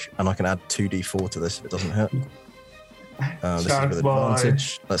attack, and I can add 2d4 to this if it doesn't hit. This is with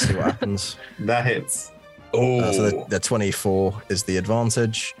advantage. Let's see what happens. That hits. So the 24 is the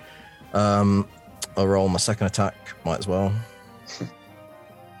advantage. I'll roll my second attack, might as well.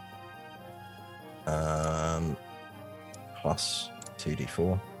 Plus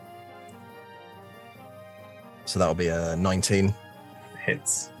 2d4. So that'll be a 19.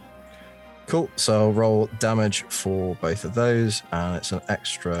 Hits. Cool. So I'll roll damage for both of those, and it's an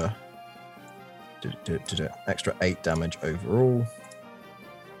extra extra 8 damage overall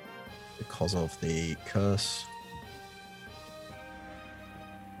because of the curse.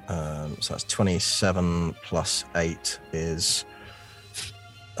 So that's 27 plus 8 is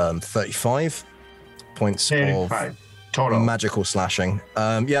 35 points 35 of total magical slashing.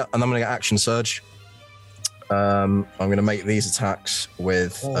 And I'm going to get action surge. I'm going to make these attacks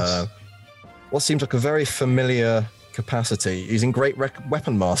with what seems like a very familiar capacity, using Great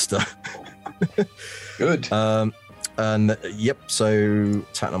Weapon Master. Good. So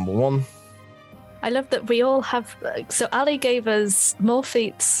attack number 1. I love that we all have. So Ali gave us more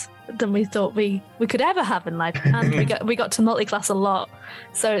feats than we thought we could ever have in life, and we got to multi-class a lot.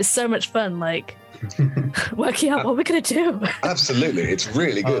 So it's so much fun, like working out what we're gonna do. Absolutely, it's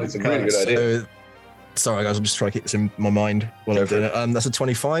really good. It's a really good idea. Sorry, guys, I'm just trying to keep this in my mind while I'm doing it. That's a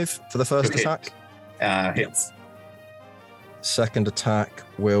 25 for the first attack. Hits. Second attack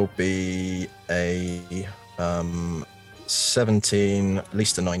will be a 17, at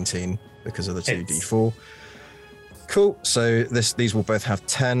least a 19 because of the 2d4. Cool. So these will both have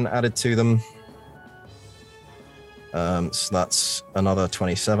 10 added to them. So that's another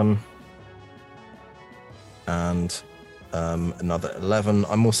 27 and another 11.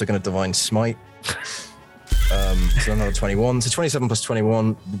 I'm also going to Divine Smite. So another 21. So 27 plus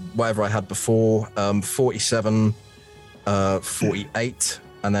 21, whatever I had before. 47, 48,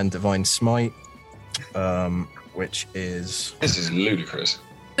 and then Divine Smite, which is... This is ludicrous.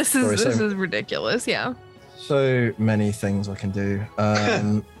 This is ridiculous, yeah. So many things I can do.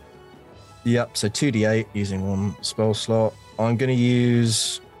 Yep, so 2d8 using 1 spell slot. I'm going to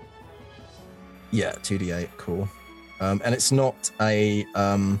use... 2d8, cool. And it's not a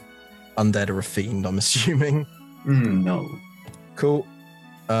undead or a fiend, I'm assuming. No. Cool.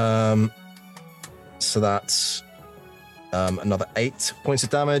 So that's another 8 points of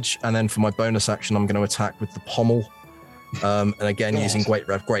damage. And then for my bonus action, I'm going to attack with the pommel. And again, using Great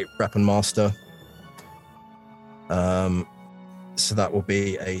Weapon Master. So that will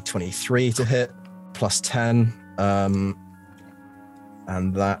be a 23 to hit, plus 10.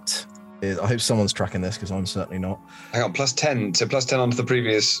 And that is, I hope someone's tracking this because I'm certainly not. Hang on, plus 10. So plus 10 onto the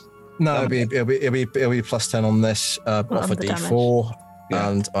previous. No, it'll be plus 10 on this off a D4. Yeah.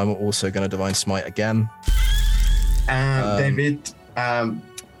 And I'm also going to Divine Smite again. David,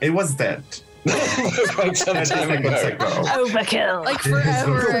 it was dead. Overkill. Like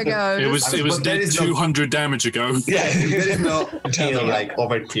forever ago. It was dead 200 damage ago. Yeah, there is no kill like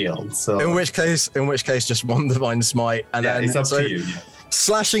overkill. So in which case, just one Divine Smite, and then it's up to you. Yeah.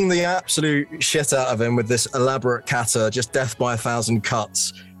 Slashing the absolute shit out of him with this elaborate kata, just death by 1,000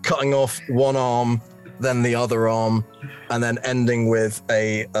 cuts, cutting off one arm, then the other arm, and then ending with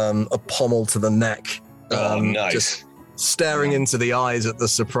a pommel to the neck. Nice. Just staring into the eyes at the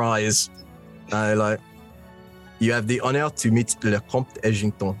surprise. Like, you have the honor to meet Le Comte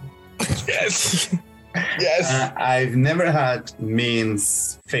Egington. Yes. Yes. I've never had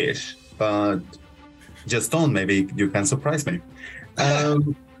Mean's fish, but Justin, maybe you can surprise me.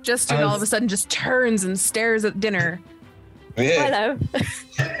 Justin all of a sudden just turns and stares at dinner. Yeah. Hello.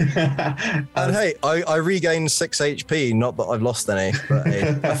 And hey, I regained 6 HP, not that I've lost any, but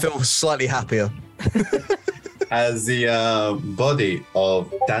hey, I feel slightly happier. As the body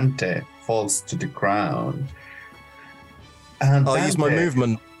of Dante falls to the ground. I'll use my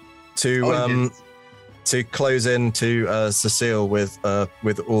movement to close in to Cecile with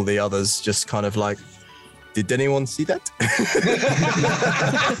all the others, just kind of like, did anyone see that?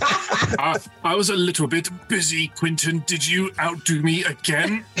 I was a little bit busy, Quentin. Did you outdo me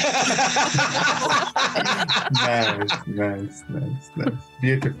again? Nice.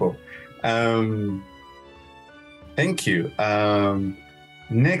 Beautiful. Thank you.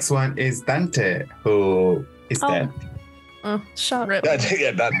 Next one is Dante, who is dead. Oh, shut up.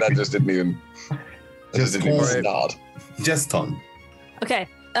 That just didn't even. Start. Just on. Okay.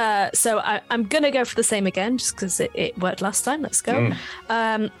 So I'm going to go for the same again, just because it worked last time. Let's go.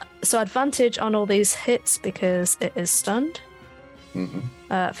 So advantage on all these hits because it is stunned.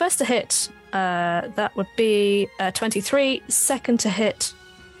 Mm-hmm. First to hit, that would be 23. Second to hit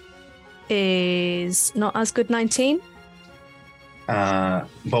is not as good, 19.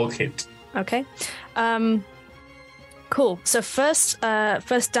 Both hit. Okay. Cool. So first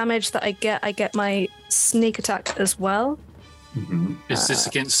damage that I get my sneak attack as well. Mm-hmm. Is this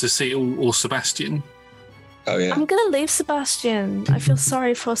against Cecile or Sebastian? Oh yeah. I'm gonna leave Sebastian. I feel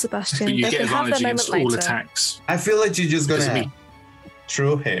sorry for Sebastian. But you They get can have their advantage moment against all later. attacks. I feel like you're just Doesn't gonna mean-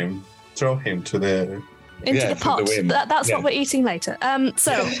 throw him to the Into the pot. That's what we're eating later.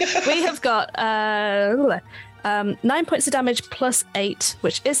 So we have got 9 points of damage plus 8,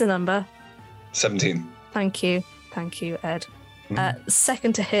 which is a number. 17. Thank you, Ed.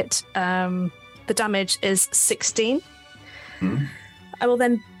 Second to hit, the damage is 16. I will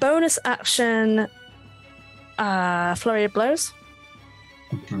then bonus action Flurry of Blows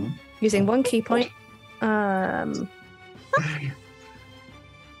using 1 key point.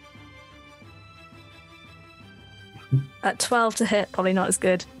 At 12 to hit, probably not as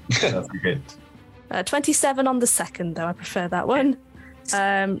good. That's good. 27 on the second, though. I prefer that one.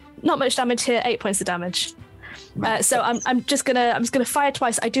 Not much damage here. 8 points of damage. So I'm just gonna fire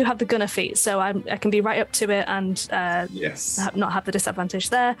twice. I do have the gunner feat, so I can be right up to it and not have the disadvantage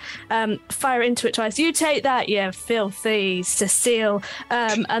there. Fire into it twice. You take that, you filthy Cecile.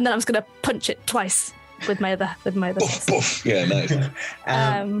 And then I'm just gonna punch it twice with my other. Poof. Yeah, nice.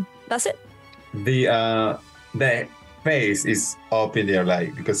 That's it. The face is up in there,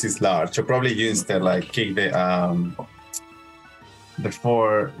 like, because it's large. So probably you instead like kick the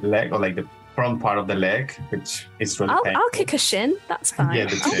fore leg, or like the front part of the leg, which is really painful. I'll kick a shin. That's fine. Yeah,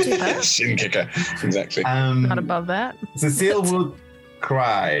 the I'll do that. Shin kicker. Exactly. Not above that. Cecile would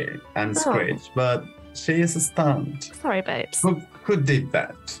cry and screech, but she is stunned. Sorry, babes. Who did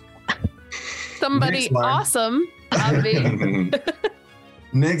that? Somebody Next one. awesome. Obvi.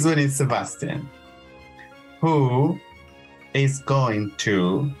 Next one is Sebastian, who is going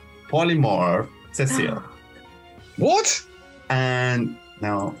to polymorph Cecile. What? And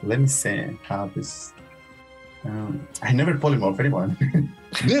now let me see how this. I never polymorph anyone.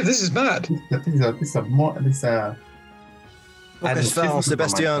 Yeah, this is bad. This is more. Focus fell,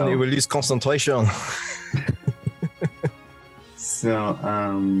 Sebastian, you will lose concentration. So,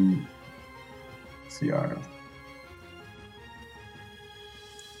 CR.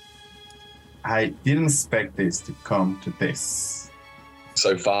 I didn't expect this to come to this.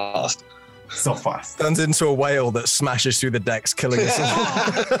 So fast. So fast. Turns into a whale that smashes through the decks, killing us all.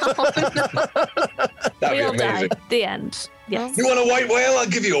 That'd We be all amazing. died. The end. Yes. You want a white whale? I'll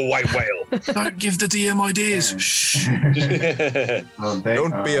give you a white whale. Don't give the DM ideas. Shh.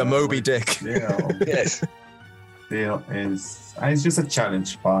 Don't be a Moby Dick. Yes. Deal is it's just a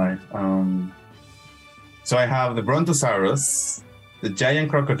challenge 5. So I have the Brontosaurus, the giant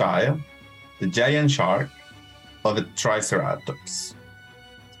crocodile, the giant shark, or the Triceratops.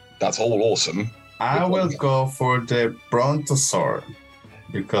 That's all awesome. I will go for the Brontosaur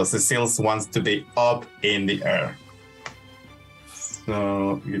because the seals wants to be up in the air.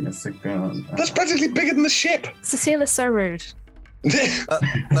 So give me a second. That's practically bigger than the ship. Cecile is so rude.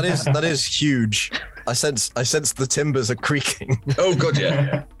 That is huge. I sense the timbers are creaking. Oh god,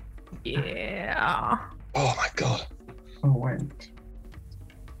 yeah. Yeah. Oh my god. Oh wait.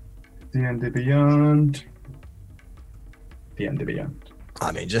 D&D Beyond. D&D Beyond.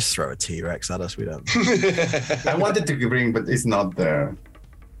 I mean, just throw a T-Rex at us. We don't. I wanted to bring, but it's not there.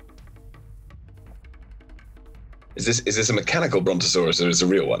 Is this a mechanical Brontosaurus or is it a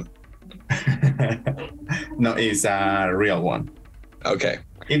real one? No, it's a real one. Okay.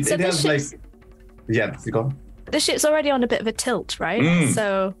 It So has like, yeah, go. The ship's already on a bit of a tilt, right?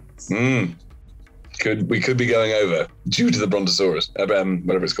 So We could be going over due to the Brontosaurus,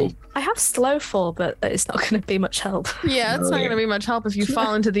 whatever it's called. I have slow fall, but it's not going to be much help. Yeah, it's not going to be much help if you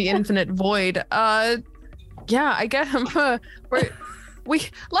fall into the infinite void. Yeah, I get him. We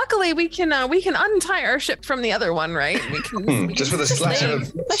luckily we can untie our ship from the other one, right? We can just with a slash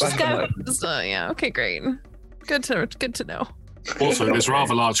of. Let's just go. Yeah. Okay. Great. Good to know. Also, this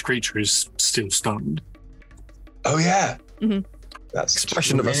rather large creature is still stunned. Oh yeah. Mm-hmm. That's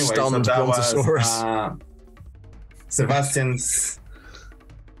expression of a Anyway, stunned so that Brontosaurus. was, Sebastian's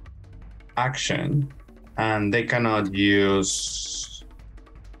action, and they cannot use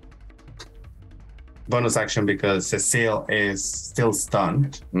bonus action because Cecile is still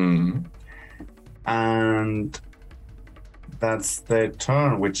stunned. And that's their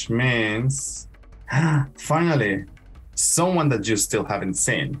turn, which means finally someone that you still haven't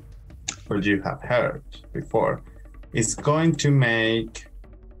seen or you have heard before is going to make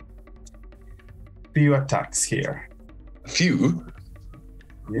few attacks here. A few?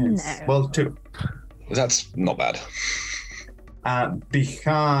 Yes. No. Well, 2. That's not bad.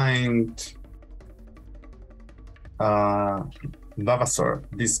 Behind Vavasaur,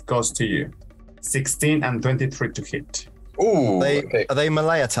 this goes to you. 16 and 23 to hit. Ooh, Are they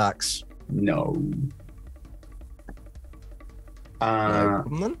melee attacks? No.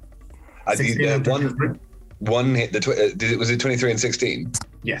 One hit was it 23 and 16?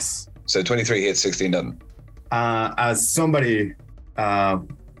 Yes. So 23 hits, 16 doesn't. As somebody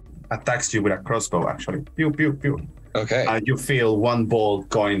attacks you with a crossbow, actually. Pew, pew, pew. Okay. You feel one bolt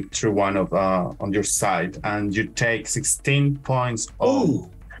going through one of on your side, and you take 16 points of...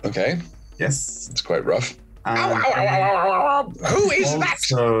 Ooh. Okay. Yes. It's quite rough. Who is that?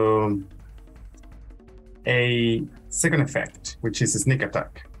 So a second effect, which is a sneak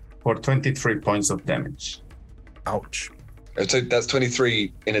attack, for 23 points of damage. Ouch. So that's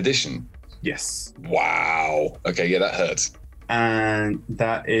 23 in addition? Yes. Wow. Okay, yeah, that hurts. And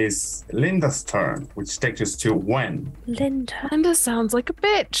that is Linda's turn, which takes us to Wen. Linda sounds like a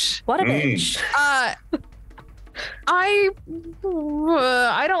bitch. What a bitch. I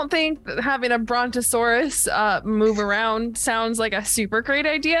don't think that having a Brontosaurus move around sounds like a super great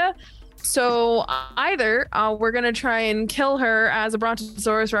idea. So either we're going to try and kill her as a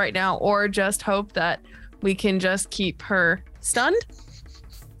Brontosaurus right now, or just hope that we can just keep her stunned.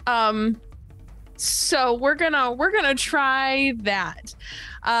 So we're gonna try that.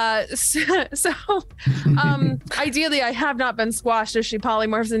 Ideally, I have not been squashed as she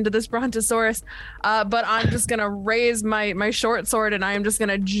polymorphs into this Brontosaurus, but I'm just gonna raise my short sword and I am just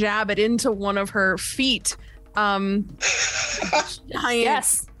gonna jab it into one of her feet. Giant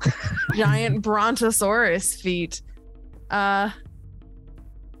Brontosaurus feet.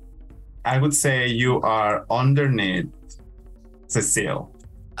 I would say you are underneath Cecile.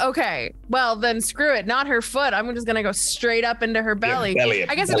 Okay, well then screw it. Not her foot. I'm just gonna go straight up into her belly.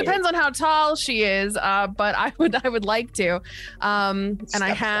 I guess it depends on how tall she is, but I would like to. And I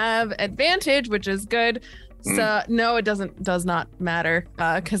have advantage, which is good. So no, it does not matter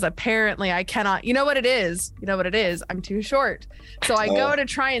because apparently I cannot. You know what it is? I'm too short. So I go to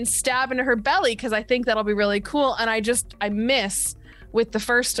try and stab into her belly because I think that'll be really cool, and I miss with the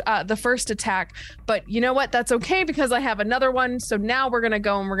first attack. But you know what? That's okay because I have another one. So now we're gonna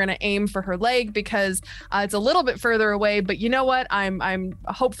go and we're gonna aim for her leg because it's a little bit further away. But you know what? I'm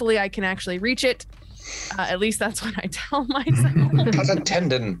hopefully I can actually reach it. At least that's what I tell myself. That's a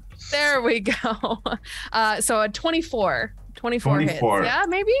tendon. There we go. So a 24 hits. Yeah,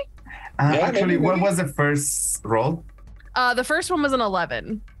 maybe. Actually, what was the first roll? The first one was an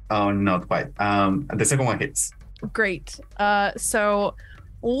 11. Oh, not quite. The second one hits. Great. So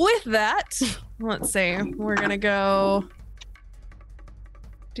with that, let's see. We're gonna go.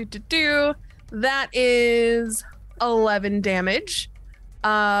 That is 11 damage.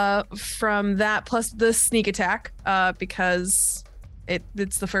 From that plus the sneak attack, because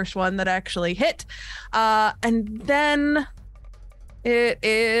it's the first one that actually hit. And then it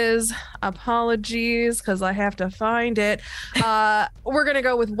is, apologies, because I have to find it. We're going to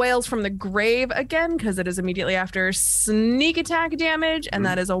go with Wails from the Grave again, because it is immediately after sneak attack damage, and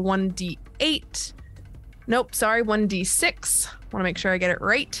that is a 1d8. Nope, sorry, 1d6. Want to make sure I get it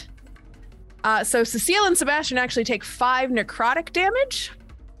right. So Cecile and Sebastian actually take 5 necrotic damage.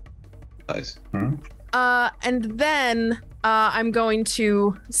 Nice. And then I'm going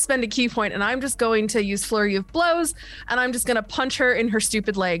to spend a key point, and I'm just going to use Flurry of Blows, and I'm just going to punch her in her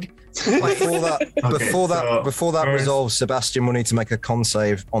stupid leg. Before that resolves, Sebastian will need to make a con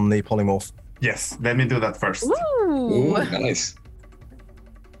save on the polymorph. Yes, let me do that first. Ooh, nice.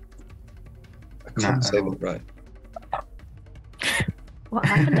 A con save, right? What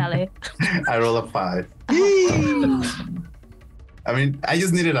happened, Ali? I roll a 5. I mean, I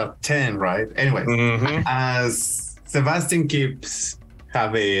just needed a 10, right? Anyway, as Sebastian keeps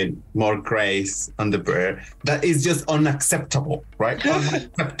having more grace on the bear, that is just unacceptable, right?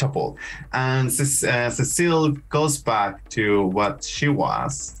 Unacceptable. And Cecile goes back to what she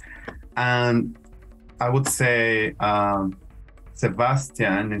was. And I would say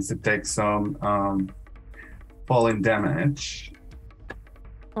Sebastian needs to take some falling damage.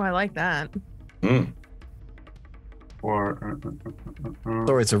 Oh, I like that. Or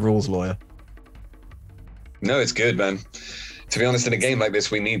Sorry, it's a rules lawyer. No, it's good, man. To be honest, in a game like this,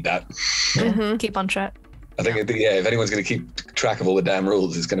 we need that. Keep on track. I think, if anyone's going to keep track of all the damn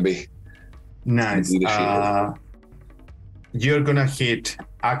rules, it's going to be nice. You're gonna hit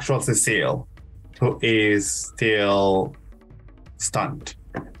actual Cecile, who is still stunned.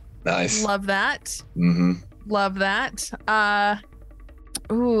 Nice. Love that. Love that.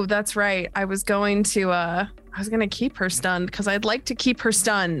 Ooh, that's right. I was going to keep her stunned because I'd like to keep her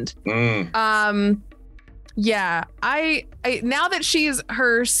stunned. Yeah, I now that she's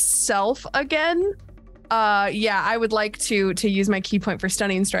herself again, I would like to use my key point for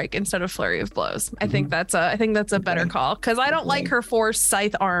stunning strike instead of flurry of blows. I think that's a better call because I don't like her 4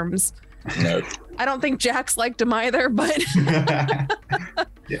 scythe arms. No. I don't think Jax liked them either, but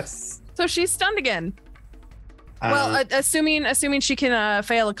yes. So she's stunned again. Well, assuming she can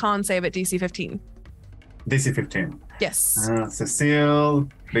fail a con save at DC 15. DC 15. Yes. Cecile,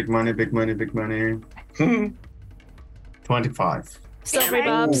 big money. 25. Silvery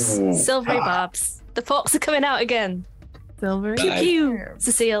bobs. Silvery bobs. The forks are coming out again. Silvery. Pew pew.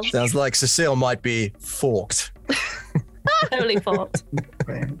 Cecile. Sounds like Cecile might be forked. Totally forked.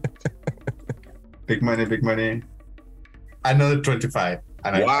 Big money. Another 25.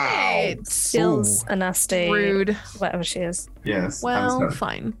 And wow. Skills are nasty. Rude. Whatever she is. Yes. Well,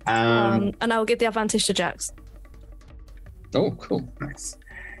 fine. And I will give the advantage to Jax. Oh, cool. Nice.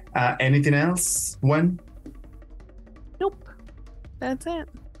 Anything else? One? Nope. That's it.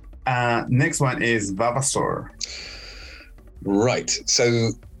 Next one is Vavasaur. Right. So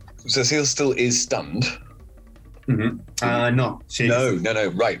Cecile still is stunned. No. No.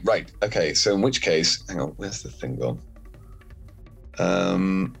 Right. Okay. So in which case, hang on. Where's the thing gone?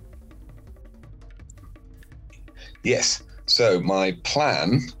 Yes. So my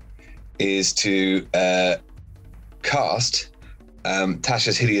plan is to cast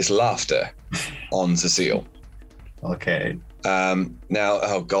Tasha's Hideous Laughter on Cecile. Okay. Now,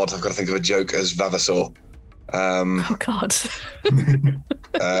 oh God, I've got to think of a joke as Vavasaur. Oh God.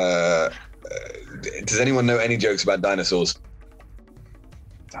 Does anyone know any jokes about dinosaurs?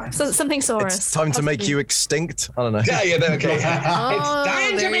 So, something Saurus. It's time to make you extinct. I don't know. Yeah, okay. Oh, it's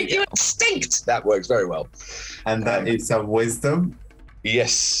time to make you extinct. That works very well. And that is a wisdom?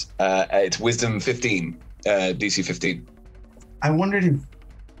 Yes. It's wisdom 15, DC 15. I wondered if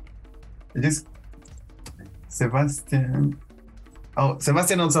this Sebastian. Oh,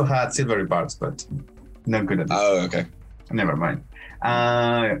 Sebastian also had silvery barbs, but not good at this. Oh, okay. Never mind.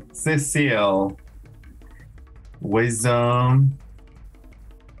 Cecile, wisdom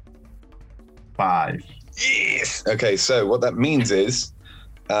 5. Yes. Okay, so what that means is,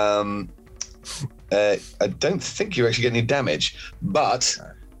 I don't think you actually get any damage, but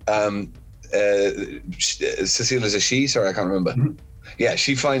Cecile is a she. Sorry, I can't remember. Yeah,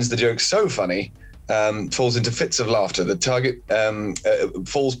 she finds the joke so funny, falls into fits of laughter. The target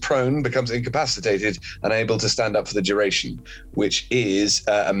falls prone, becomes incapacitated, unable to stand up for the duration, which is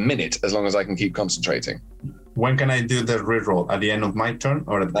a minute, as long as I can keep concentrating. When can I do the reroll? At the end of my turn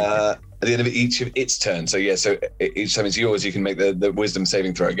or at the end of each of its turn? So yeah, so each time it's yours, you can make the wisdom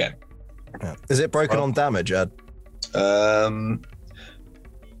saving throw again. Yeah. Is it broken on damage, Ed? The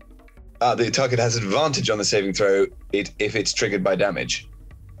target has advantage on the saving throw if it's triggered by damage.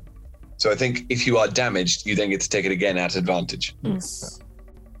 So I think if you are damaged, you then get to take it again at advantage. Yes.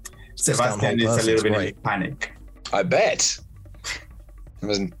 Sebastian is a little bit in panic. I bet. It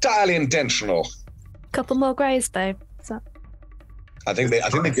was entirely intentional. Couple more greys, babe. I think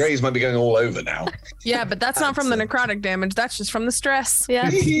the greys might be going all over now. Yeah, but that's not from the necrotic damage. That's just from the stress. Yeah.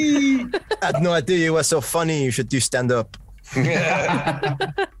 I had no idea you were so funny. You should do stand up.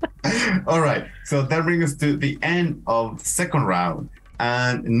 All right. So that brings us to the end of the second round.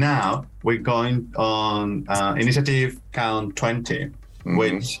 And now we're going on initiative count 20,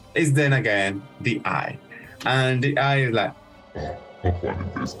 which is then again the eye. And the eye is like, how funny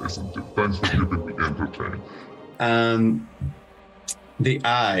this isn't it? Thanks for keeping me entertained. The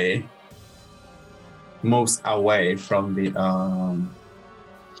eye moves away from the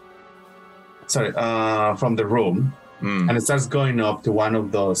from the room, and it starts going up to one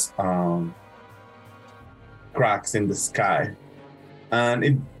of those cracks in the sky, and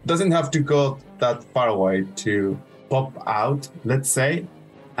it doesn't have to go that far away to pop out, let's say,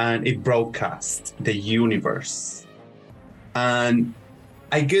 and it broadcasts the universe. And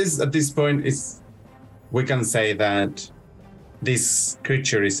I guess at this point we can say that this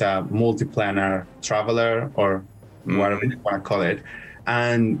creature is a multiplanar traveler, or whatever you want to call it.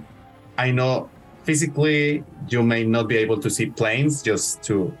 And I know physically you may not be able to see planes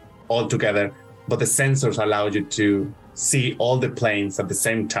all together, but the sensors allow you to see all the planes at the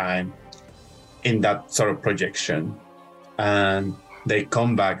same time in that sort of projection. And they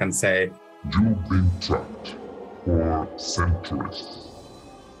come back and say, "You've been trapped for centuries.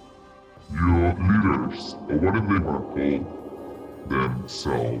 Your leaders, or whatever they were called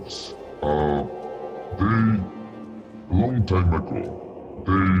themselves, a long time ago,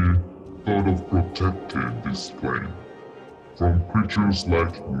 they thought of protecting this plane from creatures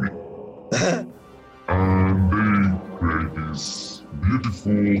like me. And they create this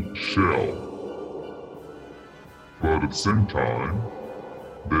beautiful shell. But at the same time,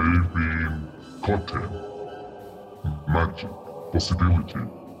 they've been caught in magic, possibility,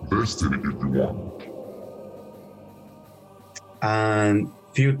 destiny if you want. And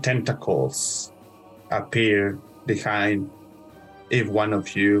few tentacles appear behind each one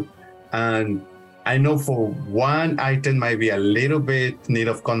of you. And I know for one item might be a little bit need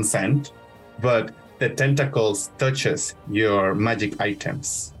of consent, but the tentacles touches your magic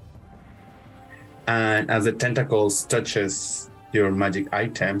items. And as the tentacles touches your magic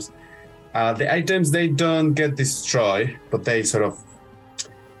items, the items, they don't get destroyed, but they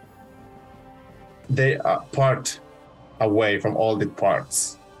are part away from all the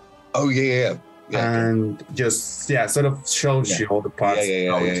parts. Oh yeah. And just sort of shows you all the parts.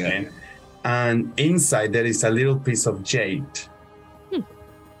 And inside there is a little piece of jade,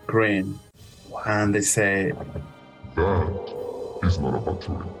 green, and they say, "That is not a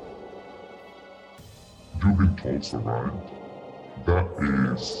battery. You've been told so, right? That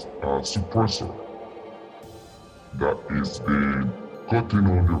is a suppressor that is been cutting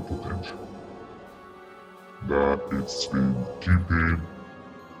on your potential. That it's been keeping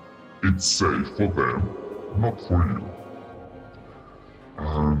it safe for them, not for you.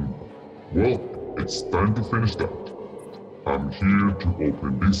 And, well, it's time to finish that. I'm here to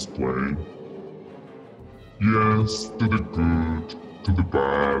open this plane. Yes, to the good, to the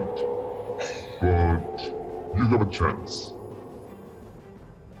bad, but you have a chance.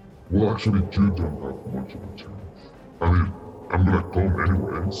 Well, actually, you don't have much of a chance. I mean, I'm gonna come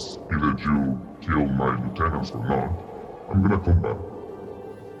anyways, either you kill my lieutenants or not. I'm gonna come back.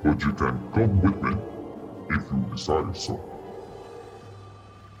 But you can come with me if you decide so."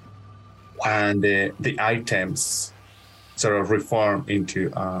 And the items sort of reform into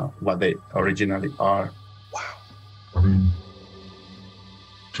what they originally are. Wow. I mean,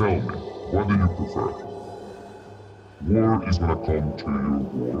 tell me, what do you prefer? War is gonna come to your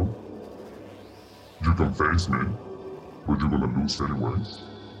war. You can face me, but you're gonna lose anyways.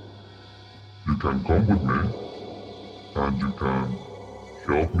 You can come with me, and you can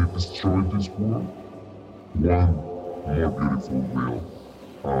help me destroy this world. One more beautiful will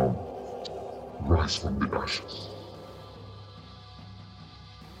rise from the ashes.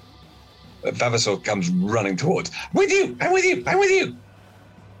 Vavasor comes running towards. With you! I'm with you! I'm with you!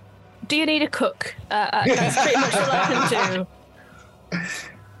 Do you need a cook? That's pretty much all I can do.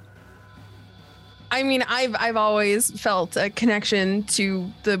 I mean, I've always felt a connection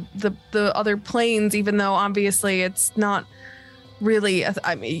to the other planes, even though obviously it's not really.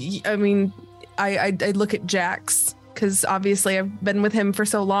 I look at Jax because obviously I've been with him for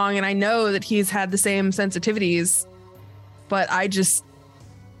so long, and I know that he's had the same sensitivities. But I just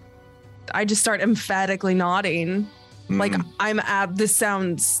start emphatically nodding, like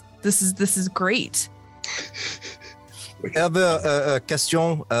this is great. I have a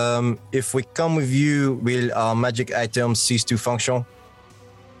question. If we come with you, will our magic items cease to function?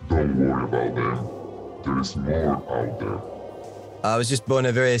 Don't worry about them. There is more out there. I was just born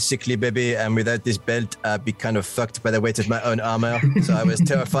a very sickly baby, and without this belt, I'd be kind of fucked by the weight of my own armor. So I was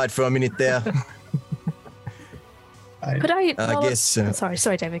terrified for a minute there. Could I? I guess.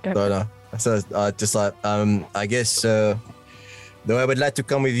 Sorry, David. Go. No. So just like I guess. Though I would like to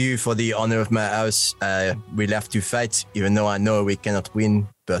come with you for the honor of my house, we'll have to fight, even though I know we cannot win.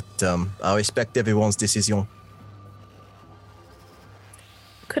 But I respect everyone's decision.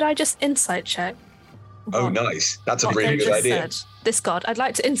 Could I just insight check? Oh, nice. That's a really good idea. This god. I'd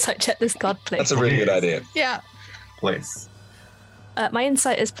like to insight check this god, please. That's a really good idea. Yeah. Please. My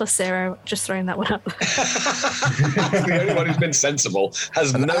insight is +0. Just throwing that one up. The only one who's been sensible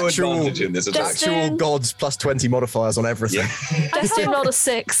has no advantage in this attack. Actual gods +20 modifiers on everything. Destin rolled a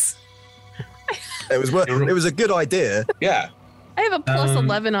 6. It was a good idea. Yeah. I have a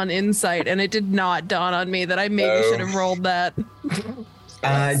 +11 on insight, and it did not dawn on me that I maybe should have rolled that.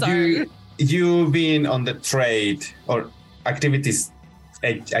 Sorry. You being on the trade or activities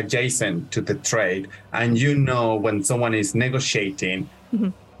adjacent to the trade, and you know when someone is negotiating,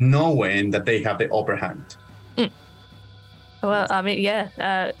 knowing that they have the upper hand. Well, I mean,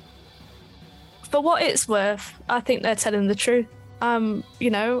 yeah. For what it's worth, I think they're telling the truth. I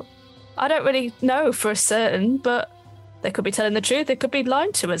don't really know for certain, but they could be telling the truth. They could be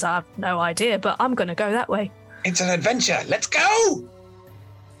lying to us. I have no idea, but I'm going to go that way. It's an adventure. Let's go!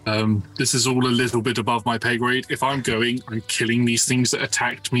 This is all a little bit above my pay grade. If I'm going, I'm killing these things that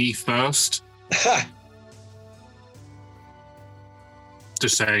attacked me first.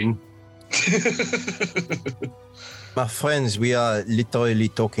 Just saying. My friends, we are literally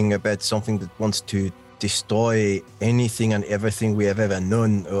talking about something that wants to destroy anything and everything we have ever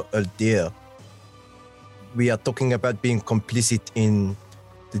known or dear. We are talking about being complicit in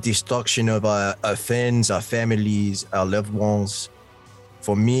the destruction of our friends, our families, our loved ones.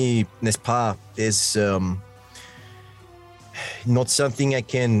 For me, n'est-ce pas, is not something I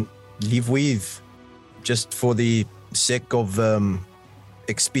can live with just for the sake of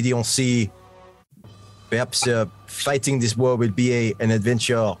expediency. Perhaps fighting this war will be an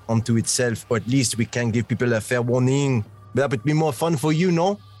adventure unto itself, or at least we can give people a fair warning. That would be more fun for you,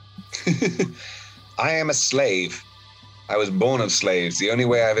 no? I am a slave. I was born of slaves. The only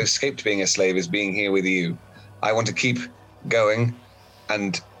way I've escaped being a slave is being here with you. I want to keep going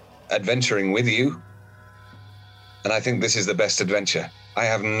and adventuring with you, and I think this is the best adventure. I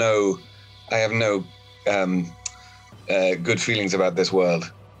have no good feelings about this world.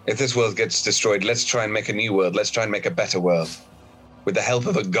 If this world gets destroyed, let's try and make a new world. Let's try and make a better world with the help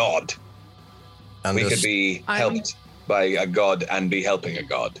of a god. We could be helped by a god and be helping a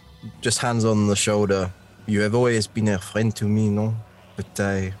god. Just hands on the shoulder. You have always been a friend to me, no? But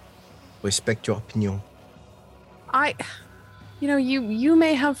I respect your opinion. You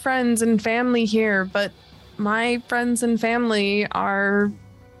may have friends and family here, but my friends and family are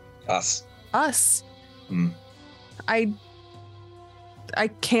us. I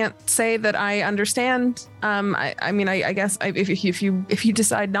can't say that I understand. I guess if you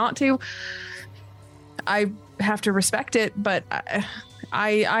decide not to, I have to respect it. But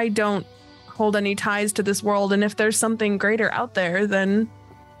I don't hold any ties to this world, and if there's something greater out there, then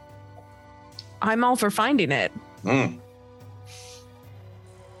I'm all for finding it.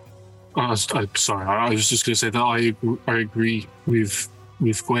 I'm sorry. I was just going to say that I agree with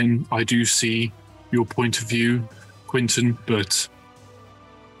Gwen. I do see your point of view, Quentin, but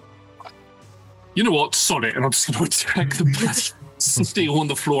you know what? Sod it, and I'm just going to attack the bloody steel on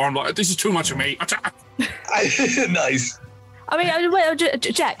the floor. I'm like, this is too much of me. Nice. I mean,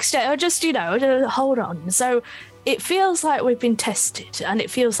 Jax, just, hold on. So it feels like we've been tested, and it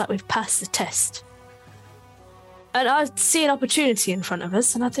feels like we've passed the test. And I see an opportunity in front of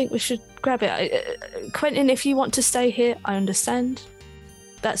us, and I think we should grab it. Quentin, if you want to stay here, I understand.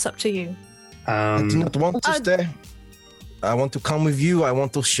 That's up to you. I do not want to stay. I want to come with you. I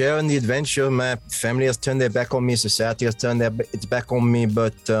want to share in the adventure. My family has turned their back on me. Society has turned its back on me.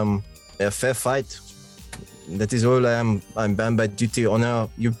 But a fair fight. That is all I am. I'm bound by duty, honor.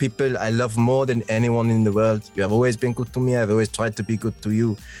 You people I love more than anyone in the world. You have always been good to me. I've always tried to be good to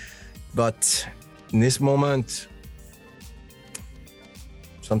you. But in this moment,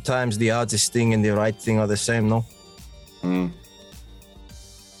 sometimes the hardest thing and the right thing are the same, no?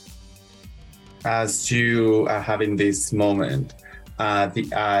 As you are having this moment,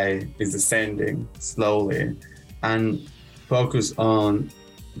 the eye is descending slowly and focus on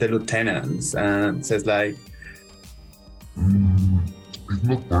the lieutenants and says like, It's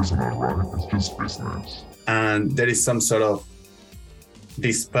not personal, right? It's just business. And there is some sort of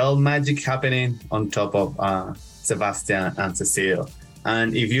dispel magic happening on top of Sebastian and Cecile.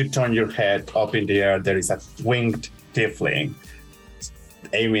 And if you turn your head up in the air, there is a winged tiefling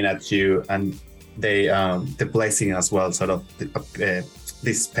aiming at you, and they the blessing as well sort of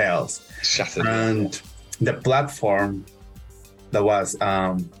dispels. Shattered. And the platform that was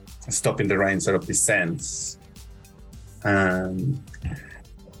stopping the rain sort of descends. And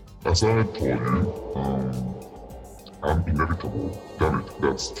as I told you, I'm inevitable. Damn it,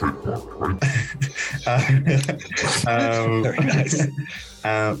 that's trademark, right? Very nice.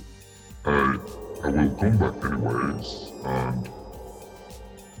 I will come back anyways, and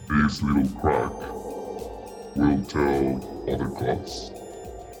this little crack will tell other gods.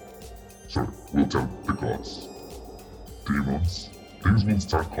 Sorry, will tell the gods. Demons. Things will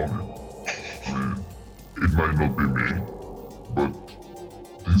start coming. I mean, it might not be me, but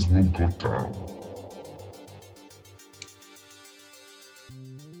this will go down.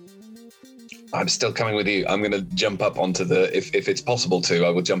 I'm still coming with you. I'm going to jump up onto the, if it's possible to, I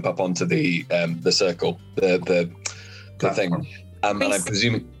will jump up onto the circle, the thing. And I'm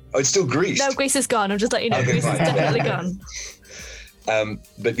presuming, it's still greased. No, grease is gone. I'm just letting you know, grease is definitely gone.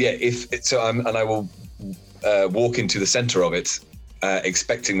 But yeah, I will walk into the center of it,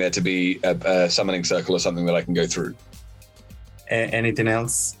 expecting there to be a summoning circle or something that I can go through. Anything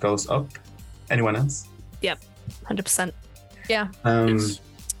else goes up? Anyone else? Yep, 100%. Yeah.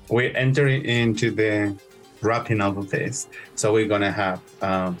 We're entering into the wrapping up of this. So we're going to have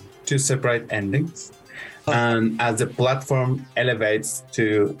 2 separate endings. And as the platform elevates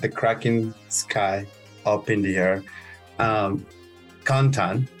to the cracking sky up in the air,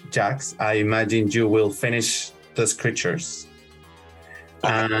 Kantan, Jax, I imagine you will finish those creatures.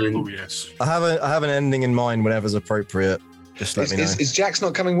 And yes. I have an ending in mind whenever's appropriate. Just let me know. Is Jax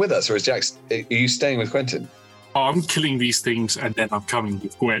not coming with us, or is Jax? Are you staying with Quentin? I'm killing these things and then I'm coming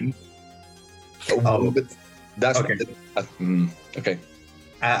with Gwen. But that's okay. Okay.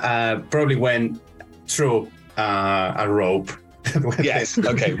 Probably went through a rope. Yes.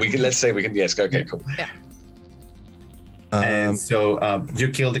 Okay. Let's say we can. Yes. Okay. Cool. Yeah. And so you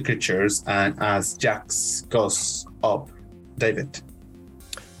kill the creatures, and as Jax goes up, David.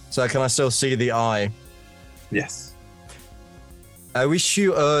 So can I still see the eye? Yes. I wish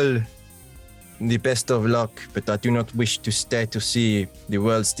you all the best of luck, but I do not wish to stay to see the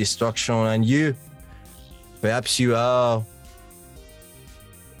world's destruction. And you, perhaps you are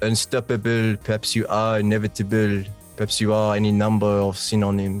unstoppable, perhaps you are inevitable, perhaps you are any number of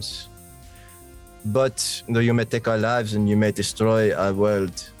synonyms. But though you may take our lives and you may destroy our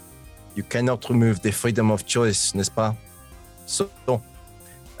world, you cannot remove the freedom of choice, n'est-ce pas? So,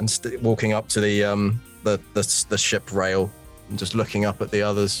 and walking up to the ship rail and just looking up at the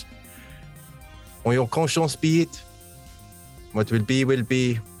others. On your conscience be it. What will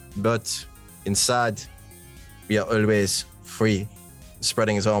be, but inside, we are always free.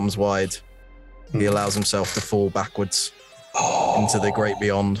 Spreading his arms wide, he allows himself to fall backwards into the great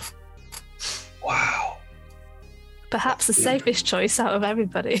beyond. Wow. Perhaps the safest choice out of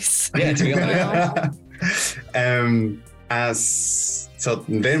everybody's. Yeah, to be honest. So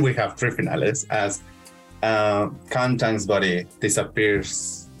then we have 3 finales as Kantan's body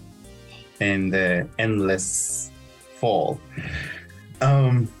disappears in the endless fall.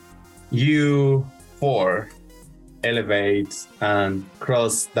 You 4 elevate and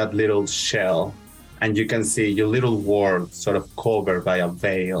cross that little shell, and you can see your little world sort of covered by a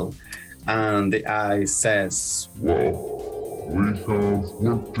veil. And the eye says, Well, we have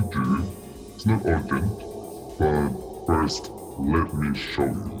work to do. It's not urgent, but first, let me show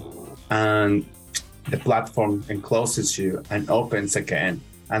you. And the platform encloses you and opens again.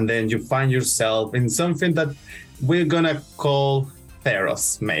 And then you find yourself in something that we're gonna call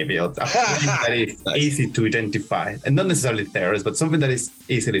Theros, maybe, or something that is easy to identify. And not necessarily Theros, but something that is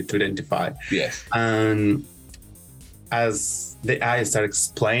easily to identify. Yes. And as the eyes start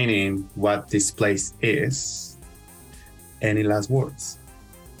explaining what this place is, any last words?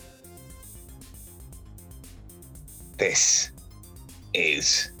 This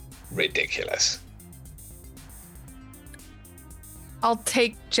is ridiculous. I'll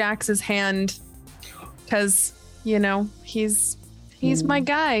take Jax's hand because, you know, he's my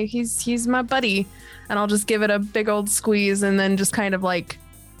guy. He's my buddy. and I'll just give it a big old squeeze and then just kind of like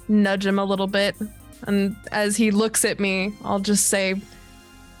nudge him a little bit. And as he looks at me, I'll just say,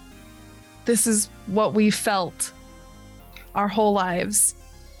 this is what we felt our whole lives.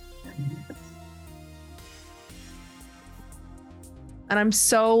 And I'm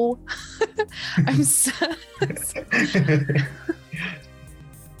so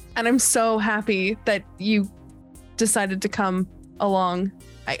and I'm so happy that you decided to come along.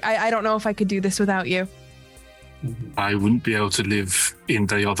 I don't know if I could do this without you. I wouldn't be able to live in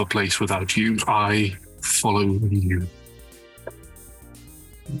the other place without you. I follow you.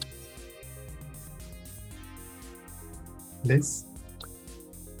 Liz?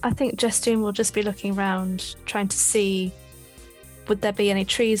 I think Justine will just be looking around, trying to see, would there be any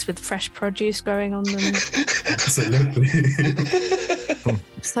trees with fresh produce growing on them? Absolutely.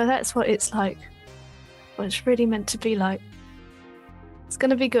 So that's what it's like. What it's really meant to be like. It's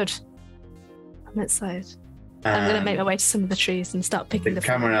going to be good. I'm excited. I'm going to make my way to some of the trees and start picking the the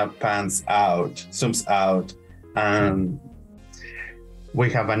camera pans out, zooms out, and we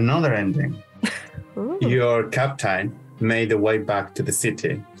have another ending. Your captain made the way back to the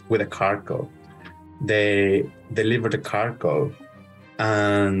city with a cargo. They delivered the cargo,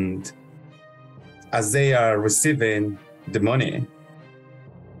 and as they are receiving the money,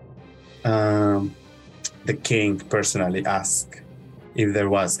 the king personally asked if there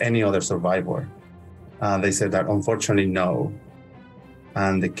was any other survivor. They said that unfortunately no,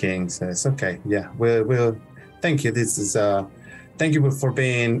 and the king says, "Okay, yeah, we'll thank you. This is thank you for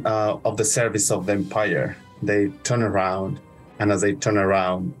being of the service of the empire." They turn around, and as they turn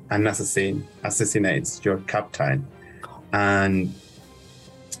around, an assassin assassinates your captain, and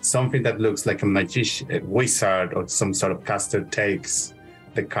something that looks like a magician, a wizard, or some sort of caster takes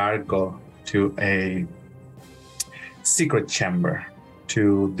the cargo to a secret chamber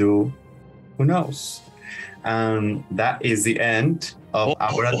to do who knows. And that is the end of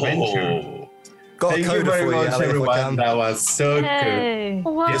our adventure. Got Thank a coda you very for much, you, Ali, if I everyone. can. That was so Yay.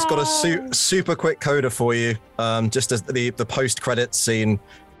 good. Wow. It's got a super quick coda for you. Just as the post-credits scene,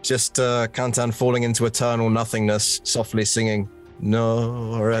 just Kantan falling into eternal nothingness, softly singing,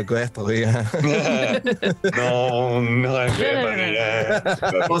 "No regret."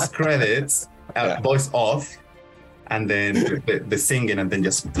 Post credits, voice off, and then the singing, and then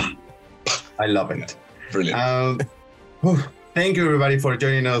just. I love it. Brilliant. Thank you, everybody, for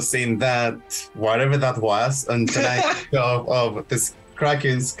joining us in that, whatever that was, on tonight's show of this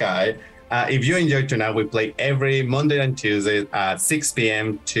Cracking Sky. If you enjoyed tonight, we play every Monday and Tuesday at 6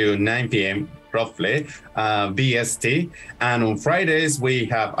 p.m. to 9 p.m. roughly, BST. And on Fridays, we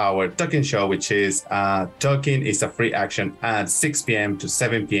have our Talking Show, which is Talking is a free action at 6 p.m. to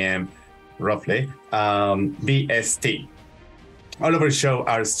 7 p.m. roughly, BST. All of our show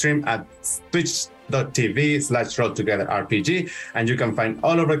are streamed at twitch.tv/RollTogetherRPG, and you can find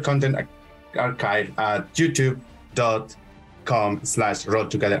all of our content archive at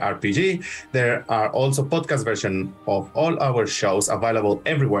youtube.com/RollTogetherRPG. There are also podcast version of all our shows available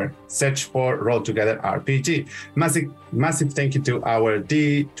everywhere. Search for Roll Together RPG. Massive thank you to our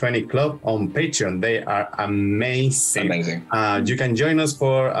D20 Club on Patreon. They are amazing. You can join us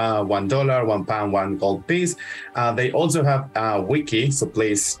for $1, £1, £1 gold piece. They also have a wiki, so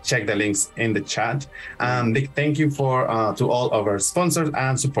please check the links in the chat. Big thank you to all of our sponsors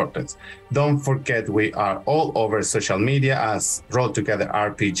and supporters. Don't forget, we are all over social media as Roll Together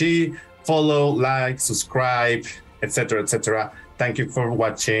RPG. Follow, like, subscribe, etc., etc. Thank you for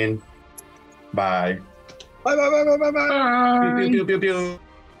watching. Bye. Bye. Pew, pew, pew, pew.